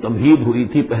جس کی تمہید ہوئی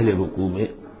تھی پہلے رکوع میں،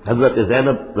 حضرت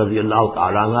زینب رضی اللہ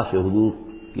تعالی عنہ سے حضور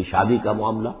کی شادی کا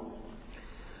معاملہ،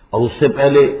 اور اس سے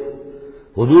پہلے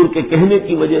حضور کے کہنے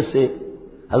کی وجہ سے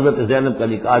حضرت زینب کا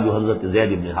نکاح جو حضرت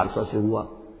زید بن حارثہ سے ہوا،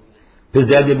 پھر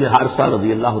زید بن حارثہ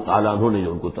رضی اللہ تعالیٰ عنہ نے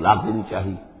جو ان کو طلاق دینی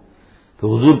چاہیے، تو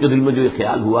حضور کے دل میں جو یہ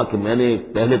خیال ہوا کہ میں نے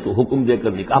پہلے تو حکم دے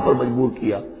کر نکاح پر مجبور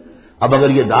کیا، اب اگر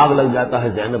یہ داغ لگ جاتا ہے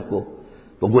زینب کو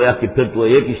تو گویا کہ پھر تو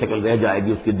ایک ہی شکل رہ جائے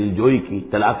گی اس کی دلجوئی کی،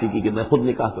 تلافی کی، کہ میں خود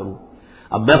نکاح کروں۔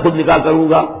 اب میں خود نکاح کروں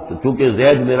گا تو چونکہ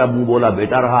زید میرا منہ بولا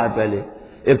بیٹا رہا ہے پہلے،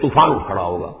 ایک طوفان کھڑا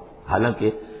ہوگا، حالانکہ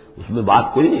اس میں بات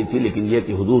کوئی نہیں تھی، لیکن یہ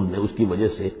کہ حضور نے اس کی وجہ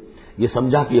سے یہ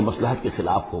سمجھا کہ یہ مصلحت کے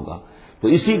خلاف ہوگا، تو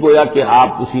اسی گویا کہ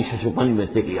آپ اسی ششپنج میں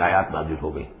تھے کہ آیات نازل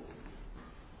ہو گئی۔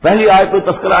 پہلی آیت میں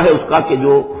تذکرہ ہے اس کا کہ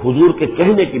جو حضور کے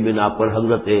کہنے کی بنا پر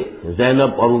حضرت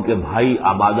زینب اور ان کے بھائی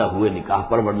آمادہ ہوئے نکاح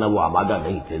پر، ورنہ وہ آمادہ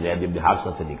نہیں تھے زید بن حارثہ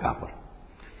سے نکاح پر۔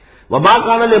 وما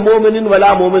كان لمؤمن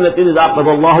ولا مؤمنة اذا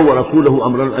قضى الله ورسوله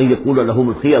امرا ان يكون لهم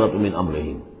الخيرة من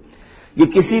امرهم، یہ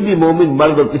کسی بھی مومن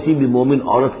مرد اور کسی بھی مومن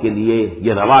عورت کے لیے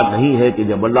یہ روا نہیں ہے کہ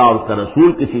جب اللہ اور اس کا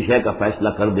رسول کسی شے کا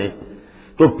فیصلہ کر دیں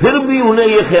تو پھر بھی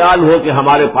انہیں یہ خیال ہو کہ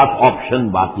ہمارے پاس آپشن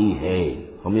باقی ہے،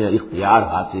 ہمیں اختیار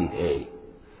حاصل ہے۔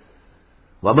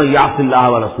 وَمَن يَعْصِ اللَّهَ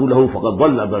وَرَسُولَهُ فَقَدْ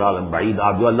ضَلَّ ضَلَالًا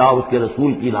بَعِيدًا، جو اللہ اور اس کے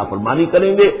رسول کی نافرمانی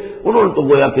کریں گے انہوں نے تو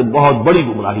گویا کہ بہت بڑی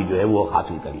گمراہی جو ہے وہ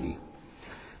حاصل کر لی۔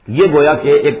 یہ گویا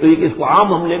کہ ایک تو یہ کہ اس کو عام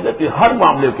ہم لیں گے تو یہ ہر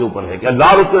معاملے کے اوپر ہے کہ اللہ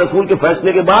اور اس کے رسول کے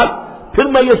فیصلے کے بعد پھر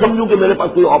میں یہ سمجھوں کہ میرے پاس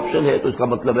کوئی آپشن ہے تو اس کا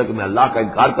مطلب ہے کہ میں اللہ کا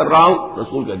انکار کر رہا ہوں،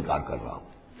 رسول کا انکار کر رہا ہوں۔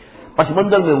 پس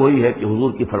منظر میں وہی ہے کہ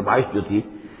حضور کی فرمائش جو تھی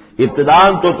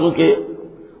ابتداءً تو چونکہ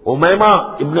امیمہ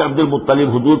ابن عبد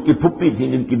المطلب حضور کی پھپھی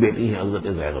تھی جن کی بیٹی ہیں حضرت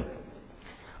زینب،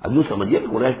 اب یوں سمجھیے کہ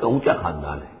قریش کا اونچا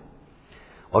خاندان ہے،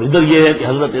 اور ادھر یہ ہے کہ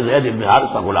حضرت زید ابن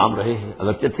حارثہ غلام رہے ہیں،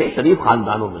 اگرچہ تھے شریف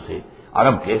خاندانوں میں سے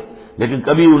عرب کے، لیکن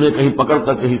کبھی انہیں کہیں پکڑ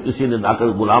کر کہیں کسی نے لا کر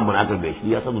غلام بنا کر بیچ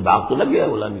لیا تھا تو داغ تو لگ گیا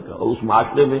غلامی کا، اور اس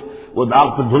معاشرے میں وہ داغ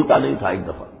پھر دھلتا نہیں تھا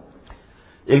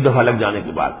ایک دفعہ لگ جانے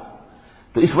کے بعد۔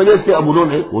 تو اس وجہ سے اب انہوں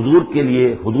نے حضور کے لیے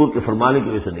حضور کے فرمانے کی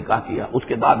وجہ سے نکاح کیا، اس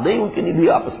کے بعد نہیں ان کی نبھی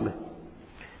آپس میں،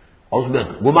 اور اس میں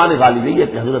گمان غالب یہی ہے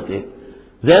کہ حضرت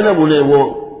زینب انہیں وہ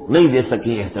نہیں دے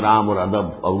سکی احترام اور ادب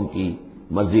اور ان کی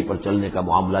مرضی پر چلنے کا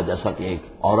معاملہ، جیسا کہ ایک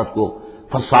عورت کو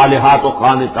فالصالحات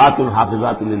قانتات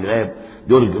حافظات للغیب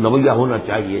جو رویہ ہونا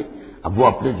چاہیے، اب وہ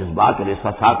اپنے جذبات اور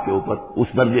احساسات کے اوپر اس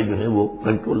درجے جو ہے وہ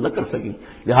کنٹرول نہ کر سکی،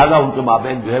 لہذا ان کے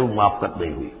مابین جو ہے وہ موافقت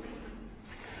نہیں ہوئی۔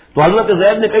 تو حضرت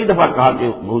زید نے کئی دفعہ کہا کہ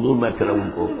حضور میں پھر ان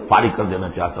کو فارغ کر دینا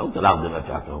چاہتا ہوں، طلاق دینا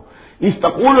چاہتا ہوں۔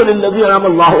 استقول للذی انعم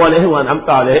اللہ علیہ وانعمت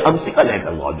علیہ امسک علیک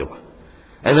زوجک،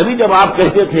 اے نبی جب آپ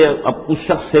کہتے تھے اب اس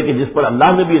شخص سے کہ جس پر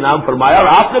اللہ نے بھی انعام فرمایا اور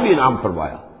آپ نے بھی انعام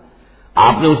فرمایا،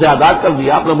 آپ نے اسے آزاد کر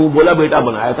دیا، اپنا منہ بولا بیٹا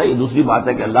بنایا تھا، یہ دوسری بات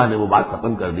ہے کہ اللہ نے وہ بات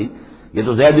ختم کر دی، یہ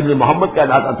تو زید ابن محمد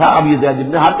کہلاتا تھا، اب یہ زید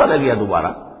ابن حارثہ رہ گیا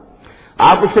دوبارہ۔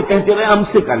 آپ اس سے کہتے رہے ہم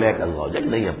سے کلیک زوجک،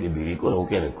 نہیں اپنی بیوی کو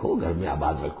روکے رکھو، گھر میں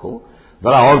آباد رکھو،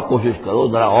 ذرا اور کوشش کرو،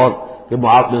 ذرا اور کہ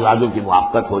مزاجوں کی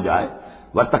موافقت ہو جائے،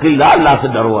 واتقی اللہ، اللہ سے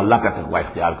ڈرو، اللہ کا تقوی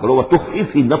اختیار کرو، وتخفی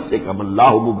فی نفسک ما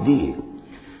اللہ مبدیہ،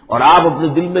 اور آپ اپنے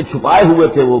دل میں چھپائے ہوئے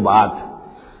تھے وہ بات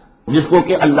جس کو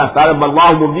کہ اللہ تعالیٰ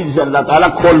اللہ مبدی جسے اللہ تعالیٰ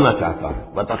کھولنا چاہتا ہے،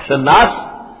 وتخشی الناس،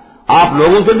 آپ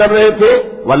لوگوں سے ڈر رہے تھے،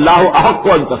 واللہ احق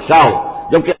ان تخشاہ،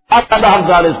 جبکہ آپ زیادہ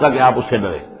حقدار ہے اس کا کہ آپ اس سے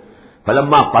ڈرے۔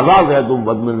 فلما قضى زید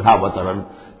منها وطرا،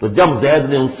 تو جب زید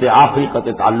نے اس سے آخری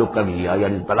قطع تعلق کر لیا،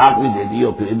 یعنی طلاق بھی دے دی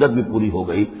اور پھر عدت بھی پوری ہو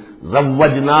گئی،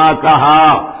 زوجناکہا،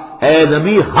 اے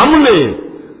نبی ہم نے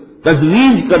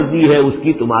تزویج کر دی ہے اس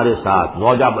کی تمہارے ساتھ،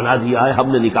 زوجہ بنا دیا ہے،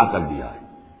 ہم نے نکاح کر دیا ہے۔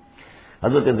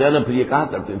 حضرت زینب پھر یہ کہا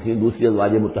کرتی تھیں دوسری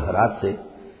ازواج مطہرات سے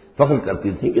فخر کرتی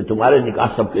تھی کہ تمہارے نکاح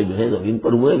سب کے جو ہے زمین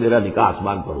پر ہوئے، میرا نکاح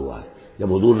آسمان پر ہوا ہے۔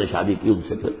 جب حضور نے شادی کی ان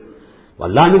سے پھر تو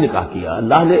اللہ نے نکاح کیا،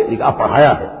 اللہ نے نکاح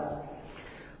پڑھایا ہے۔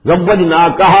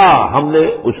 زوجناکہا، ہم نے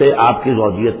اسے آپ کی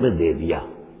زوجیت میں دے دیا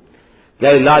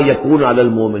کہ لا یکون علی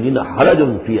المؤمنین حرج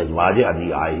فی ازواج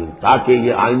ادعیائہم، تاکہ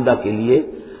یہ آئندہ کے لیے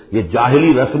یہ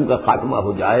جاہلی رسم کا خاتمہ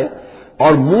ہو جائے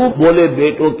اور منہ بولے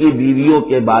بیٹوں کی بیویوں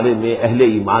کے بارے میں اہل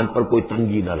ایمان پر کوئی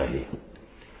تنگی نہ رہے۔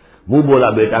 منہ بولا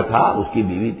بیٹا تھا، اس کی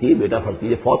بیوی تھی، بیٹا فرض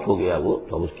کیجیے فوت ہو گیا وہ،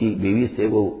 تو اس کی بیوی سے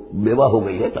وہ بیوہ ہو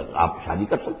گئی ہے، تب آپ شادی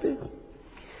کر سکتے ہیں۔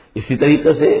 اسی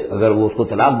طریقے سے اگر وہ اس کو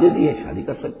طلاق دے دی ہے شادی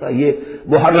کر سکتا ہے۔ یہ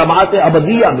محرمات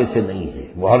ابدیہ میں سے نہیں ہے،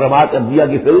 محرمات ابدیہ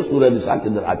کی فہرست سورہ نساء کے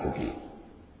اندر آ چکی ہے۔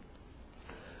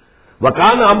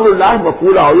 وکان امر اللہ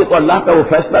مفعولا، اور یہ تو اللہ کا وہ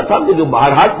فیصلہ تھا کہ جو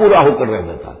بہرحال پورا ہو کر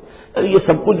رہنا تھا۔ یہ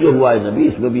سب کچھ جو ہوا ہے نبی،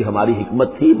 اس میں بھی ہماری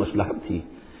حکمت تھی، مصلحت تھی۔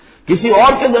 کسی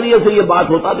اور کے ذریعے سے یہ بات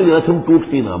ہوتا تو یہ رسم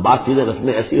ٹوٹتی نہ۔ بعض چیزیں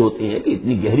رسمیں ایسی ہوتی ہیں کہ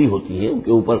اتنی گہری ہوتی ہیں، ان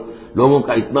کے اوپر لوگوں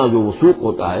کا اتنا جو وثوق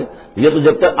ہوتا ہے، یہ تو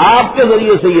جب تک آپ کے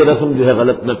ذریعے سے یہ رسم جو ہے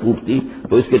غلط نہ ٹوٹتی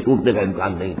تو اس کے ٹوٹنے کا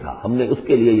امکان نہیں تھا۔ ہم نے اس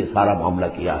کے لیے یہ سارا معاملہ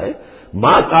کیا ہے۔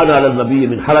 ما کان علی النبی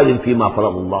من حرج فیما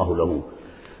فرض اللہ له،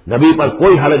 نبی پر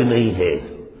کوئی حرج نہیں ہے،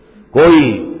 کوئی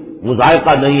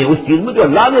مذائقہ نہیں ہے اس چیز میں جو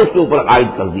اللہ نے اس کے اوپر عائد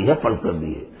کر دی ہے، فرض کر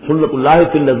دی ہے۔ سنت اللہ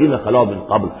فی الذین خلوا من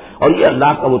قبل، اور یہ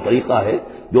اللہ کا وہ طریقہ ہے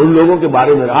جو ان لوگوں کے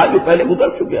بارے میں رہا جو پہلے گزر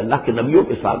چکے۔ اللہ کے نبیوں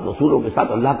کے ساتھ، رسولوں کے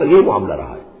ساتھ اللہ کا یہ معاملہ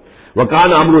رہا ہے۔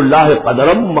 وکان امر اللہ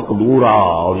قدرا مقدورا،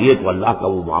 اور یہ تو اللہ کا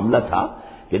وہ معاملہ تھا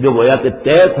کہ جو گویا کہ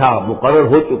طے تھا، مقرر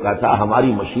ہو چکا تھا،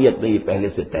 ہماری مشیت میں یہ پہلے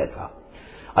سے طے تھا۔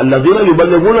 الذین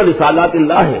یبلغون رسالات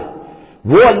اللہ،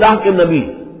 وہ اللہ کے نبی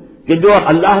کہ جو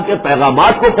اللہ کے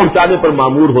پیغامات کو پہنچانے پر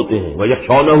مامور ہوتے ہیں،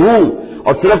 وَيَخْشَوْنَهُ،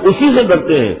 اور صرف اسی سے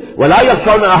ڈرتے ہیں، وَلَا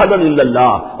يَخْشَوْنَ أَحَدًا إِلَّا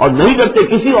اللَّهَ، اور نہیں ڈرتے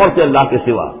کسی اور سے اللہ کے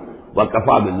سوا،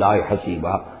 وَكَفَىٰ بِاللَّهِ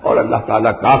حَسِيبًا، اور اللہ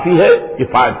تعالیٰ کافی ہے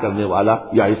کفایت کرنے والا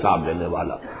یا حساب لینے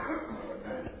والا۔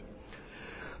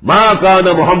 مَا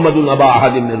كَانَ مُحَمَّدٌ أَبَا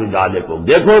أَحَدٍ مِّن رِجَالِكُمْ،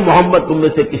 دیکھو محمد تم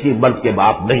میں سے کسی مرد کے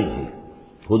باپ نہیں ہے۔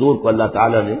 حضور کو اللہ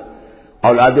تعالیٰ نے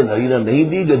اولاد نرینہ نہیں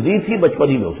دی، جو دی تھی بچپن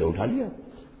ہی میں اسے اٹھا لیا۔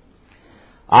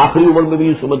 آخری عمر میں بھی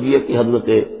یہ سمجھ لیا کہ حضرت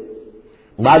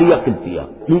ماریہ قبطیہ،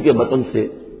 ان کے بطن سے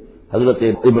حضرت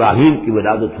ابراہیم کی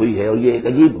ولادت ہوئی ہے۔ اور یہ ایک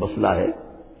عجیب مسئلہ ہے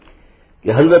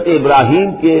کہ حضرت ابراہیم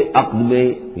کے عقد میں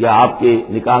یا آپ کے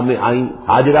نکاح میں آئیں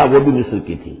ہاجرہ، وہ بھی مصر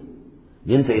کی تھی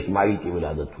جن سے اسماعیل کی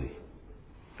ولادت ہوئی۔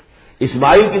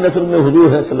 اسماعیل کی نسل میں حضور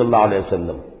ہے صلی اللہ علیہ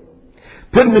وسلم،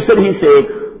 پھر مصر ہی سے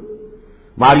ایک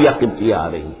ماریہ قبطیہ آ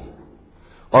رہی ہے،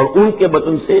 اور ان کے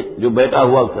بطن سے جو بیٹا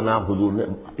ہوا اس کا نام حضور نے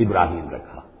ابراہیم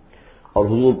رکھا۔ اور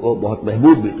حضور کو بہت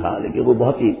محبوب بھی تھا، لیکن وہ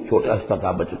بہت ہی چھوٹا سا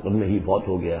تھا، بچپن میں ہی فوت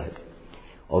ہو گیا ہے،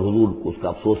 اور حضور کو اس کا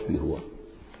افسوس بھی ہوا۔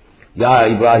 یا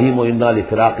ابراہیم و انا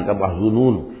لفراقک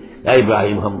محزونون، یا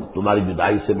ابراہیم ہم تمہاری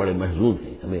جدائی سے بڑے محزون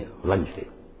ہیں، ہمیں رنج ہے۔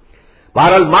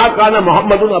 بہرحال ما کان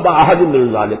محمد ابا احد من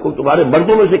رجالکم، تمہارے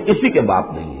مردوں میں سے کسی کے باپ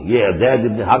نہیں ہے۔ یہ زید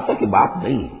بن حارثہ کے باپ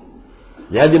نہیں ہے۔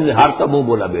 زید بن حارثہ منہ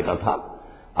بولا بیٹا تھا،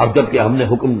 اب جب کہ ہم نے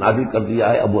حکم نازل کر دیا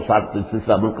ہے اب وہ ساتھ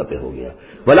سلسلہ منقطع ہو گیا۔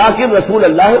 ولکن رسول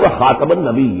اللہ و خاتم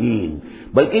النبیین،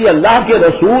 بلکہ یہ اللہ کے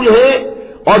رسول ہیں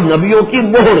اور نبیوں کی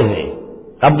مہر ہیں۔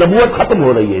 اب نبوت ختم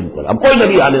ہو رہی ہے ان پر، اب کوئی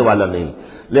نبی آنے والا نہیں،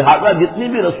 لہذا جتنی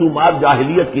بھی رسومات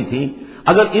جاہلیت کی تھیں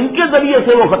اگر ان کے ذریعے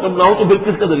سے وہ ختم نہ ہو تو پھر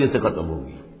کس کے ذریعے سے ختم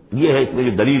ہوگی؟ یہ ہے اس میں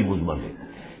جو دلیل مضمر ہے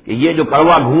کہ یہ جو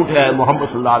کڑوا گھونٹ ہے محمد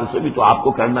صلی اللہ علیہ وسلم بھی تو آپ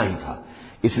کو کرنا ہی تھا،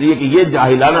 اس لیے کہ یہ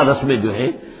جاہلانہ رسمیں جو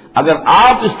ہیں اگر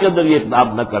آپ اس کے اندر یہ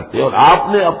اقدام نہ کرتے اور آپ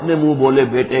نے اپنے منہ بولے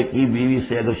بیٹے کی بیوی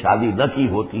سے اگر شادی نہ کی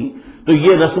ہوتی تو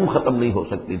یہ رسم ختم نہیں ہو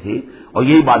سکتی تھی۔ اور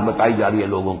یہی بات بتائی جا رہی ہے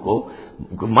لوگوں کو،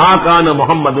 ما کان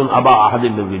محمد ابا احد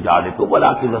من رجالکم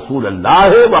ولکن رسول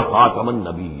اللہ و خاتم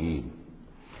النبیین،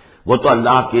 وہ تو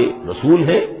اللہ کے رسول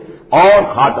ہیں اور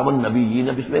خاتم النبیین۔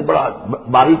 اب اس میں بڑا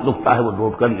باریک نقطہ ہے، وہ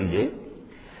نوٹ کر لیجئے۔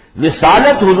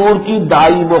 رسالت حضور کی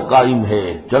دائم و قائم ہے،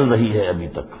 چل رہی ہے ابھی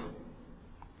تک۔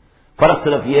 فرق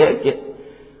صرف یہ ہے کہ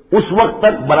اس وقت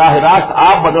تک براہ راست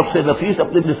آپ بنفس نفیس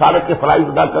اپنی رسالت کے فرائض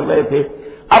ادا کر رہے تھے،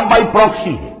 اب بائی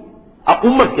پراکسی ہے، اب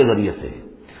امت کے ذریعے سے ہے۔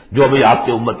 جو بھی آپ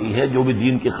کے امتی ہیں، جو بھی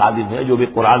دین کے خادم ہیں، جو بھی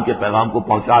قرآن کے پیغام کو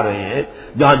پہنچا رہے ہیں،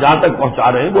 جہاں تک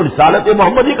پہنچا رہے ہیں وہ رسالت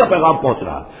محمدی کا پیغام پہنچ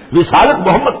رہا ہے، رسالت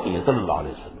محمد کی ہے صلی اللہ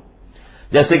علیہ وسلم۔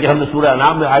 جیسے کہ ہم نے سورہ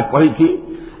انعام میں آیت پڑھی تھی،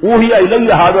 اوحی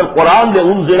الی ھذا القرآن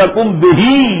لانذرکم بہ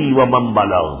ومن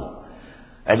بلغ،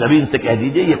 اے نبی ان سے کہہ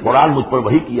دیجئے یہ قرآن مجھ پر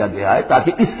وحی کیا گیا ہے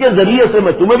تاکہ اس کے ذریعے سے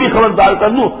میں تمہیں بھی خبردار کر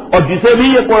دوں اور جسے بھی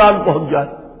یہ قرآن پہنچ جائے۔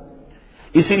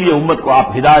 اسی لیے امت کو آپ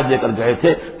ہدایت دے کر گئے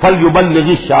تھے، فلیبلغ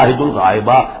الشاہد الغائب،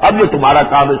 اب یہ تمہارا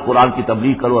کام ہے اس قرآن کی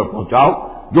تبلیغ کرو اور پہنچاؤ،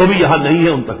 جو بھی یہاں نہیں ہے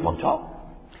ان تک پہنچاؤ۔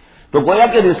 تو گویا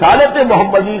کہ رسالت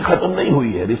محمدی ختم نہیں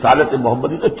ہوئی ہے، رسالت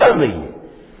محمدی تو چل رہی ہے،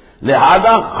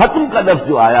 لہذا ختم کا لفظ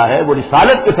جو آیا ہے وہ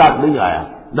رسالت کے ساتھ نہیں آیا،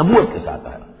 نبوت کے ساتھ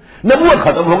آیا۔ نبوت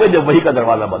ختم ہو گئی جب وحی کا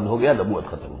دروازہ بند ہو گیا، نبوت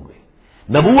ختم ہو گئی۔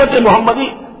 نبوت محمدی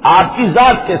آپ کی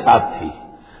ذات کے ساتھ تھی،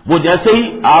 وہ جیسے ہی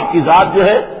آپ کی ذات جو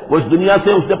ہے وہ اس دنیا سے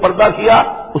اس نے پردہ کیا،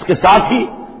 اس کے ساتھ ہی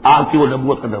آپ کی وہ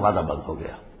نبوت کا دروازہ بند ہو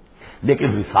گیا۔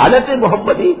 لیکن رسالت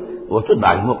محمدی وہ تو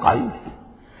دائم و قائم ہے۔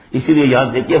 اسی لیے یاد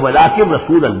دیکھیے ولیکن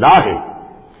رسول اللہ ہے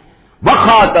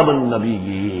وخاتم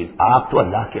النبیین، آپ تو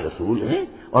اللہ کے رسول ہیں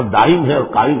اور دائم ہیں اور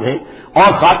قائم ہیں،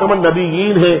 اور خاتم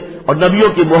النبیین ہے اور نبیوں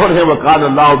کی مہر ہے، وکان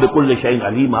اللہ بکل شیء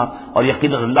علیما، اور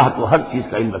یقیناً اللہ تو ہر چیز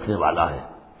کا علم رکھنے والا ہے۔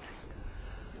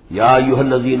 یا ایھا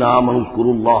الذین آمنوا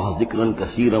اذکروا اللہ ذکرا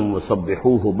کثیرا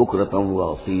وسبحوہ بکرۃ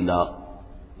واصیلا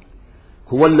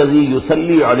هو الذی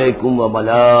یصلی علیکم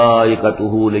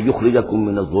وملائکتہ لیخرجکم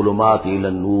من الظلمات الی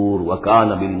النور وکان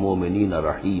بالمؤمنین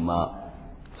رحیما۔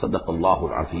 صدق اللہ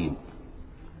العظیم۔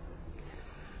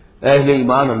 اہل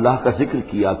ایمان اللہ کا ذکر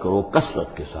کیا کرو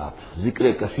کثرت کے ساتھ۔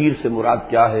 ذکر کثیر سے مراد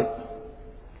کیا ہے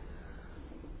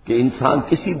کہ انسان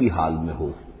کسی بھی حال میں ہو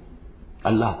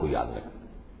اللہ کو یاد رکھے۔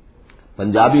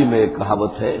 پنجابی میں ایک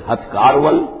کہاوت ہے، ہتھ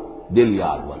کارول دل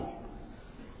یارول۔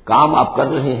 کام آپ کر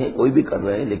رہے ہیں، کوئی بھی کر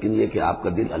رہے ہیں، لیکن یہ کہ آپ کا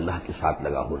دل اللہ کے ساتھ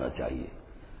لگا ہونا چاہیے۔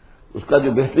 اس کا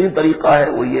جو بہترین طریقہ ہے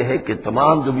وہ یہ ہے کہ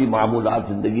تمام جو بھی معمولات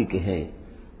زندگی کے ہیں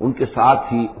ان کے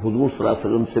ساتھ ہی حضور صلی اللہ علیہ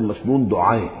وسلم سے مسنون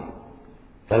دعائیں ہیں۔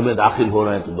 گھر میں داخل ہو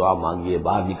رہے ہیں تو دعا مانگیے،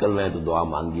 باہر نکل رہے ہیں تو دعا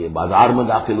مانگیے، بازار میں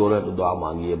داخل ہو رہے ہیں تو دعا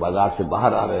مانگیے، بازار سے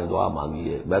باہر آ رہے ہیں دعا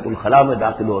مانگیے، بیت الخلاء میں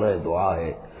داخل ہو رہے ہیں دعا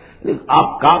ہے۔ لیکن آپ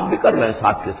کام بھی کر رہے ہیں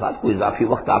ساتھ کے ساتھ، کوئی اضافی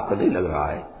وقت آپ کا نہیں لگ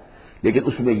رہا ہے، لیکن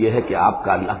اس میں یہ ہے کہ آپ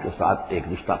کا اللہ کے ساتھ ایک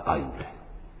رشتہ قائم رہے۔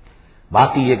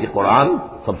 باقی یہ کہ قرآن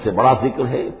سب سے بڑا ذکر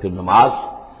ہے، پھر نماز،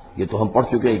 یہ تو ہم پڑھ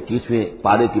چکے ہیں 21ویں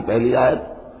پارے کی پہلی آیت،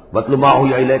 وَاتْلُ مَا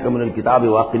أُوحِيَ إِلَيْكَ مِنَ الْكِتَابِ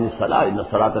وَأَقِمِ الصَّلَاةَ إِنَّ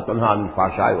الصَّلَاةَ تَنْهَىٰ عَنِ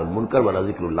الْفَحْشَاءِ وَالْمُنكَرِ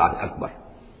وَلَذِكْرُ اللَّهِ أَكْبَرُ۔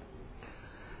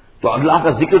 تو اللہ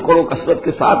کا ذکر کرو کثرت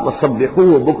کے ساتھ،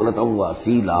 وَسَبِّحُوهُ بُكْرَةً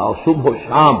وَأَصِيلًا، اور صبح و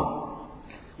شام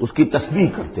اس کی تسبیح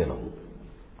کرتے رہو۔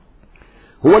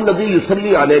 هُوَ الَّذِي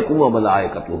يُصَلِّي عَلَيْكُمْ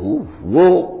وَمَلَائِكَتُهُ، وہ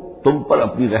تم پر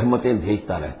اپنی رحمتیں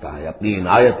بھیجتا رہتا ہے، اپنی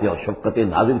عنایتیں اور شفقتیں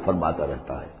نازل فرماتا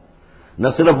رہتا ہے، نہ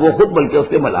صرف وہ خود بلکہ اس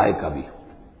کے ملائکہ بھی۔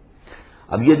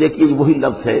 اب یہ دیکھیے وہی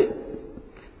لفظ ہے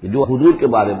جو حضور کے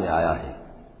بارے میں آیا ہے،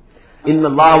 ان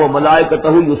اللہ و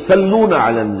ملائکتہ یصلون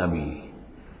علی النبی،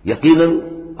 یقیناً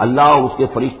اللہ اور اس کے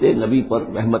فرشتے نبی پر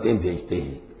رحمتیں بھیجتے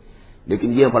ہیں۔ لیکن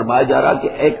یہ فرمایا جا رہا کہ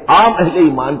ایک عام اہل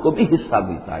ایمان کو بھی حصہ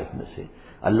ملتا ہے اس میں سے،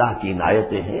 اللہ کی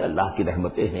عنایتیں ہیں، اللہ کی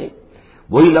رحمتیں ہیں،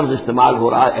 وہی لفظ استعمال ہو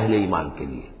رہا ہے اہل ایمان کے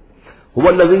لیے۔ هو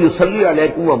الذی یصلی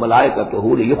علیکم وملائکتہ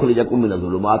لیخرجکم من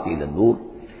الظلمات الی النور،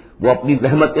 وہ اپنی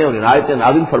رحمتیں اور عنایتیں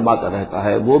نازل فرماتا رہتا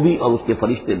ہے، وہ بھی اور اس کے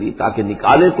فرشتے بھی، تاکہ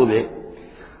نکالے تمہیں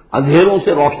اندھیروں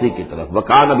سے روشنی کی طرف۔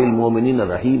 وکان بالمؤمنین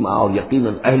رحیما، اور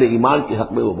یقیناً اہل ایمان کے حق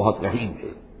میں وہ بہت رحیم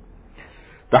ہے۔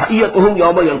 تحیتہم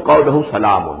یوم یلقونہ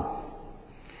سلام،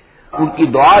 ان کی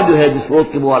دعا جو ہے جس روز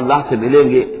کہ وہ اللہ سے ملیں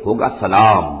گے ہوگا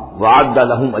سلام۔ وعد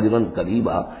لہم اجرا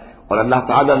کریما، اور اللہ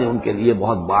تعالیٰ نے ان کے لیے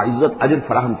بہت باعزت اجر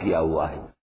فراہم کیا ہوا ہے۔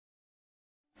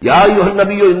 یا ایھا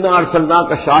النبی انا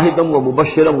ارسلناک شاہدا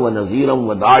ومبشرا ونذیرا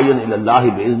وداعیا الی اللہ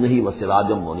باذنہ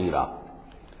وسراجا منیرا۔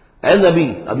 اے نبی،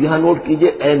 اب یہاں نوٹ کیجئے،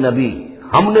 اے نبی،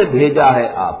 ہم نے بھیجا ہے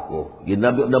آپ کو۔ یہ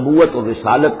نبوت اور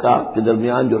رسالت کا کے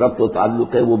درمیان جو ربط و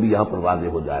تعلق ہے وہ بھی یہاں پر واضح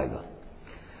ہو جائے گا۔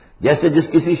 جیسے جس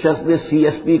کسی شخص نے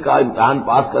CSP کا امتحان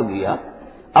پاس کر لیا،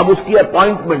 اب اس کی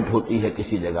اپوائنٹمنٹ ہوتی ہے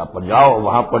کسی جگہ پر، جاؤ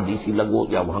وہاں پر DC لگو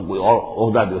یا وہاں کوئی اور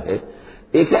عہدہ جو ہے،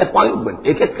 ایک ہے اپوائنٹمنٹ،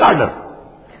 ایک ہے کارڈر۔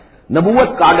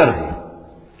 نبوت کارڈر ہے،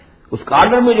 اس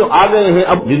کارڈر میں جو آ گئے ہیں،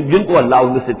 اب جن کو اللہ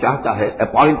ان میں سے چاہتا ہے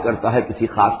اپوائنٹ کرتا ہے کسی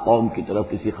خاص قوم کی طرف،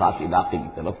 کسی خاص علاقے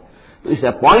کی طرف، تو اس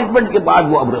اپوائنٹمنٹ کے بعد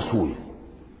وہ اب رسول ہے۔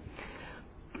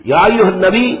 یا ایھا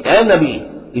النبی، اے نبی،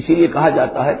 اسی لیے کہا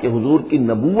جاتا ہے کہ حضور کی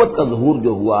نبوت کا ظہور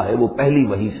جو ہوا ہے وہ پہلی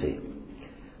وحی سے۔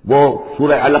 وہ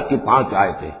سورہ علق کی 5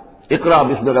 آیتیں، اقرأ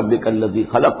بسم ربک الذی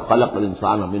خلق، خلق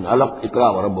الانسان من علق، اقرأ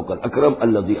وربک الاکرم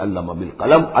الذی علم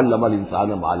بالقلم، علم الانسان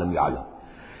ما لم یعلم۔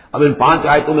 اب ان 5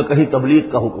 آیتوں میں کہیں تبلیغ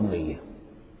کا حکم نہیں ہے،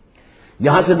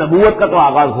 یہاں سے نبوت کا تو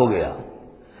آغاز ہو گیا،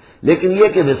 لیکن یہ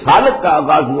کہ رسالت کا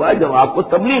آغاز ہوا ہے جب آپ کو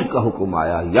تبلیغ کا حکم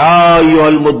آیا، یا ایھا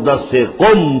المدثر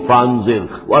قم فانذر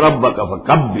وربک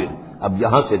فکبر۔ اب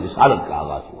یہاں سے رسالت کا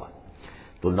آغاز ہوا،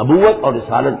 تو نبوت اور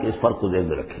رسالت کے اس فرق کو ذہن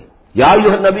میں رکھیں۔ یا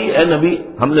ایھا النبی، اے نبی،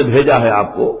 ہم نے بھیجا ہے آپ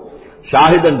کو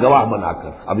شاہداً گواہ بنا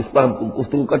کر۔ اب اس پر ہم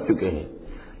گفتگو کر چکے ہیں،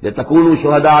 لتکونوا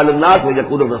شہداء علی الناس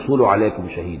ویکون الرسول علیکم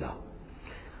شہیدا،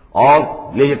 اور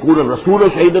لیکون الرسول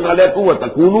شہیدا علیکم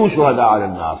وتکونوا شہداء علی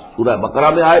الناس، سورہ بقرہ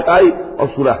میں آیت آئی اور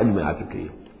سورہ حج میں آ چکی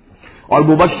ہے۔ اور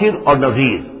مبشر اور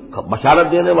نذیر،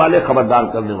 بشارت دینے والے، خبردار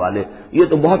کرنے والے، یہ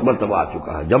تو بہت مرتبہ آ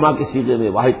چکا ہے، جمع کے صیغے میں،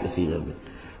 واحد کے صیغے میں۔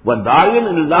 وَدَاعِيًا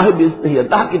إِلَى اللَّهِ بِإِذْنِهِ،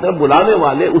 اللہ کی طرف بلانے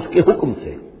والے اس کے حکم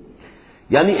سے.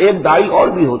 یعنی ایک داعی اور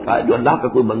بھی ہوتا ہے جو اللہ کا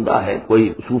کوئی بندہ ہے، کوئی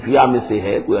صوفیاء میں سے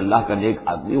ہے، کوئی اللہ کا نیک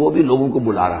آدمی، وہ بھی لوگوں کو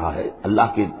بلا رہا ہے اللہ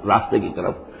کے راستے کی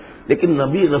طرف. لیکن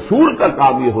نبی رسول کا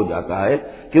کام یہ ہو جاتا ہے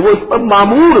کہ وہ اس پر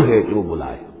مامور ہے کہ وہ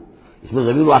بلائے. اس میں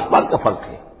زمین و آسمان کا فرق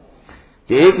ہے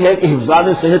کہ ایک ہے کہ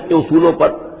حفظان صحت کے اصولوں پر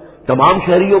تمام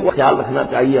شہریوں کو خیال رکھنا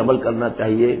چاہیے، عمل کرنا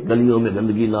چاہیے، گلیوں میں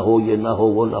گندگی نہ ہو، یہ نہ ہو،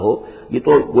 وہ نہ ہو، یہ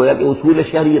تو گویا کہ اصول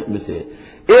شہریت میں سے.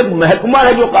 ایک محکمہ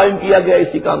ہے جو قائم کیا گیا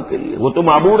اسی کام کے لیے، وہ تو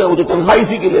مامور ہے، وہ تو تنخواہ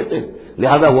اسی کی لیتے ہیں،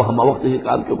 لہذا وہ ہم وقت اسی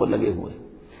کام کے اوپر لگے ہوئے ہیں.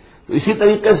 تو اسی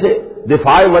طریقے سے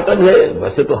دفاع وطن ہے،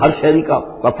 ویسے تو ہر شہری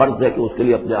کا فرض ہے کہ اس کے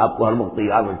لیے اپنے آپ کو ہر وقت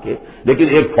تیار رکھے، لیکن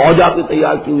ایک فوج آپ نے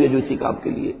تیار کی ہوئی ہے جو اسی کام کے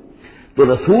لیے. تو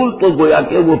رسول تو گویا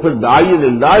کہ وہ پھر داعی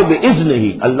اللہ باذنہ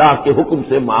ہی، اللہ کے حکم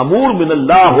سے مامور من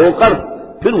اللہ ہو کر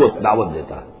پھر وہ دعوت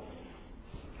دیتا ہے.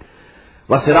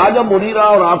 وسراجا منیرا،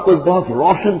 اور آپ کو ایک بہت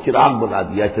روشن چراغ بنا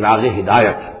دیا، چراغ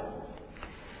ہدایت.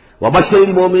 وبشر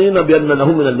المؤمنین بان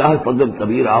لهم من اللہ فضلا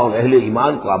کبیرا، اور اہل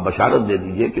ایمان کو آپ بشارت دے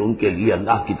دیجئے کہ ان کے لیے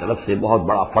اللہ کی طرف سے بہت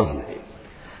بڑا فضل ہے.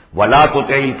 ولا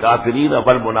تطع الکافرین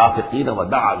والمنافقین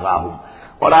ودع اذاهم،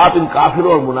 اور آپ ان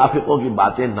کافروں اور منافقوں کی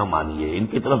باتیں نہ مانیے، ان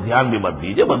کی طرف دھیان بھی مت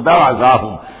دیجیے. ودع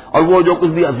اذاهم، اور وہ جو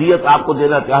کچھ بھی اذیت آپ کو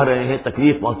دینا چاہ رہے ہیں،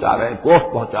 تکلیف پہنچا رہے ہیں، کوفت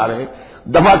پہنچا رہے ہیں،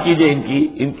 دفع کیجیے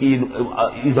ان کی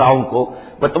ایذاؤں کو.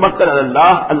 وتوکل علی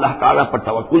اللہ، اللہ تعالیٰ پر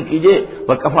توکل کیجیے.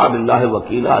 وکفی باللہ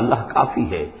وکیلا، اللہ کافی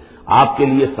ہے آپ کے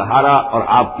لیے سہارا، اور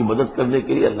آپ کی مدد کرنے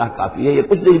کے لیے اللہ کافی ہے. یہ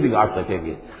کچھ نہیں بگاڑ سکیں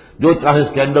گے. جو چاہے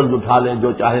اسکینڈل اٹھا لیں،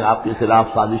 جو چاہے آپ کے خلاف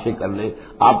سازشیں کر لیں،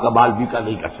 آپ کا بال بیکا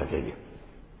نہیں کر سکیں گے.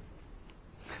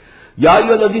 یا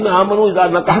ایھا الذین آمنوا اذا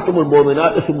نکحتم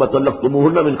المؤمنات ثم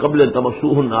طلقتموهن من قبل ان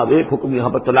تمسوهن، اب ایک حکم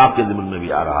یہاں پر طلاق کے ضمن میں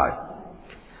بھی آ رہا ہے.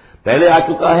 پہلے آ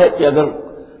چکا ہے کہ اگر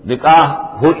نکاح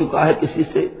ہو چکا ہے کسی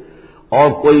سے اور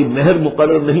کوئی مہر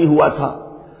مقرر نہیں ہوا تھا،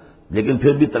 لیکن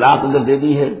پھر بھی طلاق اگر دے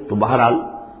دی ہے تو بہرحال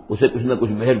اسے کچھ نہ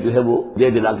کچھ مہر جو ہے وہ دے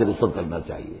دلا کے رخصت کرنا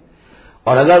چاہیے.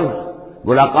 اور اگر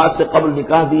ملاقات سے قبل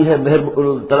نکاح دی ہے، مہر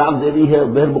طلاق دے دی ہے،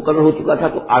 مہر مقرر ہو چکا تھا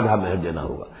تو آدھا مہر دینا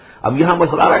ہوگا. اب یہاں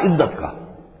مسئلہ آ رہا عدت کا.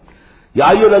 یا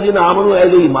ایھا الذین آمنوا،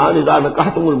 اہل ایمان، اذا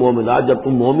نکحتم المؤمنات، جب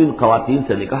تم مومن خواتین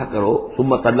سے نکاح کرو،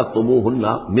 ثم طلقتموهن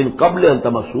من قبل ان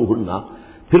تمسوهن،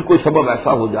 پھر کوئی سبب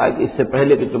ایسا ہو جائے کہ اس سے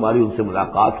پہلے کہ تمہاری ان سے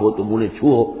ملاقات ہو، تم انہیں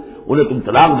چھو، انہیں تم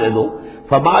طلاق دے دو،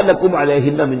 فما لکم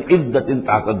علیہن من عدۃ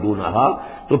تعتدونها،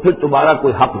 تو پھر تمہارا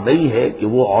کوئی حق نہیں ہے کہ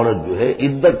وہ عورت جو ہے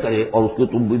عدت کرے اور اس کو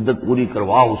تم عدت پوری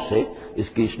کرواؤ اس سے،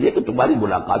 اس لیے کہ تمہاری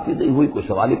ملاقات ہی نہیں ہوئی، کوئی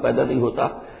سوال ہی پیدا نہیں ہوتا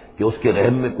کہ اس کے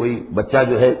رحم میں کوئی بچہ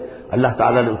جو ہے اللہ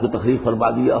تعالیٰ نے اس کو تخلیق فرما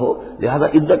دیا ہو. لہذا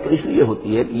عدت تو اس لیے ہوتی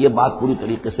ہے کہ یہ بات پوری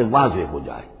طریقے سے واضح ہو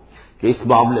جائے کہ اس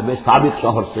معاملے میں سابق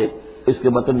شوہر سے اس کے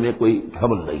وطن میں کوئی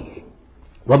حمل نہیں ہے.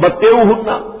 ومتعوہن،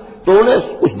 تو انہیں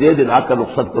کچھ دے دلا کر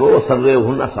رخصت کرو.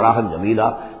 وسرحوہن سراحا جمیلا،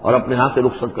 اور اپنے ہاں سے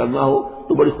رخصت کرنا ہو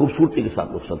تو بڑی خوبصورتی کے ساتھ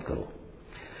رخصت کرو.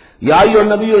 یا ایھا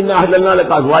النبی انا احللنا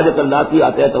لک ازواجک اللاتی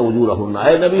آتیت اجورہن،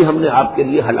 اے نبی ہم نے آپ کے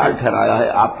لیے حلال ٹھہرایا ہے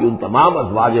آپ کی ان تمام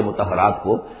ازواج مطہرات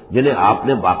کو جنہیں آپ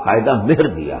نے باقاعدہ مہر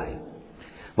دیا ہے.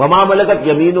 وما ملکت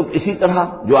یمینک، اسی طرح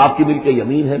جو آپ کی ملک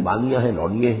یمین ہے، بانیاں ہیں،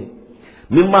 لونیاں ہیں.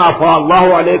 مما افاء اللہ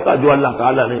علیک، جو اللہ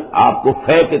تعالیٰ نے آپ کو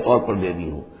فے کے طور پر دے دی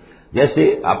ہوں. جیسے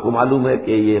آپ کو معلوم ہے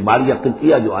کہ یہ ماریہ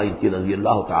قبطیہ جو آئی تھی رضی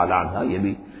اللہ تعالیٰ عنہ، یہ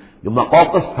بھی جو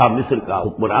مقوقس تھا مصر کا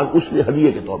حکمران، اس نے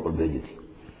ہدیے کے طور پر بھیجی تھی.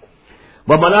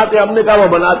 وہ بناتے امنے کا، وہ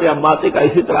بناتے اماتے کا،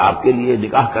 اسی طرح آپ کے لیے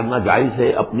نکاح کرنا جائز ہے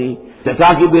اپنی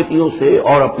چچا کی بیٹیوں سے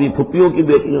اور اپنی پھپھیوں کی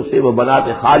بیٹیوں سے. وہ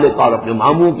بناتے خالے کا، اور اپنے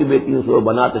ماموں کی بیٹیوں سے. وہ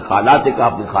بناتے خالاتے کا،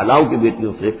 اپنی خالاؤں کی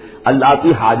بیٹیوں سے.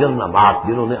 اللاتی ہاجرن معک،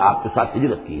 جنہوں نے آپ کے ساتھ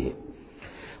ہجرت کی ہے.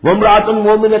 وامرأۃ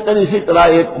مومنۃ، اسی طرح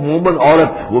ایک مومن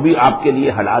عورت وہ بھی آپ کے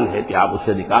لیے حلال ہے کہ آپ اس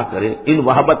سے نکاح کریں. ان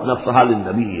وہبت نفسہا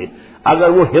للنبی، اگر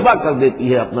وہ ہبہ کر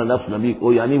دیتی ہے اپنا نفس نبی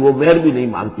کو، یعنی وہ مہر بھی نہیں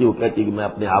مانگتی، وہ کہتی کہ میں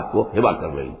اپنے آپ کو ہبہ کر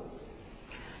رہی ہوں.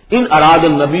 ان اراد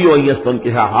النبی ان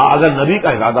یستنکحھا، اگر نبی کا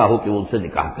ارادہ ہو کہ وہ ان سے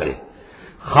نکاح کرے.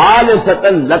 خالصۃ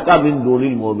لک من دون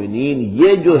المؤمنین،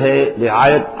 یہ جو ہے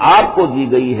رعایت آپ کو دی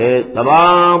گئی ہے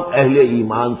تمام اہل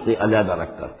ایمان سے علیحدہ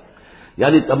رکھ کر،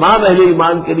 یعنی تمام اہل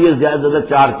ایمان کے لیے زیادہ زیادہ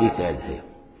 4 کی قید ہے،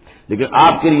 لیکن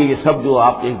آپ کے لیے یہ سب جو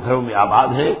آپ کے گھروں میں آباد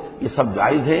ہیں یہ سب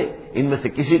جائز ہے. ان میں سے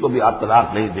کسی کو بھی آپ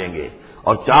طلاق نہیں دیں گے،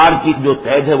 اور 4 کی جو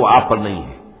قید ہے وہ آپ پر نہیں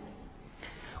ہے.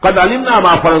 قد علمنا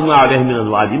ما فرضنا علیہم من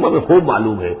ازواجہم، ہمیں خوب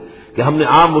معلوم ہے کہ ہم نے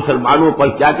عام مسلمانوں پر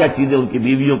کیا کیا چیزیں ان کی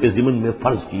بیویوں کے ضمن میں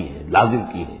فرض کی ہیں، لازم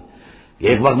کی ہیں.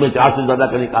 ایک وقت میں 4 سے زیادہ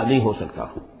کا نکاح نہیں ہو سکتا.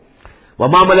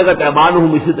 وما ملکت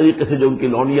ایمانہم، اسی طریقے سے جو ان کی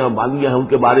لونیاں مانیاں ہیں ان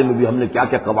کے بارے میں بھی ہم نے کیا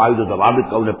کیا قواعد و ضوابط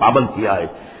کا انہیں پابند کیا ہے.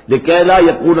 لکہ لا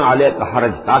یکون علیک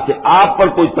حرج، تاکہ آپ پر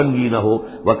کوئی تنگی نہ ہو.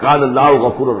 وکان اللہ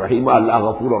غفور الرحیم، اللہ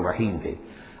غفور الرحیم ہے.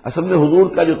 اصل میں حضور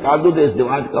کا جو تعدد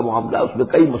ازدواج کا معاملہ اس میں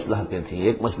کئی مصلحتیں تھیں.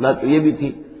 ایک مسئلہ تو یہ بھی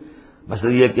تھی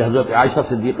مثلا یہ کہ حضرت عائشہ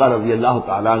صدیقہ رضی اللہ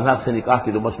تعالیٰ عنہ سے نکاح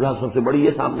کی جو مسئلہ سب سے بڑی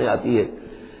یہ سامنے آتی ہے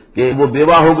کہ وہ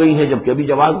بیوہ ہو گئی ہیں جبکہ ابھی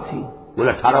جوان تھی، وہ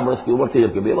 18 برس کی عمر تھی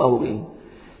جبکہ بیوہ ہو گئی ہیں،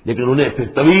 لیکن انہیں پھر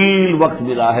طویل وقت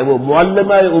ملا ہے، وہ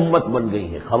معلمہ امت بن گئی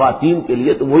ہیں۔ خواتین کے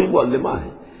لیے تو وہی معلمہ ہے،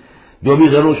 جو بھی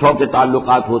زر و شوق کے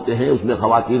تعلقات ہوتے ہیں اس میں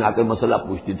خواتین آ کر مسئلہ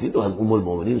پوچھتی تھی تو ام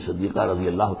المومنین صدیقہ رضی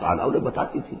اللہ تعالیٰ انہیں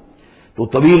بتاتی تھی۔ تو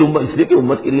طویل عمر اس لیے کہ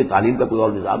امت کے لیے تعلیم کا کوئی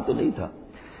اور نظام تو نہیں تھا۔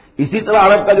 اسی طرح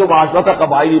عرب کا جو معاشرہ تھا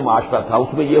قبائلی معاشرہ تھا،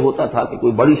 اس میں یہ ہوتا تھا کہ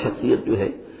کوئی بڑی شخصیت جو ہے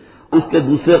اس کے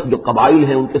دوسرے جو قبائل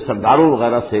ہیں ان کے سرداروں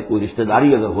وغیرہ سے کوئی رشتہ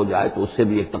داری اگر ہو جائے تو اس سے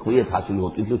بھی ایک تقویت حاصل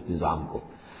ہوتی تھی اس نظام کو۔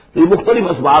 تو یہ مختلف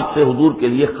اسباب سے حضور کے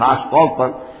لیے خاص طور پر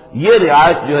یہ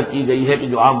رعایت جو ہے کی گئی ہے کہ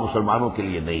جو عام مسلمانوں کے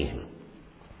لیے نہیں ہے۔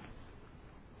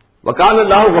 وکان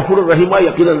اللہ غفور الرحیم،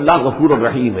 یقین اللہ غفور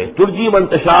الرحیم ہے۔ ترجی من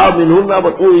تشاء منہن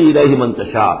وتؤوی الیہ من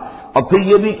تشاء، اور پھر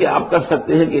یہ بھی کہ آپ کر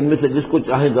سکتے ہیں کہ ان میں سے جس کو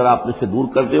چاہیں ذرا اپنے سے دور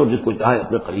کر دیں اور جس کو چاہیں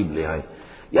اپنے قریب لے آئیں،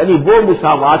 یعنی وہ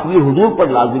مساوات بھی حضور پر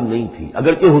لازم نہیں تھی،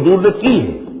 اگرچہ حضور نے کی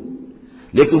ہے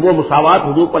لیکن وہ مساوات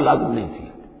حضور پر لازم نہیں تھی،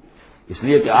 اس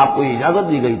لیے کہ آپ کو یہ اجازت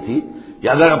دی گئی تھی کہ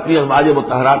اگر اپنی ازواج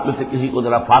مطہرات میں سے کسی کو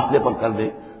ذرا فاصلے پر کر دیں،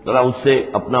 ذرا اس سے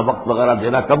اپنا وقت وغیرہ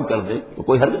دینا کم کر دیں تو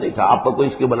کوئی حرج نہیں تھا، آپ پر کوئی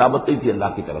اس کی ملامت نہیں تھی اللہ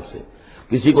کی طرف سے۔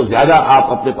 کسی کو زیادہ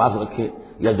آپ اپنے پاس رکھیں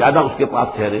یا زیادہ اس کے پاس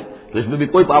ٹھہرے تو اس میں بھی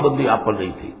کوئی پابندی آپ پر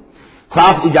نہیں تھی،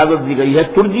 صاف اجازت دی گئی ہے۔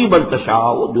 ترجی من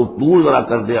تشاء، جو دور ذرا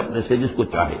کر دے اپنے سے جس کو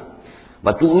چاہے،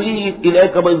 وتؤوی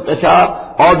الیک من تشاء،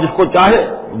 اور جس کو چاہے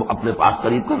اپنے پاس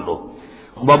قریب کر لو،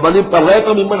 ومن ابتغیت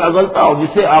ممن عزلت، اور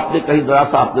جسے آپ نے کہیں ذرا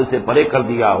سا اپنے سے پرے کر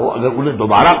دیا ہو اگر انہیں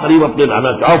دوبارہ قریب اپنے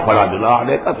لانا چاہو فلا جناح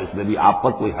علیک، تو اس میں بھی آپ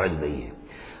پر کوئی حرج نہیں ہے۔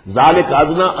 ذالک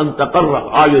ادنیٰ ان تقر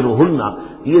اعینہن،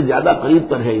 یہ زیادہ قریب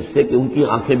تر ہے اس سے کہ ان کی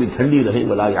آنکھیں بھی ٹھنڈی رہیں،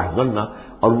 ولا یحزن،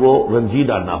 اور وہ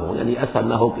رنجیدہ نہ ہو، یعنی ایسا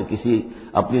نہ ہو کہ کسی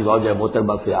اپنی زوجہ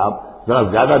محترمہ سے آپ ذرا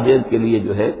زیادہ دیر کے لیے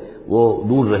جو ہے وہ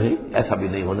دور رہیں، ایسا بھی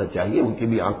نہیں ہونا چاہیے، ان کی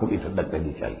بھی آنکھوں کی ٹھنڈک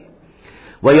رہنی چاہیے۔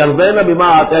 وَيَرْضَيْنَ بِمَا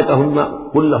آتَيْتَهُنَّ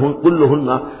كُلُّهُنَّ،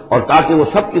 اور تاکہ وہ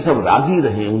سب کی سب راضی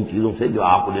رہیں ان چیزوں سے جو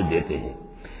آپ انہیں دیتے ہیں۔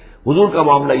 حضور کا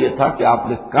معاملہ یہ تھا کہ آپ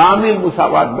نے کامل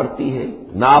مساوات برتی ہے،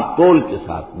 ناپ تول کے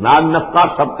ساتھ، نان نفقہ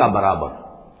سب کا برابر،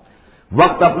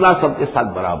 وقت اپنا سب کے ساتھ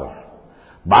برابر،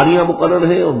 باریاں مقرر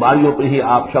ہیں اور باریوں پہ ہی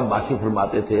آپ شب باشی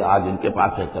فرماتے تھے، آج ان کے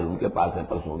پاس ہے، کل ان کے پاس ہے،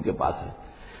 پرسوں ان کے پاس ہے۔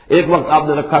 ایک وقت آپ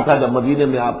نے رکھا تھا جب مدینے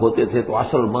میں آپ ہوتے تھے تو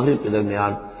عصر اور مغرب کے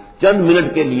درمیان چند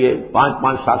منٹ کے لیے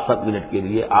 5-5 7-7 منٹ کے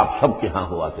لیے آپ سب کے ہاں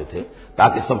ہو آتے تھے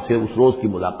تاکہ سب سے اس روز کی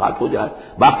ملاقات ہو جائے۔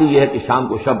 باقی یہ ہے کہ شام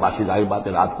کو شب باشی، ظاہر بات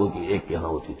ہے رات کو کہ ایک کے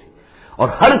ہاں ہوتی تھی، اور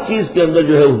ہر چیز کے اندر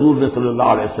جو ہے حضور نے صلی اللہ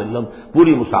علیہ وسلم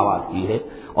پوری مساوات کی ہے،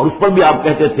 اور اس پر بھی آپ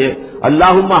کہتے تھے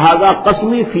اللہم ھذا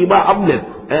قسمی فیما املک،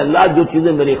 اے اللہ جو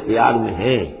چیزیں میرے اختیار میں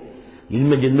ہیں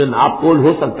جن میں ناپ تول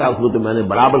ہو سکتا ہے اس میں تو میں نے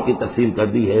برابر کی تقسیم کر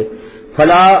دی ہے،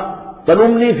 فلا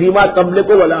تلمنی فیما تملک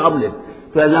ولا املک،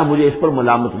 تو اللہ مجھے اس پر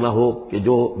ملامت نہ ہو کہ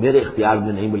جو میرے اختیار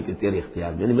میں نہیں بلکہ تیرے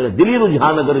اختیار میں، یعنی میرا دلی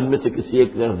رجحان اگر ان میں سے کسی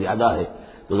ایک طرف زیادہ ہے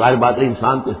تو ظاہر بات ہے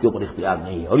انسان کو اس کے اوپر اختیار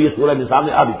نہیں ہے، اور یہ سورہ نساء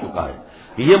میں آ بھی چکا ہے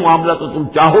کہ یہ معاملہ تو تم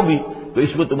چاہو بھی تو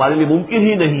اس میں تمہارے لیے ممکن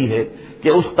ہی نہیں ہے کہ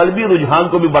اس قلبی رجحان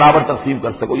کو بھی برابر تقسیم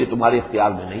کر سکو، یہ تمہارے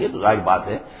اختیار میں نہیں ہے، تو ظاہر بات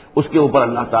ہے اس کے اوپر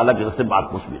اللہ تعالیٰ کی طرف سے بات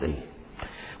کچھ بھی نہیں ہے۔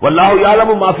 واللہ یعلم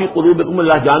ما فی قلوبکم،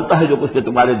 اللہ جانتا ہے جو کچھ کہ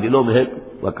تمہارے دلوں میں ہے،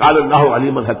 وقال اللہ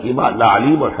علیما حکیما، اللہ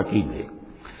علیم اور حکیم ہے۔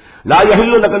 لا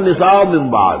یحل لک النساء من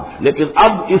بعد، لیکن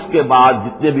اب اس کے بعد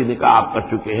جتنے بھی نکاح آپ کر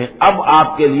چکے ہیں اب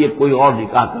آپ کے لیے کوئی اور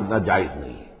نکاح کرنا جائز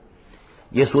نہیں ہے۔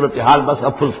 یہ صورتحال بس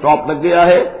اب فل سٹاپ لگ گیا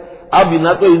ہے، اب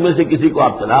نہ تو ان میں سے کسی کو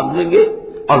آپ طلاق دیں گے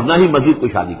اور نہ ہی مزید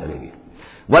کوئی شادی کریں گے،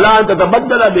 ولا ان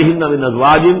تتبدل بهن من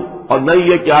ازواج، اور نہ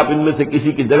یہ کہ آپ ان میں سے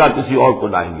کسی کی جگہ کسی اور کو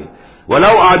لائیں گے،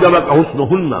 ولو اعجبک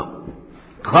حسنهن،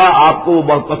 خواہ آپ کو وہ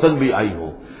بہت پسند بھی آئی ہو،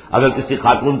 اگر کسی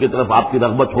خاتون کی طرف آپ کی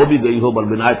رغبت ہو بھی گئی ہو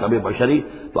بالبناء طب بشری،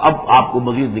 تو اب آپ کو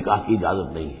مزید نکاح کی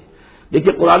اجازت نہیں ہے۔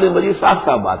 دیکھیے قرآن مجید صاف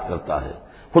صاف بات کرتا ہے،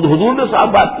 خود حضور نے صاف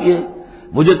بات کی ہے،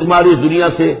 مجھے تمہاری دنیا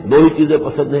سے 2 ہی چیزیں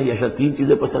پسند ہیں یا شاید 3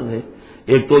 چیزیں پسند ہیں،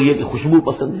 ایک تو یہ کہ خوشبو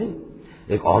پسند ہے،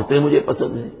 ایک عورتیں مجھے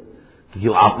پسند ہیں، تو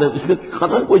یہ آپ نے اس میں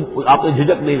قطعاً کوئی آپ نے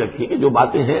جھجک نہیں رکھی کہ جو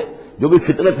باتیں ہیں جو بھی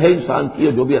فطرت ہے انسان کی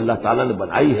اور جو بھی اللہ تعالیٰ نے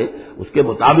بنائی ہے اس کے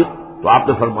مطابق، تو آپ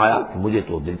نے فرمایا کہ مجھے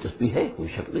تو دلچسپی ہے، کوئی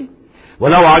شک نہیں۔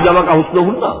 وَلَوْ أَعْجَبَكَ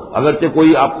حُسْنُهُنَّ، اگرچہ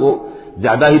کوئی آپ کو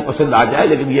زیادہ ہی پسند آ جائے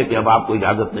لیکن یہ کہ اب آپ کو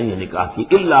اجازت نہیں ہے نکاح کی،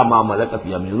 إِلَّا مَا مَلَكَتْ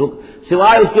يَمِينُكَ،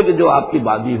 سوائے اس کے کہ جو آپ کی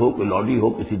بادی ہو، کوئی لوڈی ہو،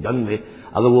 کسی جنگ میں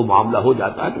اگر وہ معاملہ ہو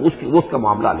جاتا ہے تو اس کا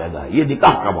معاملہ علیحدہ ہے، یہ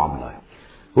نکاح کا معاملہ ہے۔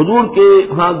 حضور کے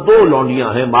ہاں 2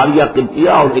 لونڈیاں ہیں، ماریہ قبطیہ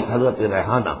اور ایک حضرت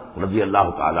ریحانہ رضی اللہ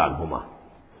تعالی عنہما۔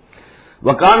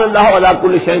 وکان اللہ علی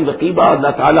کل شیء رقیبا،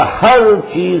 اللہ تعالیٰ ہر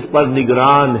چیز پر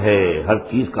نگران ہے، ہر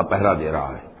چیز کا پہرا دے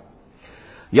رہا ہے۔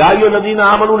 یا ایھا الذین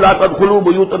آمنوا لا تدخلوا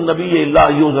بیوت النبی الا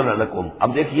یؤذن لکم،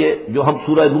 اب دیکھیے جو ہم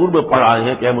سورہ نور میں پڑھ آئے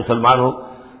ہیں کہ اے مسلمانوں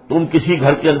تم کسی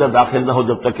گھر کے اندر داخل نہ ہو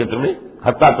جب تک کہ تمہیں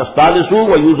حتیٰ تستانسوا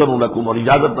ویؤذن لکم، اور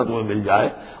اجازت نہ تمہیں مل جائے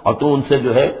اور تم ان سے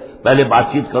جو ہے پہلے بات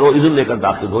چیت کرو، اذن لے کر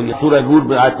داخل ہو. یہ سورہ نور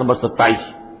میں آیت نمبر 27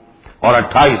 اور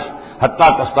 28، حتیٰ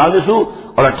تستانسوا،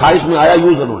 اور 28 میں آیا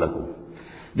یؤذن لکم.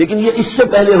 لیکن یہ اس سے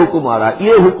پہلے حکم آ رہا ہے،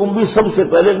 یہ حکم بھی سب سے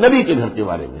پہلے نبی کے گھر کے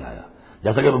بارے میں آیا.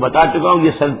 جیسا کہ میں بتا چکا ہوں،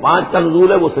 یہ سن 5 کا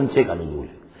نزول ہے، وہ سن 6 کا نزول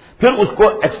ہے. پھر اس کو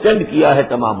ایکسٹینڈ کیا ہے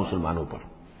تمام مسلمانوں پر.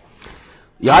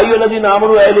 یا ایھا الذین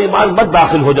آمنوا، اہل ایمان مت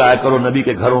داخل ہو جایا کرو نبی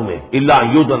کے گھروں میں، الا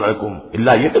یؤذن لکم،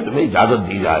 الا یہ کہ تمہیں اجازت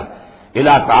دی جائے،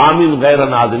 الی طعام غیر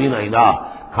ناظرین اناہ،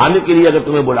 کھانے کے لیے اگر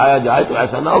تمہیں بلایا جائے تو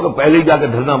ایسا نہ ہو کہ پہلے ہی جا کے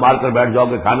دھرنا مار کر بیٹھ جاؤ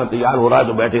کہ کھانا تیار ہو رہا ہے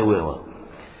تو بیٹھے ہوئے وہاں.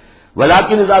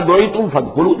 ولکن اذا دعیتم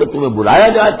فادخلوا، جب تمہیں بلایا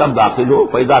جائے تب داخل ہو.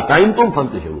 فاذا طعمتم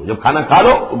فانتشروا، جب کھانا کھا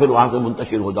لو تو پھر وہاں سے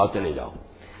منتشر ہو جاؤ، چلے جاؤ.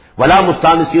 ولا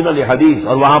مستانسین لحدیث،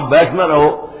 اور وہاں بیٹھ نہ رہو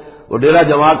وہ ڈیرا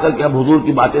جما کر کے اب حضور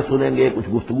کی باتیں سنیں گے، کچھ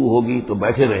گفتگو ہوگی تو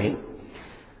بیٹھے رہیں.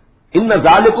 ان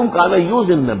ذالکم کان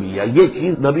یؤذی النبی، یہ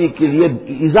چیز نبی کے لیے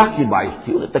ایذا کی باعث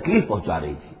تھی، انہیں تکلیف پہنچا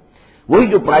رہی تھی. وہی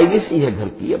جو پرائیویسی ہے گھر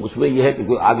کی، اب اس میں یہ ہے کہ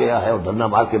کوئی آ گیا ہے اور دھرنا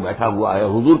مار کے بیٹھا ہوا ہے،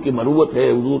 حضور کی مروت ہے،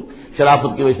 حضور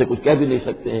شرافت کی وجہ سے کچھ کہہ بھی نہیں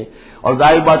سکتے ہیں. اور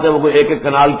ظاہر بات ہے وہ کوئی ایک ایک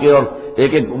کنال کے اور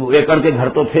ایک ایک ایکڑ کے گھر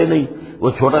تو تھے نہیں، وہ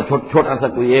چھوٹا سا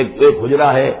کوئی ایک حجرہ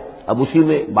ہے. اب اسی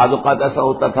میں بعض اوقات ایسا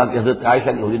ہوتا تھا کہ حضرت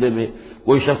عائشہ کے حجرے میں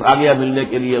کوئی شخص آ گیا ملنے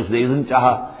کے لیے، اس نے اذن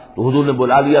چاہا تو حضور نے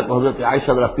بلا لیا تو حضرت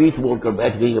عائشہ ذرا پیٹھ موڑ کر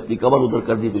بیٹھ گئی، اپنی کمر ادھر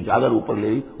کر دی، کوئی چادر اوپر لے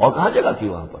لی، اور کہاں جگہ تھی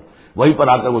وہاں پر. وہیں پر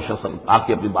آ کر وہ شخص آ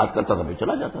کے اپنی بات کرتا تھا، پھر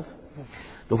چلا جاتا تھا.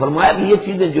 تو فرمایا کہ یہ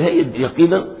چیزیں جو ہے یہ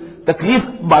یقیناً تکلیف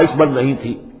باعث بن رہی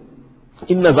تھی.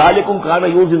 ان ذالکم کان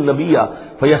یؤذی النبی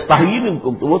فیستحیی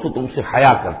منکم، تو وہ تو تم سے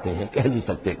حیا کرتے ہیں، کہہ نہیں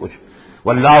سکتے کچھ.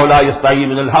 واللہ لا یستحیی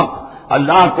من الحق،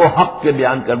 اللہ کو حق کے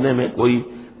بیان کرنے میں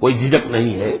کوئی جھجک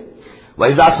نہیں ہے.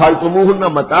 وَإِذَا سَأَلْتُمُوهُنَّ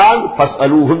مَتَاعًا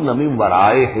فَاسْأَلُوهُنَّ مِنْ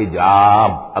وَرَاءِ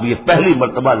حِجَابٍ. اب یہ پہلی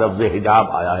مرتبہ لفظ حجاب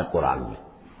آیا ہے قرآن میں.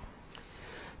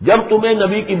 جب تمہیں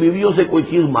نبی کی بیویوں سے کوئی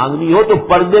چیز مانگنی ہو تو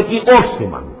پردے کی اوٹ سے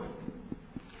مانگو.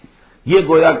 یہ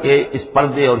گویا کہ اس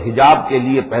پردے اور حجاب کے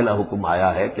لیے پہلا حکم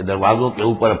آیا ہے کہ دروازوں کے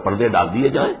اوپر پردے ڈال دیے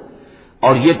جائیں،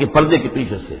 اور یہ کہ پردے کے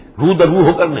پیچھے سے رو در رو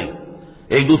ہو کر نہیں،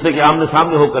 ایک دوسرے کے آمنے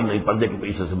سامنے ہو کر نہیں، پردے کے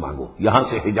پیچھے سے مانگو. یہاں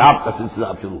سے حجاب کا سلسلہ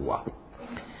اب شروع ہوا.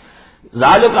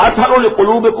 ذالک اطہر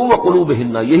لقلوبکم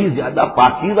وقلوبہن، یہی زیادہ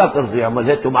پاکیزہ طرز عمل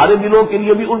ہے تمہارے دلوں کے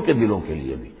لیے بھی، ان کے دلوں کے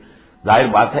لیے بھی. ظاہر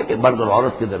بات ہے کہ مرد اور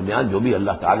عورت کے درمیان جو بھی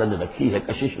اللہ تعالیٰ نے رکھی ہے،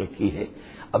 کشش رکھی ہے،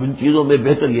 اب ان چیزوں میں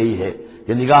بہتر یہی ہے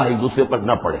کہ نگاہ ایک دوسرے پر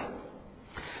نہ پڑے.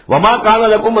 وما کان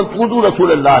لکم ان تؤذوا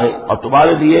رسول اللہ ہے، اور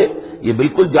تمہارے لیے یہ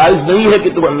بالکل جائز نہیں ہے کہ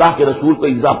تم اللہ کے رسول کو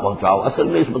ایذا پہنچاؤ. اصل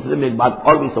میں اس مسئلے میں ایک بات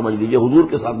اور بھی سمجھ لیجیے، حضور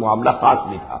کے ساتھ معاملہ خاص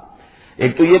نہیں تھا.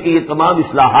 ایک تو یہ کہ یہ تمام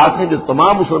اصلاحات ہیں جو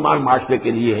تمام مسلمان معاشرے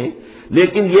کے لیے ہیں،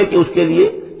 لیکن یہ کہ اس کے لیے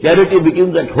چیریٹی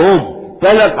بگنز ایٹ ہوم،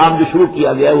 پہلا کام جو شروع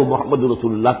کیا گیا ہے وہ محمد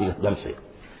رسول اللہ کے گھر سے.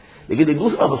 لیکن ایک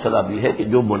دوسرا مسئلہ بھی ہے کہ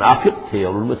جو منافق تھے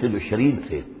اور ان میں سے جو شریر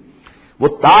تھے وہ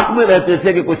طاق میں رہتے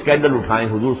تھے کہ کچھ اسکینڈل اٹھائیں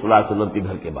حضور صلی اللہ علیہ وسلم کے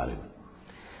گھر کے بارے میں.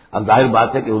 اب ظاہر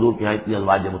بات ہے کہ حضور کے یہاں اتنی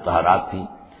ازواج مطہرات تھیں.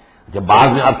 جب بعد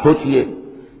میں آپ سوچئے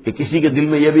کہ کسی کے دل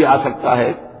میں یہ بھی آ سکتا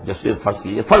ہے، جیسے فرض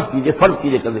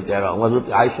کیجئے کرنے کہہ رہا ہوں،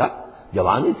 حضرت عائشہ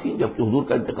جوانی تھی جب کہ حضور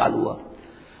کا انتقال ہوا،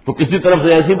 تو کسی طرف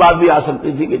سے ایسی بات بھی آ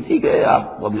سکتی تھی کہ ٹھیک ہے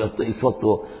آپ ابھی اس وقت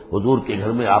تو حضور کے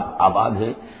گھر میں آپ آباد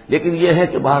ہیں، لیکن یہ ہے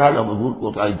کہ بہرحال اب حضور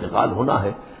کو کا انتقال ہونا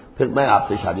ہے، پھر میں آپ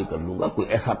سے شادی کر لوں گا، کوئی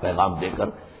ایسا پیغام دے کر،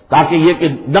 تاکہ یہ کہ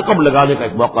نقب لگانے کا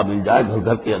ایک موقع مل جائے، گھر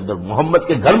گھر کے اندر محمد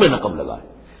کے گھر میں نقب لگائے.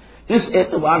 اس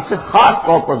اعتبار سے خاص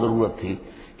طور پر ضرورت تھی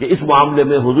کہ اس معاملے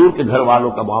میں حضور کے گھر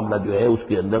والوں کا معاملہ جو ہے اس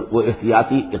کے اندر وہ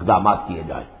احتیاطی اقدامات کیے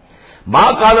جائیں. ما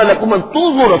کان لکم ان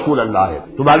تؤذوا رسول اللہ ہے،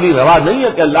 تمہاری روا نہیں ہے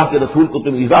کہ اللہ کے رسول کو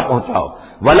تم ایذا پہنچاؤ.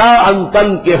 ولا ان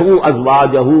تنکحوا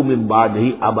ازواجہ من بعدہ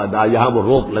ابدا، یہاں وہ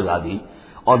روک لگا دی.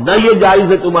 اور نہ یہ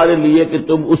جائز ہے تمہارے لیے کہ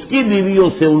تم اس کی بیویوں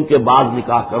سے ان کے بعد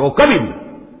نکاح کرو کبھی بھی.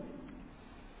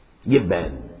 یہ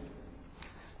بین،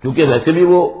 کیونکہ ویسے بھی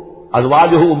وہ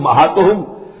ازواجہ امہاتہم،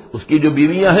 اس کی جو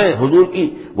بیویاں ہیں حضور کی،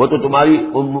 وہ تو تمہاری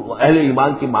اہل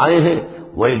ایمان کی مائیں ہیں.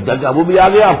 وہ ایک درجہ وہ بھی آ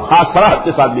گیا، اب خاص صراحت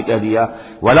کے ساتھ بھی کہہ دیا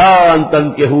ولا ان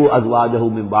تنکحوا ازواجہ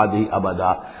من بعدہ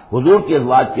ابدا. حضور کی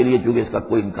ازواج کے لیے چونکہ اس کا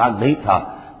کوئی امکان نہیں تھا،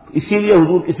 اسی لیے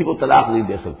حضور کسی کو طلاق نہیں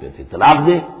دے سکتے تھے. طلاق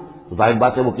دے تو ظاہر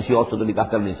بات ہے وہ کسی اور سے تو نکاح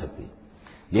کر نہیں سکتی.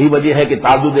 یہی وجہ ہے کہ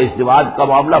تعدد ازدواج کا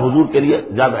معاملہ حضور کے لیے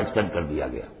زیادہ ایکسٹینڈ کر دیا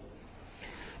گیا.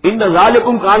 ان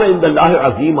ذالکم کان عند اللہ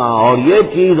عظیما، اور یہ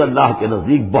چیز اللہ کے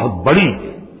نزدیک بہت بڑی ہے.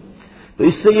 تو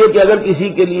اس سے یہ کہ اگر کسی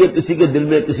کے لیے کسی کے دل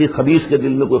میں، کسی خبیث کے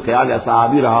دل میں کوئی خیال ایسا آ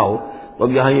بھی رہا ہو تو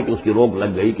اب یہاں یہ کہ اس کی روک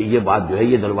لگ گئی کہ یہ بات جو ہے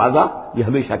یہ دروازہ یہ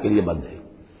ہمیشہ کے لیے بند ہے.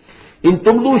 ان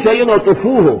تبدوا شیئا اور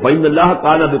تخفوہ فإن اللہ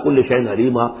کان بکل شیء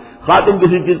علیما، خواہ تم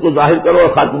کسی چیز کو ظاہر کرو اور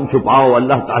خواہ تم چھپاؤ،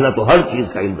 اللہ تعالیٰ تو ہر چیز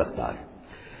کا علم رکھتا ہے.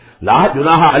 لا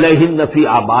جناح علیہن فی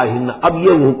آبائہن، اب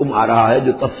یہ وہ حکم آ رہا ہے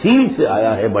جو تفصیل سے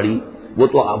آیا ہے بڑی، وہ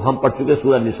تو اب ہم پڑھ چکے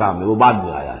سورہ نساء میں، وہ بعد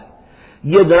میں آیا ہے.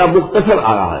 یہ ذرا مختصر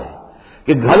آ رہا ہے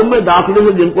کہ گھر میں داخلے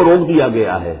سے جن کو روک دیا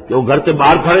گیا ہے کہ وہ گھر سے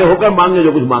باہر کھڑے ہو کر مانگے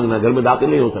جو کچھ مانگنا ہے، گھر میں داخل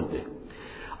نہیں ہو سکتے.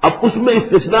 اب اس میں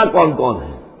استثناء کون کون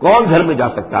ہے؟ کون گھر میں جا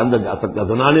سکتا ہے، اندر جا سکتا ہے،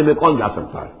 زنانے میں کون جا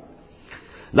سکتا ہے؟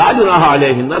 لا جناح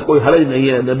علیہن، کوئی حرج نہیں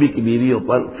ہے نبی کی بیویوں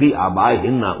پر، فی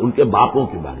آبائہن، ان کے باپوں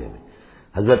کے بارے میں.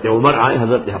 حضرت عمر آئے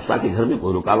حضرت حفصہ کے گھر میں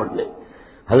کوئی رکاوٹ نہیں،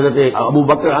 حضرت ابو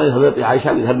بکر آئے حضرت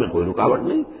عائشہ کے گھر میں کوئی رکاوٹ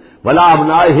نہیں. ولا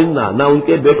ابنائہن، نہ ان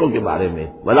کے بیٹوں کے بارے میں.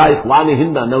 ولا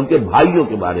اخوانہن، نہ ان کے بھائیوں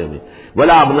کے بارے میں.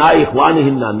 ولا ابناء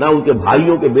اخوانہن، نہ ان کے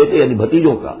بھائیوں کے بیٹے یعنی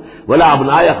بھتیجوں کا. ولا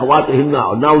ابناء اخواتہن،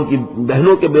 اور نہ ان کی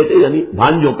بہنوں کے بیٹے یعنی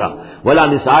بھانجوں کا. ولا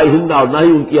نسائہن، اور نہ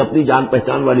ہی ان کی اپنی جان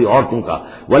پہچان والی عورتوں کا.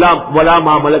 ولا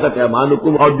ما ملکت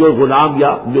ایمانکم، اور جو غلام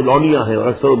یا جو لونیاں ہیں، اور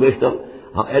اکثر و بیشتر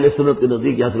اہل سنت کے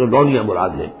نزدیک یہاں سے لونیاں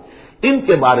مراد ہیں، ان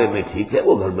کے بارے میں ٹھیک ہے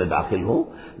وہ گھر میں داخل ہوں.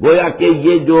 گویا کہ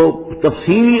یہ جو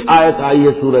تفصیلی آیت آئی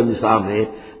ہے سورہ نساء میں،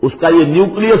 اس کا یہ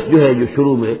نیوکلیس جو ہے جو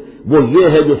شروع میں، وہ یہ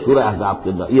ہے جو سورہ احزاب کے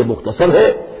اندر. یہ مختصر ہے،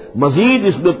 مزید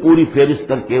اس میں پوری فہرست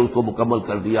کر کے اس کو مکمل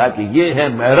کر دیا ہے کہ یہ ہے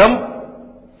محرم،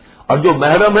 اور جو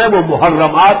محرم ہے وہ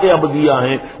محرمات ابدیہ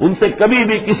ہیں، ان سے کبھی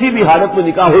بھی کسی بھی حالت میں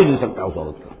نکاح ہو ہی نہیں سکتا اس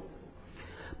عورت کا.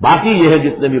 باقی یہ ہے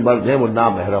جتنے بھی مرد ہیں وہ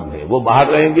نامحرم ہیں، وہ باہر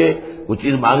رہیں گے، کچھ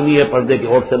چیز مانگنی ہے پردے کی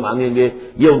عورت سے مانگیں گے،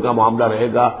 یہ ان کا معاملہ رہے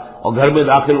گا. اور گھر میں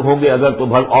داخل ہوں گے اگر تو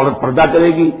عورت پردہ کرے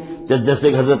گی،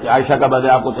 جیسے کہ حضرت عائشہ کا میں نے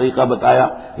آپ کو طریقہ بتایا،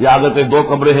 یا اگر کہ 2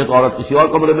 کمرے ہیں تو عورت کسی اور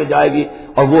کمرے میں جائے گی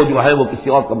اور وہ جو ہے وہ کسی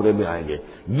اور کمرے میں آئیں گے.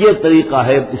 یہ طریقہ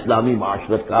ہے اسلامی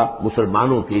معاشرت کا،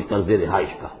 مسلمانوں کی طرز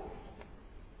رہائش کا.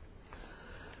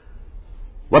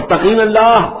 واتقین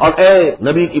اللہ، اور اے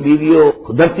نبی کی بیویوں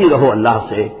ڈرتی رہو اللہ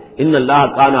سے. ان اللہ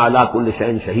کان علی کل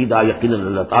شیء شہیدا، یقیناً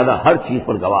اللہ تعالیٰ ہر چیز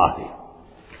پر گواہ ہے.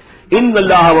 ان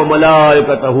اللہ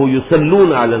وملائکتہ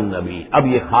یصلون علی النبی، اب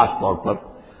یہ خاص طور پر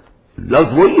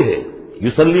لفظ وہی ہے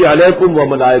یصلی علیکم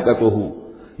وملائکتہ،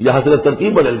 یہ حضرت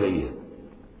ترتیب بدل گئی ہے.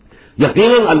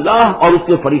 یقیناً اللہ اور اس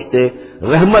کے فرشتے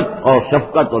رحمت اور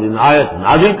شفقت اور عنایت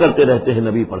نازل کرتے رہتے ہیں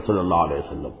نبی پر صلی اللہ علیہ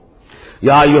وسلم.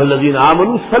 یا ایھا الذین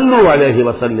آمنوا صلوا علیہ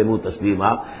وسلموا تسلیما،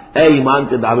 اے ایمان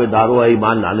کے دعوے دارو، اے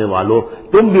ایمان لانے والو،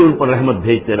 تم بھی ان پر رحمت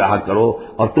بھیجتے رہا کرو،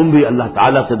 اور تم بھی اللہ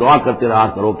تعالیٰ سے دعا کرتے رہا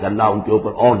کرو کہ اللہ ان کے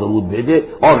اوپر اور درود بھیجے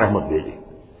اور رحمت بھیجے.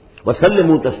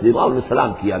 وسلموا تسلیما، انہیں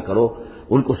سلام کیا کرو،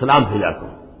 ان کو سلام بھیجا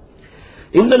کرو.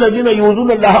 ان الذین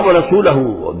یؤذون اللہ ورسولہ،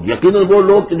 یقیناً وہ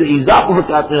لوگ جو ایذا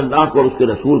پہنچاتے ہیں اللہ کو اور اس کے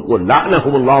رسول کو،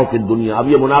 لعنہم اللہ فی الدنیا. اب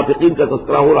یہ منافقین کا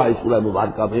تذکرہ ہو رہا ہے اس سورہ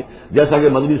مبارکہ میں، جیسا کہ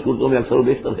مدنی صورتوں میں اکثر و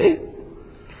بیشتر ہے.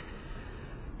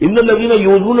 ان الذین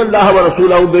یؤذون اللہ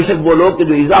ورسولہ، بے شک وہ لوگ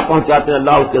جو ایذا پہنچاتے ہیں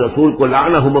اللہ اور اس کے رسول کو،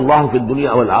 لعنہم اللہ فی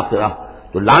الدنیا والآخرہ،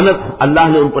 تو لعنت اللہ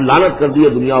نے ان پر لعنت کر دی ہے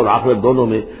دنیا اور آخرت دونوں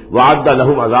میں. وأعد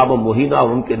لهم عذابا مہینا، اور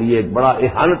ان کے لیے ایک بڑا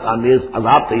اہانت آمیز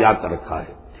عذاب تیار کر رکھا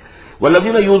ہے.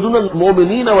 والذین یؤذون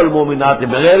المؤمنین والمؤمنات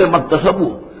بغیر ما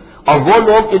اکتسبوا، اور وہ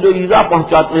لوگ جو ایذا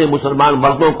پہنچاتے ہیں مسلمان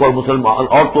مردوں کو اور مسلمان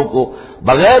عورتوں کو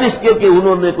بغیر اس کے کہ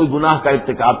انہوں نے کوئی گناہ کا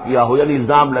ارتکاب کیا ہو، یعنی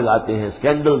الزام لگاتے ہیں،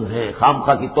 اسکینڈلز ہیں،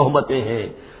 خامخواہ کی تہمتیں ہیں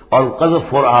اور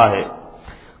قذف ہو رہا ہے.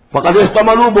 فقد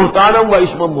احتملوا بہتانا و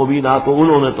اثما مبینا، تو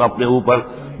انہوں نے تو اپنے اوپر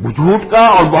جھوٹ کا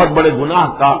اور بہت بڑے گناہ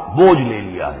کا بوجھ لے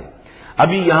لیا ہے.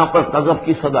 ابھی یہاں پر قذف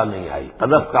کی سزا نہیں آئی،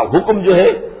 قذف کا حکم جو ہے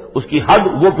اس کی حد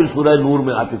وہ پھر سورہ نور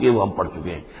میں آ چکے، وہ ہم پڑھ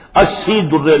چکے ہیں. 80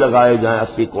 درے لگائے جائیں،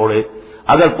 80 کوڑے.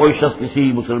 اگر کوئی شخص کسی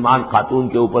مسلمان خاتون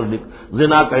کے اوپر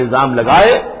زنا کا الزام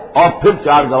لگائے اور پھر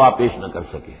 4 گواہ پیش نہ کر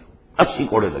سکے، 80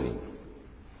 کوڑے لگیں گے.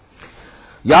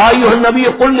 یا ایھا النبی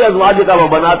قل لازواجک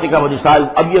وبناتک ونساء،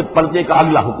 اب یہ پردے کا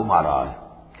اگلا حکم آ رہا ہے.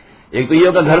 ایک تو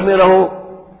یہ کہ گھر میں رہو،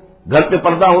 گھر پہ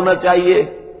پردہ ہونا چاہیے،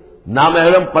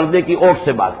 نامحرم پردے کی اوٹ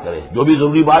سے بات کرے، جو بھی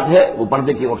ضروری بات ہے وہ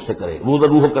پردے کی اوٹ سے کرے،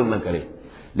 روح کر نہ کرے.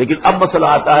 لیکن اب مسئلہ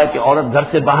آتا ہے کہ عورت گھر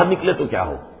سے باہر نکلے تو کیا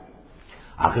ہو؟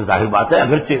 آخر ظاہر بات ہے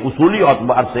اگرچہ اصولی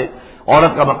اعتبار سے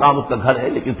عورت کا مقام اس کا گھر ہے،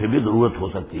 لیکن پھر بھی ضرورت ہو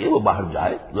سکتی ہے وہ باہر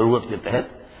جائے ضرورت کے تحت،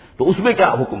 تو اس میں کیا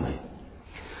حکم ہے؟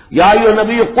 یا ایھا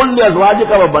نبی قل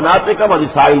لازواجک وبناتک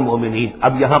ونساء المؤمنین.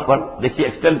 اب یہاں پر دیکھیے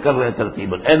ایکسٹینڈ کر رہے ہیں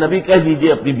ترتیباً. اے نبی کہہ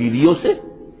دیجیے اپنی بیویوں سے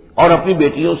اور اپنی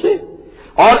بیٹیوں سے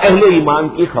اور اہل ایمان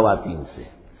کی خواتین سے.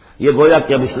 یہ گویا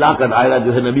کہ اب اصلاح کا دائرہ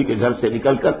جو ہے نبی کے گھر سے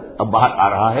نکل کر اب باہر آ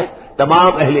رہا ہے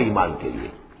تمام اہل ایمان کے لیے.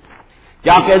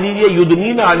 کیا کہہ دیجیے؟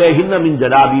 یدنین علیہن من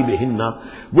جلابیبہن،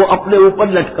 وہ اپنے اوپر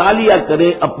لٹکا لیا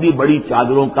کریں اپنی بڑی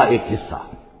چادروں کا ایک حصہ.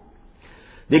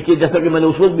 دیکھیے جیسا کہ میں نے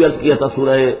اس وقت بھی عرض کیا تھا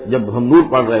سورہ جب ہم نور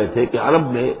پڑھ رہے تھے کہ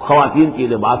عرب میں خواتین کی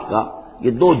لباس کا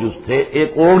یہ 2 جز تھے.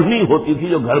 ایک اوڑھنی ہوتی تھی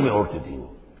جو گھر میں اوڑھتی تھی، وہ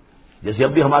جیسے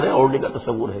اب بھی ہمارے یہاں اوڑھنے کا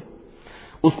تصور ہے،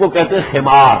 اس کو کہتے ہیں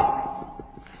خمار.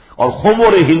 اور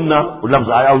خمرہن لفظ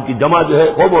آیا ان کی جمع جو ہے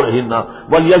خمرہن،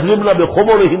 ولیضربن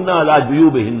بخمرہن علی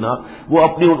جیوبہن، وہ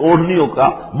اپنی ان اوڑھنیوں کا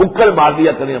بکل مار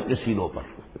دیا کریں اپنے سینوں پر.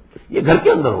 یہ گھر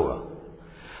کے اندر ہوگا.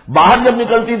 باہر جب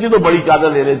نکلتی تھی تو بڑی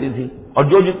چادر لے لیتی تھی، اور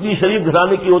جو جتنی شریف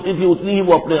گھرانے کی ہوتی تھی اتنی ہی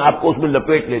وہ اپنے آپ کو اس میں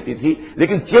لپیٹ لیتی تھی،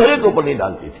 لیکن چہرے کے اوپر نہیں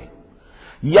ڈالتی تھی.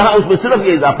 یہاں اس میں صرف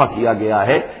یہ اضافہ کیا گیا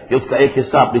ہے کہ اس کا ایک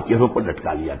حصہ اپنے چہروں پر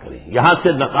لٹکا لیا کریں. یہاں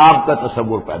سے نقاب کا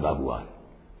تصور پیدا ہوا ہے،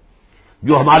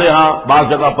 جو ہمارے ہاں بعض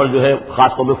جگہ پر جو ہے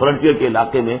خاص طور پہ فرنٹیئر کے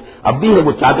علاقے میں اب بھی ہے،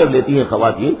 وہ چادر لیتی ہیں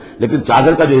خواتین، لیکن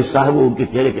چادر کا جو حصہ ہے وہ ان کے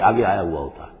چہرے کے آگے آیا ہوا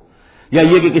ہوتا ہے. یا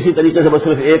یہ کہ کسی طریقے سے بس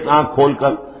صرف ایک آنکھ کھول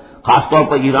کر، خاص طور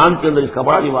پر ایران کے اندر اس کا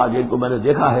بڑا رواج ہے، ان کو میں نے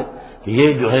دیکھا ہے کہ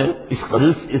یہ جو ہے اس قدر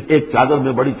اس ایک چادر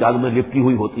میں، بڑی چادر میں لپٹی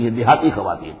ہوئی ہوتی ہے. دیہاتی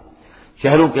خواتین،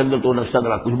 شہروں کے اندر تو نقشہ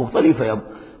ذرا کچھ مختلف ہے. اب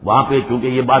وہاں پہ چونکہ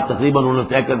یہ بات تقریباً انہوں نے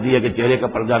طے کر دی ہے کہ چہرے کا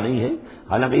پردہ نہیں ہے،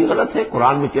 حالانکہ یہ غلط ہے.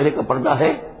 قرآن میں چہرے کا پردہ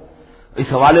ہے. اس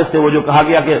حوالے سے وہ جو کہا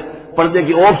گیا کہ پردے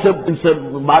کی اور سے ان سے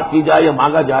بات کی جائے یا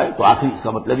مانگا جائے، تو آخر اس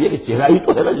کا مطلب یہ کہ چہرہ ہی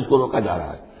تو ہے نا جس کو روکا جا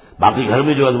رہا ہے. باقی گھر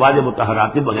میں جو ازواج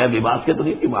مطہرات بغیر لباس کے تو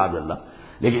نہیں تھی معاذ اللہ،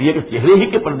 لیکن یہ کہ چہرے ہی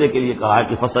کے پردے کے لیے کہا ہے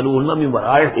کہ فَصَلُوهُنَّ مِن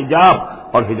وَرَاءِ حجاب،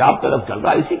 اور حجاب کا لفظ چل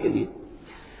رہا ہے اسی کے لیے.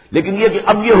 لیکن یہ کہ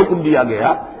اب یہ حکم دیا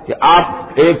گیا کہ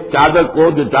آپ ایک چادر کو،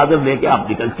 جو چادر لے کے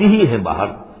آپ نکلتی ہی ہیں باہر،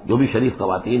 جو بھی شریف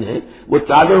خواتین ہیں، وہ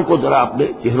چادر کو ذرا اپنے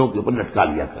چہروں کے اوپر لٹکا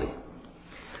لیا کریں.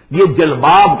 یہ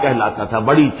جلباب کہلاتا تھا،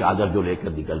 بڑی چادر جو لے کر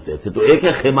نکلتے تھے. تو ایک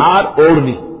ہے خمار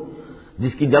اوڑھنی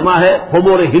جس کی جمع ہے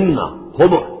خمرہن،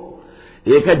 خمر.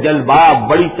 ایک ہے جلباب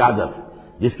بڑی چادر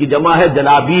جس کی جمع ہے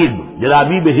جلابیب،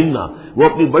 جلابیبہن. وہ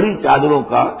اپنی بڑی چادروں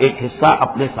کا ایک حصہ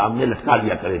اپنے سامنے لٹکا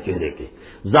لیا کرے چہرے کے.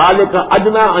 ذالک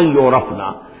ادنیٰ ان یعرفن،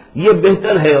 یہ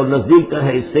بہتر ہے اور نزدیک تر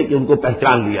ہے اس سے کہ ان کو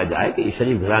پہچان لیا جائے کہ یہ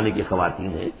شریف گھرانے کی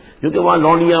خواتین ہیں. کیونکہ وہاں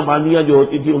لونیاں باندیاں جو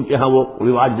ہوتی تھیں ان کے ہاں وہ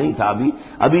رواج نہیں تھا.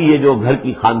 ابھی یہ جو گھر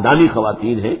کی خاندانی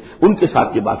خواتین ہیں ان کے ساتھ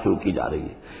یہ بات شروع کی جا رہی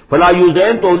ہے. فلا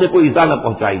یؤذین، تو انہیں کوئی ایذا نہ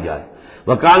پہنچائی جائے.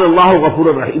 وکان اللہ غفور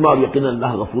الرحیم، اور یقینا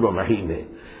اللہ غفور الرحیم ہے.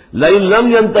 لئن لم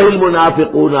ينتهِ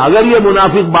المنافقون، اگر یہ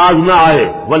منافق باز نہ آئے،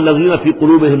 والذین فی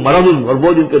قلوبہم مرض، اور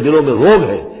وہ جن کے دلوں میں روگ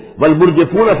ہے،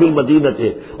 والمرجفون فی المدینہ،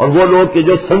 اور وہ لوگ کہ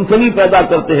جو سنسنی پیدا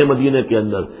کرتے ہیں مدینے کے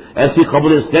اندر، ایسی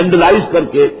خبریں اسکینڈلائز کر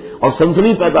کے اور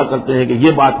سنسنی پیدا کرتے ہیں کہ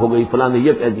یہ بات ہو گئی، فلاں نے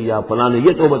یہ کہہ دیا، فلاں نے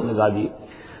یہ تہمت لگا دی.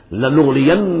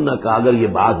 لنغرینک، اگر یہ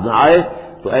باز نہ آئے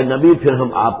تو اے نبی پھر ہم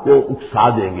آپ کو اکسا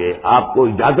دیں گے، آپ کو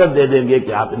اجازت دے دیں گے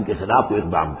کہ آپ ان کے خلاف کوئی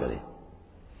اقدام کریں.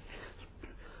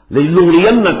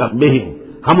 لنغرینک بہم،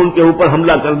 ہم ان کے اوپر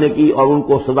حملہ کرنے کی اور ان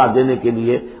کو سزا دینے کے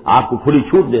لیے آپ کو کھلی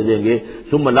چھوٹ دے دیں گے.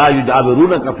 ثم لا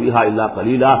یجاورونک فیہا الا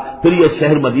قلیلا، پھر یہ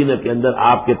شہر مدینہ کے اندر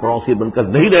آپ کے پڑوسی بن کر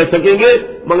نہیں رہ سکیں گے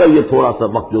مگر یہ تھوڑا سا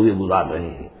وقت جو یہ گزار رہے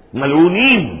ہیں.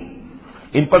 ملعونین،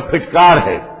 ان پر پھٹکار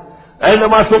ہے.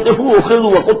 اینما ثقفوا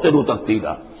اخذوا وقتلوا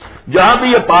تقتیلا، جہاں بھی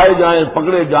یہ پائے جائیں،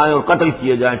 پکڑے جائیں اور قتل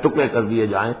کیے جائیں، ٹکڑے کر دیے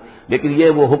جائیں. لیکن یہ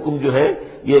وہ حکم جو ہے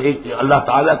یہ ایک اللہ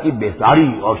تعالیٰ کی بیزاری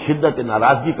اور شدت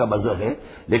ناراضگی کا مظہر ہے،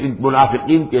 لیکن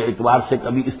منافقین کے اعتبار سے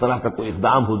کبھی اس طرح کا کوئی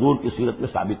اقدام حضور کی سیرت میں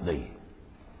ثابت نہیں ہے.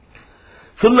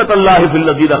 سنت اللہ فی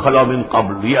الذین خلوا من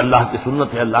قبل، یہ اللہ کی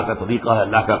سنت ہے، اللہ کا طریقہ ہے،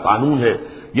 اللہ کا قانون ہے.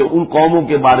 یہ ان قوموں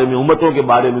کے بارے میں، امتوں کے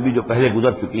بارے میں بھی جو پہلے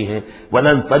گزر چکی ہیں.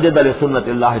 ولن تجد لسنت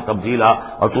اللہ تبدیلا،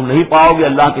 اور تم نہیں پاؤ گے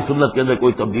اللہ کی سنت کے اندر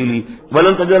کوئی تبدیلی.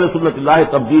 ولن تجد لسنت اللہ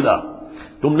تبدیلا،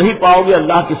 تم نہیں پاؤ گے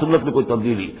اللہ کی سنت میں کوئی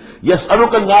تبدیلی.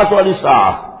 یسألک الناس عن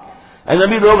الساعۃ، اے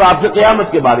نبی لوگ آپ سے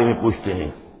قیامت کے بارے میں پوچھتے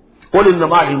ہیں. قل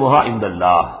انما علمها عند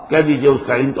اللہ، کہہ دیجئے اس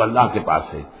کا علم تو اللہ کے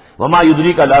پاس ہے. وما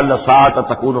یدریک لعل الساعۃ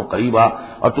تکون قریبا،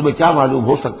 اور تمہیں کیا معلوم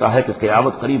ہو سکتا ہے کہ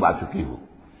قیامت قریب آ چکی ہو.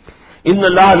 ان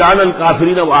اللہ لعن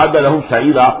الکافرین وأعد لهم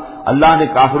سعیرا، اللہ نے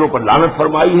کافروں پر لعنت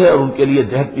فرمائی ہے اور ان کے لیے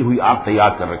دہتی ہوئی آگ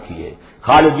تیار کر رکھی ہے.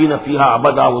 خالدین فیہا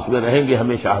ابدا، اس میں رہیں گے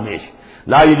ہمیشہ ہمیش.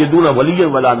 لا یجدون ولیا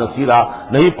ولا نصیرا،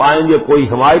 نہیں پائیں گے کوئی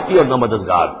حمایتی اور نہ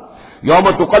مددگار. یوم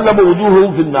تقلب وجوہہم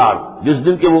فی النار، جس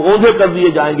دن کے وہ اوندھے کر دیے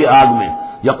جائیں گے آگ میں.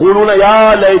 یقولون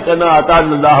یا لیتنا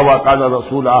اطعنا اللہ واطعنا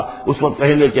الرسولا، اس وقت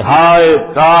کہیں گے کہ ہائے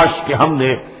کاش کہ ہم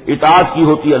نے اطاعت کی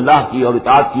ہوتی اللہ کی اور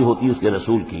اطاعت کی ہوتی اس کے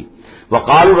رسول کی.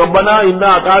 وقالوا ربنا انا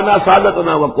اطعنا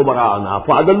سادتنا وكبراءنا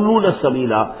فاضلونا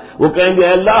السبیل، وہ کہیں گے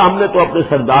اے اللہ ہم نے تو اپنے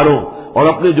سرداروں اور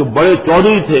اپنے جو بڑے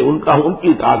چودھری تھے ان کی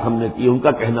اطاعت ہم نے کی، ان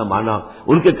کا کہنا مانا،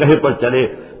 ان کے کہے پر چلے،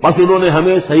 بس انہوں نے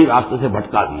ہمیں صحیح راستے سے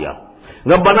بھٹکا دیا.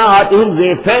 ربنا آتہم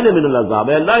ضعفین من العذاب،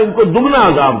 اے اللہ ان کو دگنا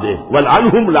عذاب دے.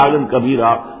 والعنہم لعنا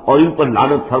کبیرا، اور ان پر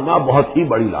لعنت فرما بہت ہی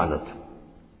بڑی لعنت.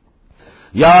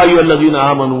 یا ایھا الذین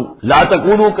آمنوا لا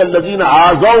تکونوا کالذین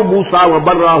آذوا موسیٰ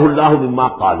وبرأہ اللہ مما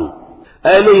قالوا،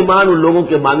 اہل ایمان ان لوگوں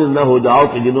کے مانند نہ ہو جاؤ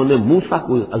کہ جنہوں نے موسیٰ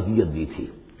کو اذیت دی تھی.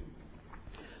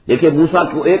 دیکھیں موسیٰ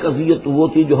کو ایک اذیت تو وہ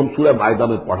تھی جو ہم سورہ مائدہ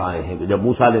میں پڑھائے ہیں کہ جب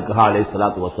موسیٰ نے کہا علیہ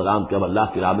الصلوۃ والسلام کہ اب اللہ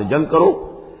کی راہ میں جنگ کرو،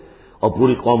 اور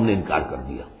پوری قوم نے انکار کر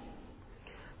دیا.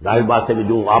 ظاہر بات ہے کہ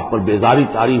جو آپ پر بیزاری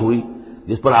طاری ہوئی،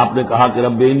 جس پر آپ نے کہا کہ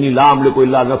رب انی لا املک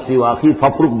الا نفسی واخی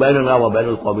فافرق بیننا وبین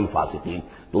القوم الفاسقین،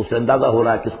 تو اس سے اندازہ ہو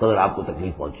رہا ہے کس قدر آپ کو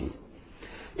تکلیف پہنچی۔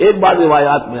 ایک بات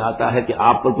روایات میں آتا ہے کہ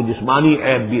آپ پر کوئی جسمانی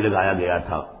عیب بھی لگایا گیا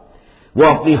تھا، وہ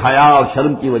اپنی حیا اور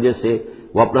شرم کی وجہ سے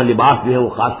وہ اپنا لباس جو ہے وہ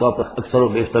خاص طور پر اکثر و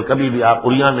بیشتر کبھی بھی آپ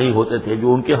عریاں نہیں ہوتے تھے،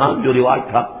 جو ان کے ہاں جو رواج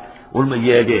تھا ان میں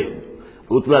یہ ہے کہ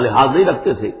اتنا لحاظ نہیں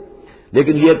رکھتے تھے،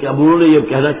 لیکن یہ کہ اب انہوں نے یہ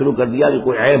کہنا شروع کر دیا کہ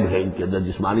کوئی عیب ہے ان کے اندر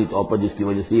جسمانی طور پر جس کی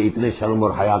وجہ سے یہ اتنے شرم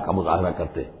اور حیا کا مظاہرہ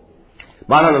کرتے۔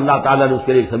 بہرحال اللہ تعالیٰ نے اس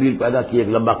کے لیے ایک سبیل پیدا کی، ایک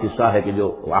لمبا قصہ ہے کہ جو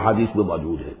احادیث میں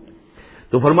موجود ہے۔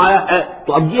 تو فرمایا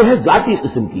تو اب یہ ہے ذاتی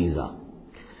قسم کی ایذا،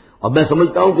 اور میں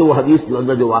سمجھتا ہوں کہ وہ حدیث کے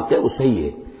اندر جو واقع ہے وہ صحیح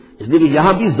ہے، اس لیے کہ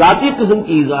یہاں بھی ذاتی قسم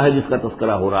کی ایذا ہے جس کا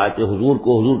تذکرہ ہو رہا ہے کہ حضور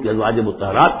کو حضور کے ازواج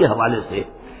مطہرات کے حوالے سے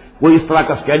کوئی اس طرح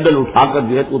کا اسکینڈل اٹھا کر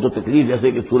جو ہے تو تکلیف،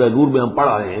 جیسے کہ سورہ نور میں ہم پڑھ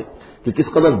رہے ہیں کہ کس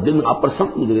قدر دن آپ پر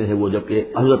سخت گزرے ہیں وہ، جبکہ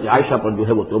حضرت عائشہ پر جو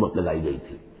ہے وہ تہمت لگائی گئی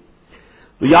تھی۔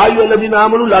 تو یا ایھا الذین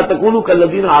آمنوا لا تکونوا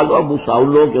کالذین آذوا موسیٰ، ان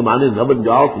لوگوں کے معنی نہ بن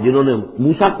جاؤ کہ جنہوں نے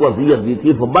موسیٰ کو اذیت دی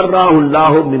تھی، فبرأہ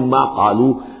اللہ مما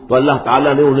قالوا، تو اللہ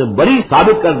تعالیٰ نے انہیں بری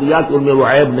ثابت کر دیا کہ ان میں وہ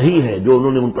عیب نہیں ہے جو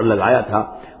انہوں نے ان پر لگایا تھا۔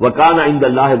 وکان عند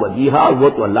اللہ وجیہا، اور وہ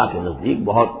تو اللہ کے نزدیک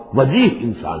بہت وجیح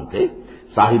انسان تھے،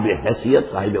 صاحب حیثیت،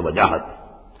 صاحب وجاہت۔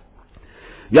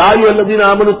 یا ایھا الذین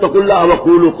آمنوا اتقوا اللہ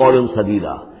وقولوا قولا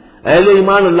سدیدا، اہل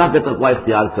ایمان اللہ کے تقوی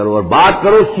اختیار کرو اور بات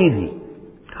کرو سیدھی،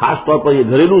 خاص طور پر یہ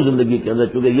گھریلو زندگی کے اندر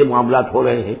چونکہ یہ معاملات ہو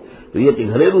رہے ہیں تو یہ کہ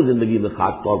گھریلو زندگی میں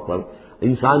خاص طور پر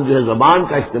انسان جو ہے زبان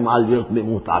کا استعمال جو ہے اس میں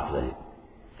محتاط رہے۔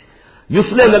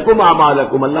 یصلح لکم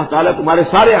اعمالکم، اللہ تعالیٰ تمہارے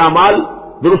سارے اعمال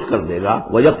درست کر دے گا،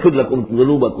 ویغفر لکم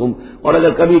ذنوبکم، اور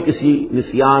اگر کبھی کسی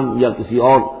نسیان یا کسی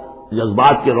اور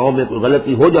جذبات کے رو میں کوئی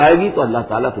غلطی ہو جائے گی تو اللہ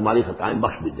تعالیٰ تمہاری خطائیں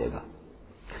بخش بھی دے گا۔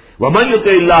 ومن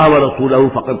یطع اللہ ورسولہ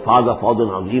فقد فاز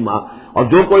فوزا عظیما، اور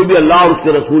جو کوئی بھی اللہ اور اس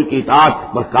کے رسول کی اطاعت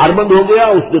پر کاربند ہو گیا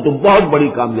اس نے تو بہت بڑی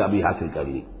کامیابی حاصل کر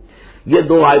لی۔ یہ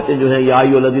دو آیتیں جو ہیں یا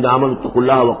ایھا الذین آمنوا اتقوا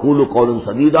اللہ وقولوا قولا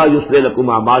سدیدا یصلح لکم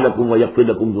اعمالکم ویغفر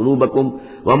لکم ذنوبکم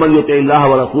ومن یطع اللہ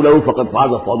ورسولہ فقد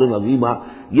فاز فوزا عظیما،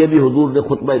 یہ بھی حضور نے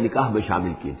خطبہ نکاح میں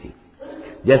شامل کی تھی،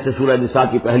 جیسے سورہ نساء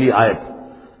کی پہلی آیت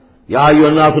یا ایھا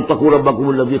الناس اتقوا ربکم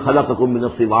الذی خلقکم من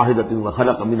نفس واحدۃ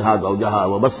وخلق منها زوجها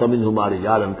وبث منهما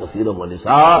رجالا كثيرا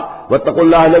ونساء واتقوا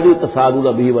الله الذی تساءلون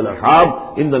به والارحام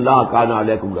ان اللہ کان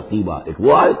علیکم رقیبا، ایک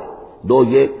وہ آیت، دو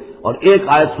یہ، اور ایک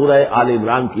آیت سورہ آل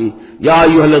عمران کی یا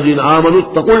ایھا الذین آمنوا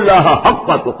اتقوا اللہ حق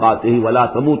تقاتہ ولا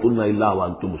تموتن الا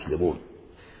وانتم مسلمون۔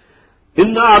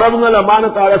 انا عرضنا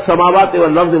الامانۃ علی السماوات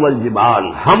والارض والجبال،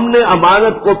 ہم نے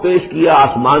امانت کو پیش کیا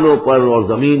آسمانوں پر اور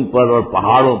زمین پر اور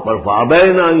پہاڑوں پر،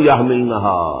 فابین ان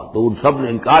یحملنھا، تو ان سب نے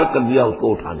انکار کر دیا اس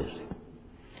کو اٹھانے سے،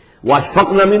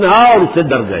 واشفقن منھا، اور اس سے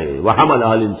ڈر گئے،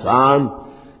 وحملھا الانسان،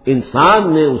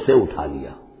 انسان نے اسے اٹھا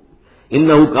لیا،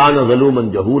 انہ کان ظلوما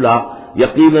جہولا،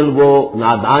 یقیناً وہ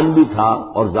نادان بھی تھا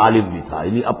اور ظالم بھی تھا،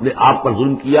 یعنی اپنے آپ پر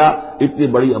ظلم کیا اتنی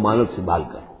بڑی امانت سنبھال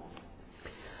کر۔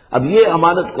 اب یہ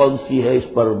امانت کون سی ہے اس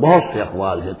پر بہت سے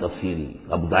اقوال ہیں تفصیلی،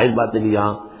 اب ظاہر بات ہے کہ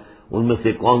یہاں ان میں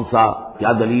سے کون سا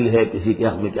کیا دلیل ہے، کسی کے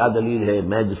حق میں کیا دلیل ہے،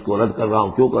 میں جس کو رد کر رہا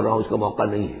ہوں کیوں کر رہا ہوں اس کا موقع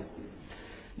نہیں ہے،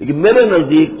 لیکن میرے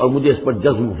نزدیک اور مجھے اس پر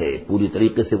جزم ہے، پوری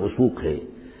طریقے سے وثوق ہے،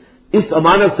 اس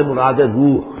امانت سے مراد ہے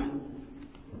روح،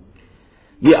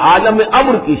 یہ عالم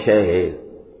امر کی شے ہے،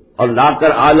 اور لا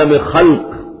کر عالم خلق،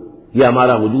 یہ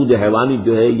ہمارا وجود حیوانی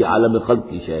جو ہے یہ عالم خلق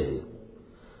کی شے ہے،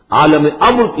 عالم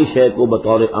امر کی شے کو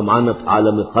بطور امانت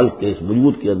عالم خلق کے اس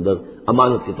وجود کے اندر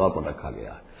امانت کے طور پر رکھا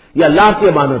گیا ہے، یہ اللہ کی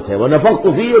امانت ہے، وَنَفَخْتُ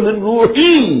فِيهِ مِن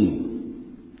رُوحِي،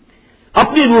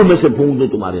 اپنی روح میں سے پھونک دوں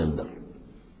تمہارے اندر،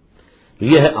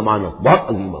 یہ ہے امانت، بہت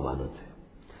عظیم امانت ہے۔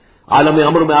 عالم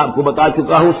امر میں آپ کو بتا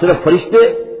چکا ہوں صرف فرشتے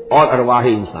اور ارواح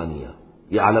انسانیہ،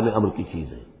 یہ عالم امر کی چیز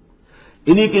ہے،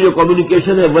 انہی کی جو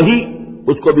کمیونیکیشن ہے وہی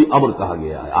اس کو بھی امر کہا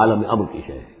گیا ہے، عالم امر کی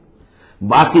شے ہے۔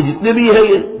 باقی جتنے بھی ہیں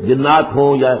یہ جنات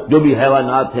ہوں یا جو بھی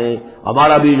حیوانات ہیں،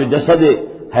 ہمارا بھی جو جسد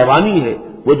حیوانی ہے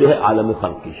وہ جو ہے عالم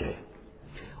خلق کی شے ہے،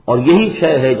 اور یہی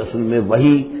شے ہے اصل میں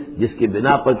وہی جس کی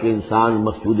بنا پر کہ انسان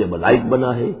مسجود ملائک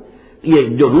بنا ہے، یہ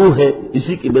جو روح ہے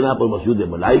اسی کی بنا پر مسجود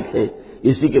ملائک ہے،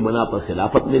 اسی کے بنا پر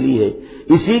خلافت ملی ہے،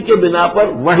 اسی کے بنا پر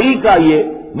وحی کا یہ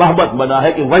محبت بنا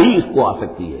ہے کہ وہی اس کو آ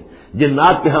سکتی ہے،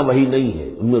 جنات کے ہاں وحی نہیں ہے،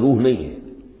 ان میں روح نہیں ہے،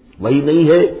 وحی نہیں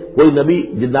ہے، کوئی نبی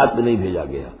جنات میں نہیں بھیجا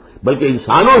گیا، بلکہ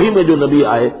انسانوں ہی میں جو نبی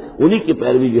آئے انہی کی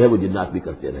پیروی جو ہے وہ جنات بھی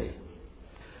کرتے رہے،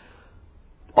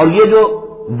 اور یہ جو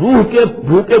روح کے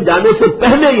بھوکے جانے سے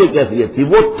پہلے یہ کیفیت تھی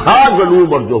وہ تھا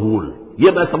ظلوم اور جہول،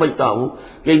 یہ میں سمجھتا ہوں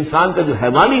کہ انسان کا جو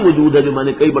حیوانی وجود ہے جو میں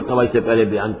نے کئی مرتبہ سے پہلے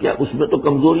بیان کیا اس میں تو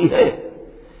کمزوری ہے،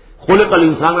 خلق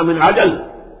الانسان من عجل،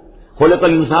 خلق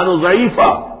الانسان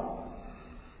ضعیفا،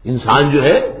 انسان جو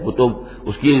ہے وہ تو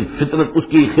اس کی فطرت، اس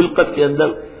کی خلقت کے اندر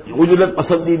عجلت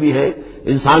پسندی بھی ہے،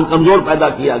 انسان کمزور پیدا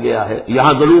کیا گیا ہے،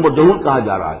 یہاں ظلم اور جہول کہا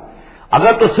جا رہا ہے۔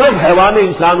 اگر تو صرف حیوان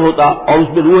انسان ہوتا اور اس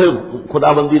میں روح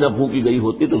خدا بندی نہ پھونکی گئی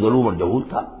ہوتی تو ظلم اور جہول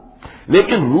تھا،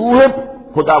 لیکن روح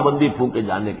خدا بندی پھونکے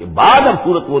جانے کے بعد اب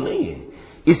صورت وہ نہیں ہے،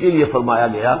 اسی لیے فرمایا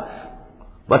گیا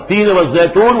والتین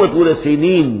والزیتون وطور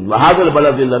سینین وہذا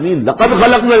البلد الامین لقد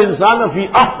خلقنا الانسان فی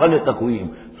احسن تقویم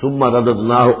ثم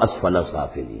رددناہ اسفل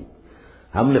سافلین۔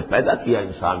 ہم نے پیدا کیا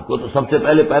انسان کو تو سب سے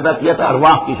پہلے پیدا کیا تھا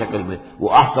ارواح کی شکل میں، وہ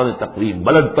احسن تقویم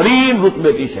بلند ترین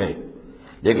رتبے کی شے،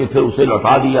 لیکن پھر اسے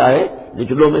لوٹا دیا ہے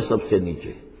نچلوں میں سب سے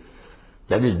نیچے،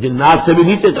 یعنی جنات سے بھی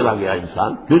نیچے چلا گیا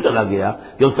انسان۔ کیوں چلا گیا؟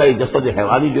 کہ اس کا یہ جسد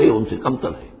حیوانی جو ہے ان سے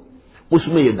کمتر ہے، اس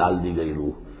میں یہ ڈال دی گئی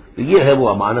روح۔ تو یہ ہے وہ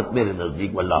امانت میرے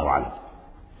نزدیک، واللہ اعلم۔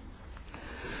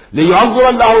 لیعذب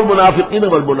اللہ المنافقین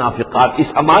والمنافقات، اس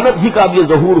امانت ہی کا اب یہ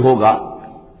ظہور ہوگا۔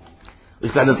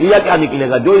 اس کا نتیجہ کیا نکلے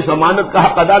گا؟ جو اس امانت کا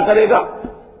حق ادا کرے گا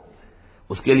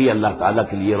اس کے لیے اللہ تعالیٰ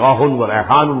کے لیے روح و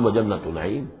ریحان و جنت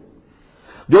نعیم۔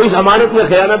 جو اس امانت میں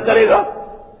خیانت کرے گا،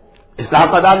 اس کا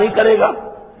حق ادا نہیں کرے گا،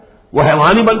 وہ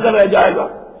حیوانی بن کر رہ جائے گا،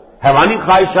 حیوانی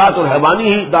خواہشات اور حیوانی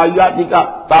ہی داعیات کا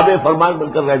تابع فرمان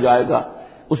بن کر رہ جائے گا۔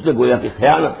 اس نے گویا کہ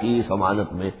خیانت کی اس امانت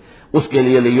میں، اس کے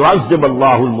لیے لیعذب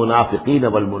اللہ المنافقین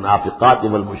والمنافقات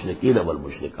والمشرکین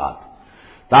والمشرکات،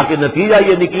 تاکہ نتیجہ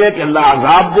یہ نکلے کہ اللہ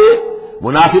عذاب دے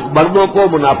منافق مردوں کو،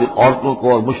 منافق عورتوں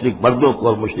کو، اور مشرک مردوں کو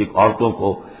اور مشرک عورتوں کو۔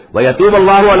 وَيَتُوبَ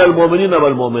اللَّهُ عَلَى الْمُؤْمِنِينَ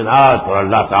وَالْمُؤْمِنَاتِ، اور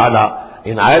اللہ تعالیٰ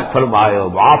عنایت فرمائے اور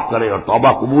معاف کرے اور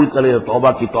توبہ قبول کرے اور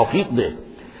توبہ کی توفیق دے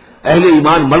اہل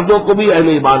ایمان مردوں کو بھی، اہل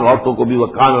ایمان عورتوں کو بھی۔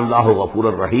 وَكَانَ اللَّهُ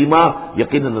غَفُورًا رَحِيمًا،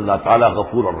 یقیناً اللہ تعالیٰ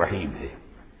غفور اور رحیم ہے۔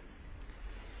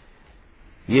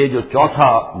 یہ جو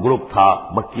چوتھا گروپ تھا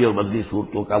مکی اور مدنی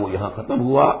صورتوں کا وہ یہاں ختم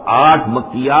ہوا، 8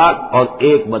 مکیات اور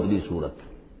 1 مدنی صورت۔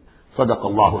 صدق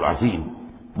اللہ العظیم۔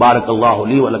 بارک اللہ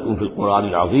لی ولکم فی القرآن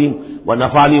العظیم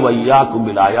ونفعنی وإیاکم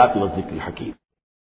بالآیات والذکر الحکیم۔